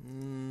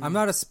 I'm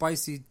not a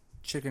spicy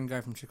chicken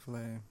guy from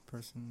Chick-fil-A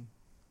person.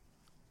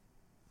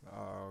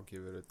 I'll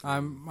give it a 3.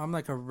 I'm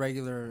like a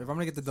regular. If I'm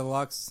gonna get the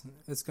deluxe,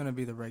 it's gonna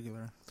be the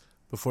regular.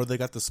 Before they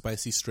got the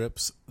spicy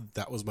strips,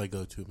 that was my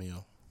go-to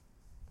meal.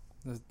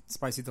 The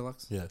spicy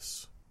deluxe.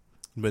 Yes.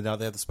 But now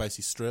they have the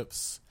spicy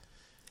strips.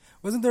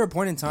 Wasn't there a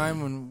point in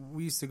time when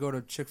we used to go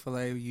to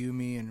Chick-fil-A, you,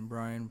 me, and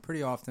Brian,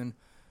 pretty often?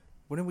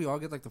 Wouldn't we all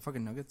get like the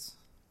fucking nuggets?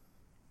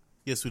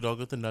 Yes, we'd all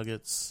get the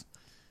nuggets.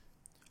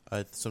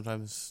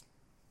 Sometimes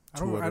I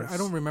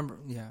don't remember.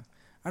 Yeah,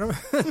 I don't.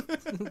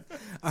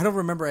 I don't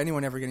remember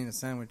anyone ever getting a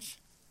sandwich.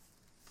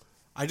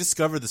 I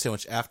discovered the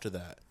sandwich after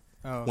that.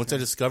 Oh, okay. Once I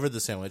discovered the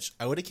sandwich,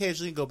 I would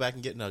occasionally go back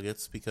and get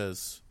nuggets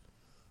because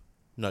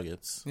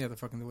nuggets. Yeah, they're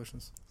fucking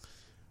delicious.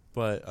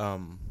 But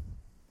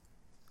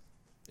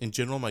in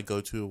general, my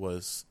go-to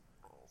was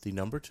the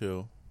number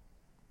 2,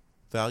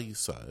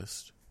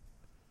 value-sized,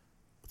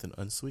 with an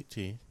unsweet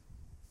tea,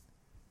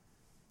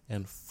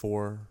 and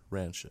 4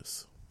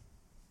 ranches.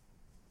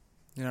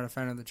 You're not a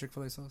fan of the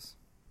Chick-fil-A sauce?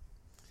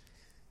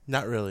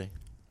 Not really.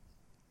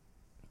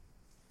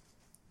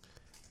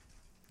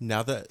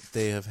 Now that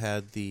they have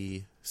had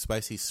the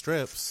spicy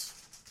strips,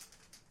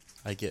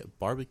 I get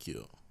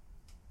barbecue.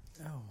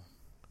 Oh.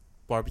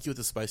 Barbecue with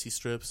the spicy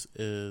strips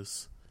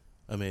is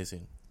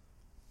amazing.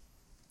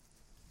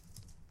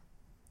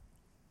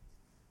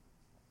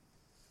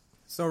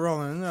 So,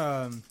 Roland,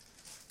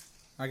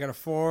 I got a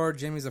 4.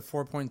 Jamie's a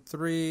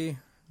 4.3.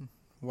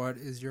 What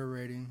is your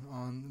rating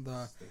on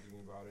the Thinking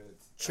about it.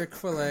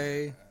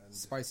 Chick-fil-A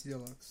Spicy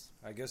Deluxe?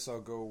 I guess I'll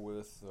go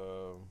with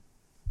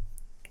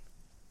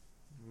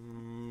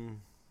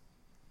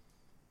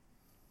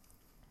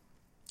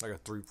like a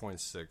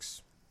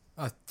 3.6.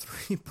 A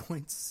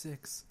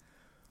 3.6.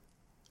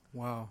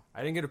 Wow. I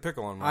didn't get a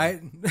pickle on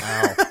mine.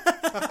 Wow.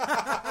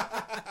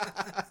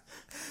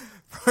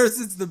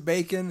 First it's the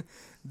bacon,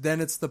 then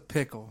it's the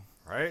pickle.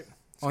 Right?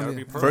 It's On gotta the-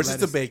 be perfect. First it's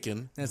the Lettuce.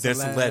 bacon, That's then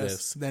it's the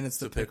lettuce, then it's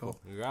the pickle.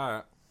 You got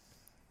it.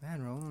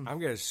 Man, Roland. I'm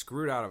getting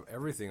screwed out of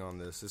everything on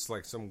this. It's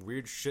like some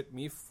weird shit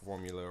me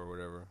formula or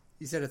whatever.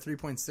 You said a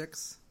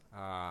 3.6?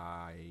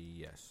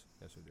 Yes.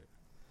 Yes, I did.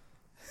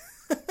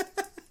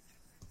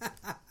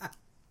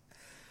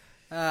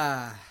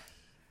 Ah.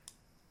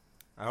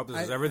 I hope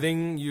this is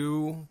everything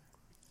you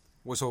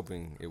was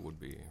hoping it would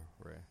be,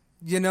 Ray.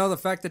 You know, the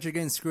fact that you're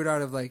getting screwed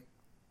out of, like,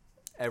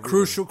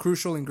 Everything.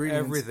 crucial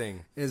ingredients.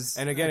 Everything. Is,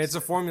 And again, it's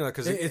a formula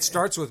because it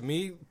starts with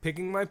me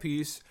picking my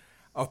piece,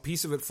 a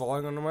piece of it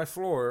falling onto my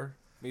floor,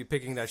 me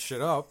picking that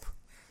shit up,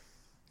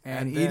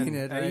 and then- eating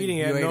it. and right? eating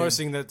it, You and ate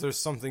noticing that there's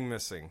something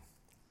missing.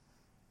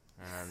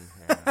 And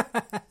yeah.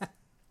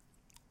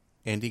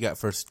 Andy got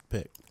first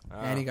pick.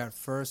 And he got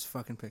first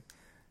fucking pick.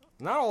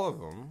 Not all of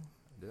them,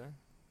 did I?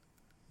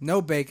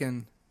 No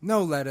bacon,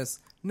 no lettuce,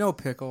 no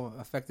pickle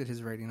affected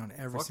his rating on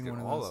every Fuck single it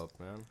one of all those. up,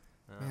 man.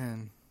 Yeah.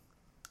 Man.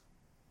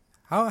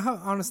 How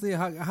honestly,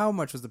 how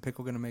much was the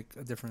pickle going to make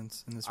a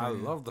difference in this I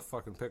rating? love the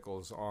fucking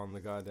pickles on the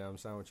goddamn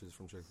sandwiches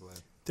from Chick-fil-A.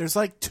 There's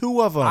like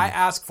 2 of them. I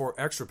ask for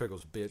extra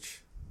pickles,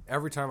 bitch,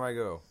 every time I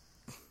go.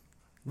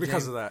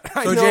 Because of that.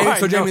 I So, know, Jamie, I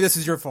so know. Jamie, this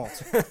is your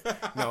fault.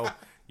 No,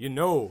 you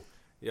know.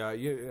 Yeah,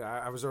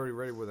 I was already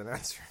ready with an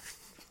answer.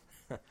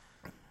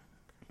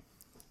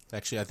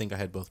 Actually, I think I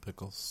had both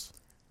pickles.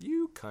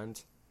 You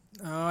cunt.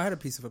 Oh, I had a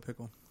piece of a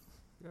pickle.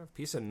 Yeah,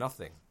 piece of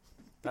nothing.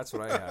 That's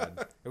what I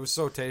had. It was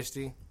so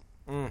tasty.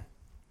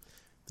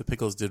 The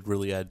pickles did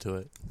really add to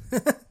it.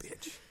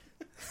 Bitch.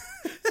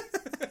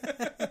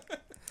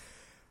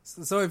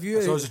 So if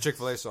you So was the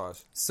Chick-fil-A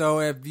sauce. So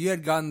if you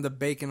had gotten the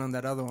bacon on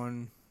that other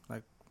one,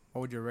 like,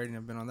 what would your rating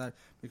have been on that?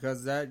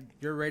 Because that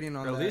your rating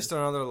on At that, least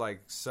another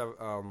like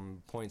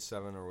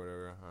 0.7 or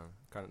whatever. Huh?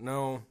 Kind of,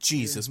 no.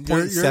 Jesus,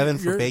 You're- 0.7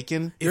 for you're-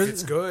 bacon? If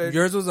it's good.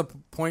 Yours was a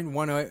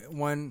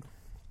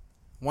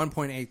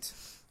 1.8,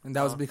 and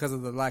that was because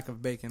of the lack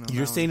of bacon. On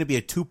You're that saying it'd be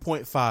a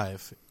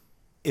 2.5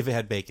 if it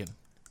had bacon.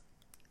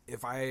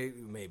 If I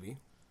maybe.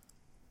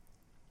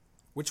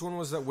 Which one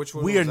was that? Which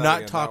one? We was are that not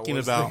again? talking That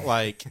was about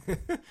like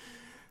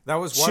that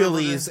was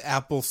Chili's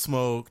apple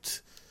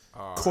smoked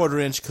Whataburger?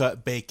 quarter-inch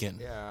cut bacon.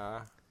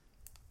 Yeah.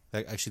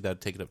 Actually,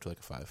 that'd take it up to like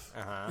a 5.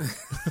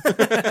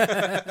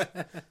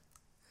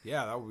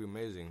 Yeah, that would be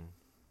amazing.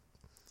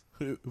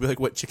 It'd be like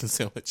what chicken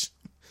sandwich?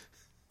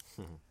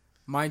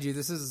 Mind you,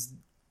 this is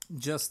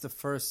just the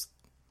first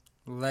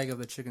leg of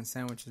the chicken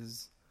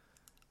sandwiches.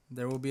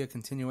 There will be a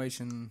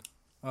continuation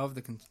of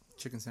the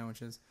chicken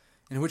sandwiches,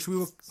 in which we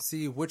will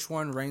see which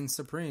one reigns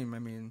supreme. I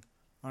mean,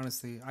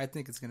 honestly, I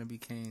think it's going to be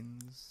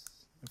Cane's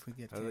if we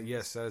get Cane's.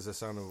 Yes, that is the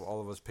sound of all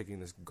of us picking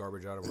this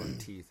garbage out of our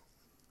teeth.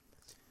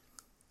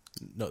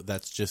 No,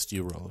 that's just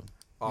you, Roland.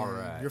 All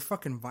Yeah, right. You're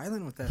fucking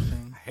violent with that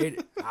thing. I hate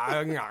it.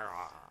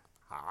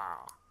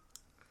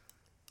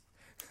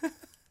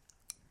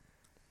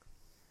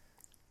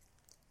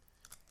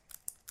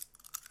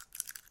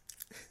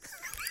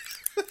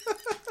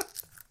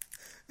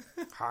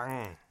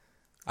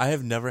 I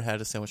have never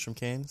had a sandwich from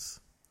Cane's.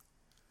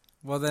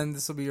 Well, then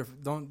this will be your...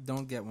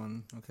 Don't get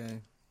one, okay?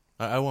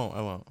 I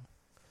won't.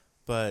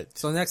 But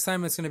So next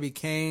time it's going to be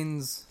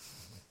Cane's.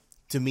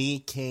 to me,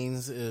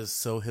 Cane's is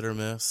so hit or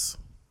miss.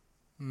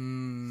 Yeah,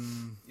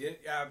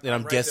 And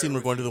I'm guessing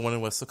we're going to the one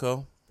in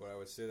Westaco. But I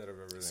would say that of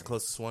It's the everything.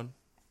 closest one.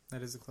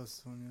 That is the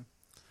closest one, yeah.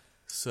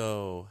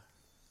 So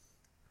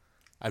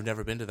I've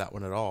never been to that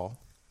one at all.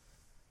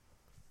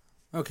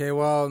 Okay,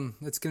 well,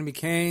 it's going to be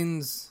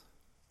Cane's,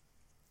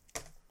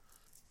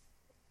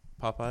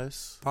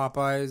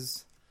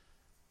 Popeyes.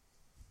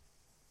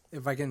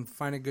 If I can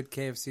find a good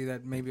KFC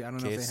that maybe, I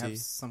don't know if they have KFC.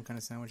 some kind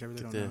of sandwich. I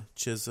really Get don't the know.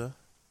 Chizza.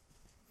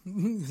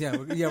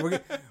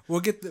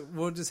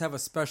 We'll just have a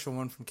special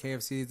one from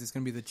KFC. It's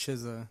going to be the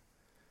Chizza,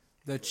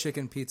 the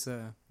chicken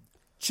pizza,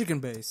 chicken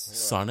base.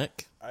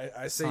 Sonic.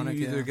 I say Sonic,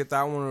 you either yeah. get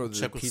that one or the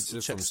Check with- pizza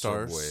check from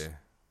Stars. Subway.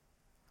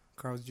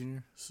 Carl's Jr.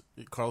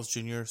 Carl's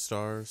Jr.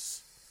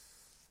 Stars.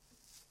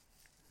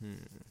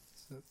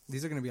 So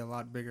these are going to be a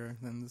lot bigger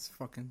than this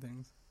fucking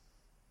things.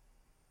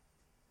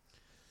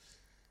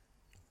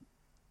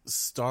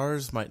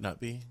 Stars might not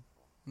be.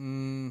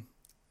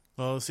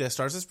 Well, yeah,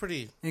 Stars is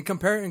pretty. In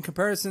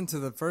comparison to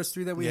the first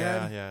three that we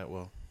had, Yeah,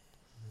 well.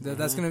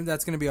 that's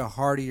gonna be a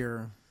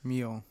heartier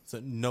meal.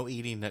 So no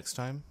eating next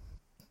time.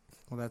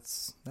 Well,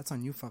 that's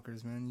on you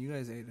fuckers, man. You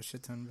guys ate a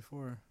shit ton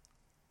before.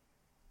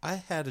 I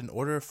had an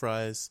order of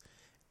fries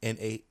and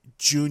a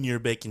junior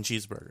bacon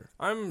cheeseburger.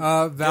 I'm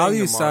Value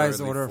getting size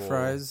moderately order of full.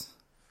 fries.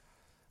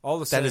 All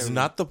the same. That is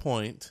not the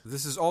point.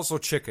 This is also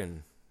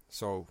chicken.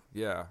 So,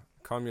 yeah.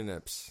 Calm your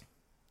nips.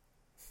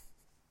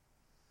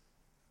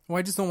 Well,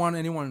 I just don't want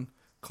anyone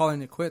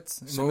calling it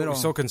quits in the middle.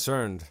 So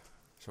concerned.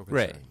 So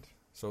concerned. Right.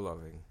 So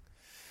loving.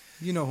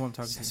 You know who I'm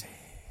talking to.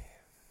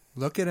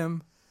 Look at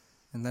him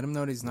and let him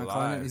know that he's not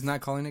calling it. Alive. He's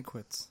not calling it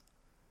quits.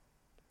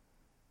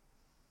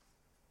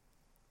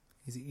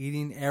 He's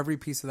eating every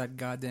piece of that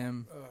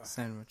goddamn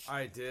sandwich.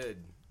 I did.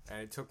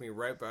 And it took me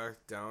right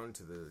back down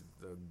to the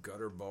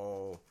gutter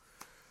ball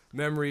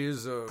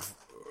memories of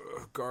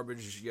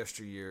garbage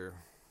yesteryear.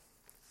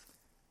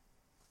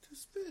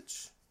 This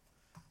bitch.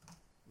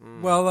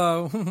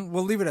 Well,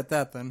 we'll leave it at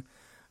that then.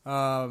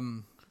 I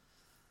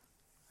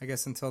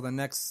guess until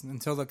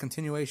the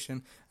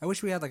continuation. I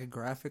wish we had like a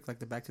graphic like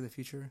the Back to the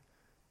Future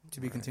to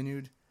be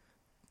continued.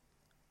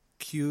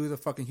 Cue the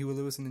fucking Huey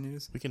Lewis in the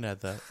news. We can add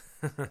that.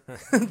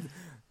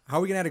 How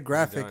are we gonna add a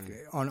graphic Done.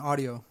 on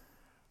audio?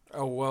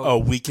 Oh, well. Oh,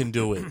 we can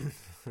do it.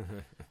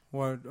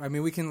 Well, I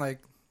mean, we can like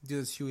do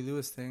this Huey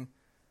Lewis thing.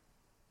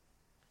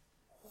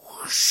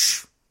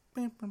 Whoosh.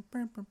 I'm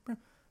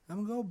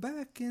gonna go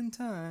back in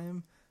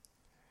time.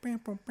 Gonna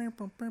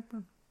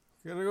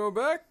go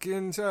back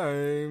in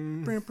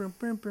time. Gonna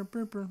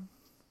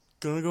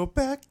go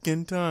back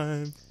in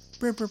time.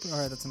 All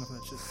right, that's enough of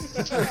that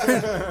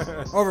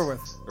shit. Over with.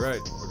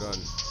 Right, we're done.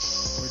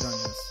 We're done,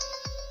 yes.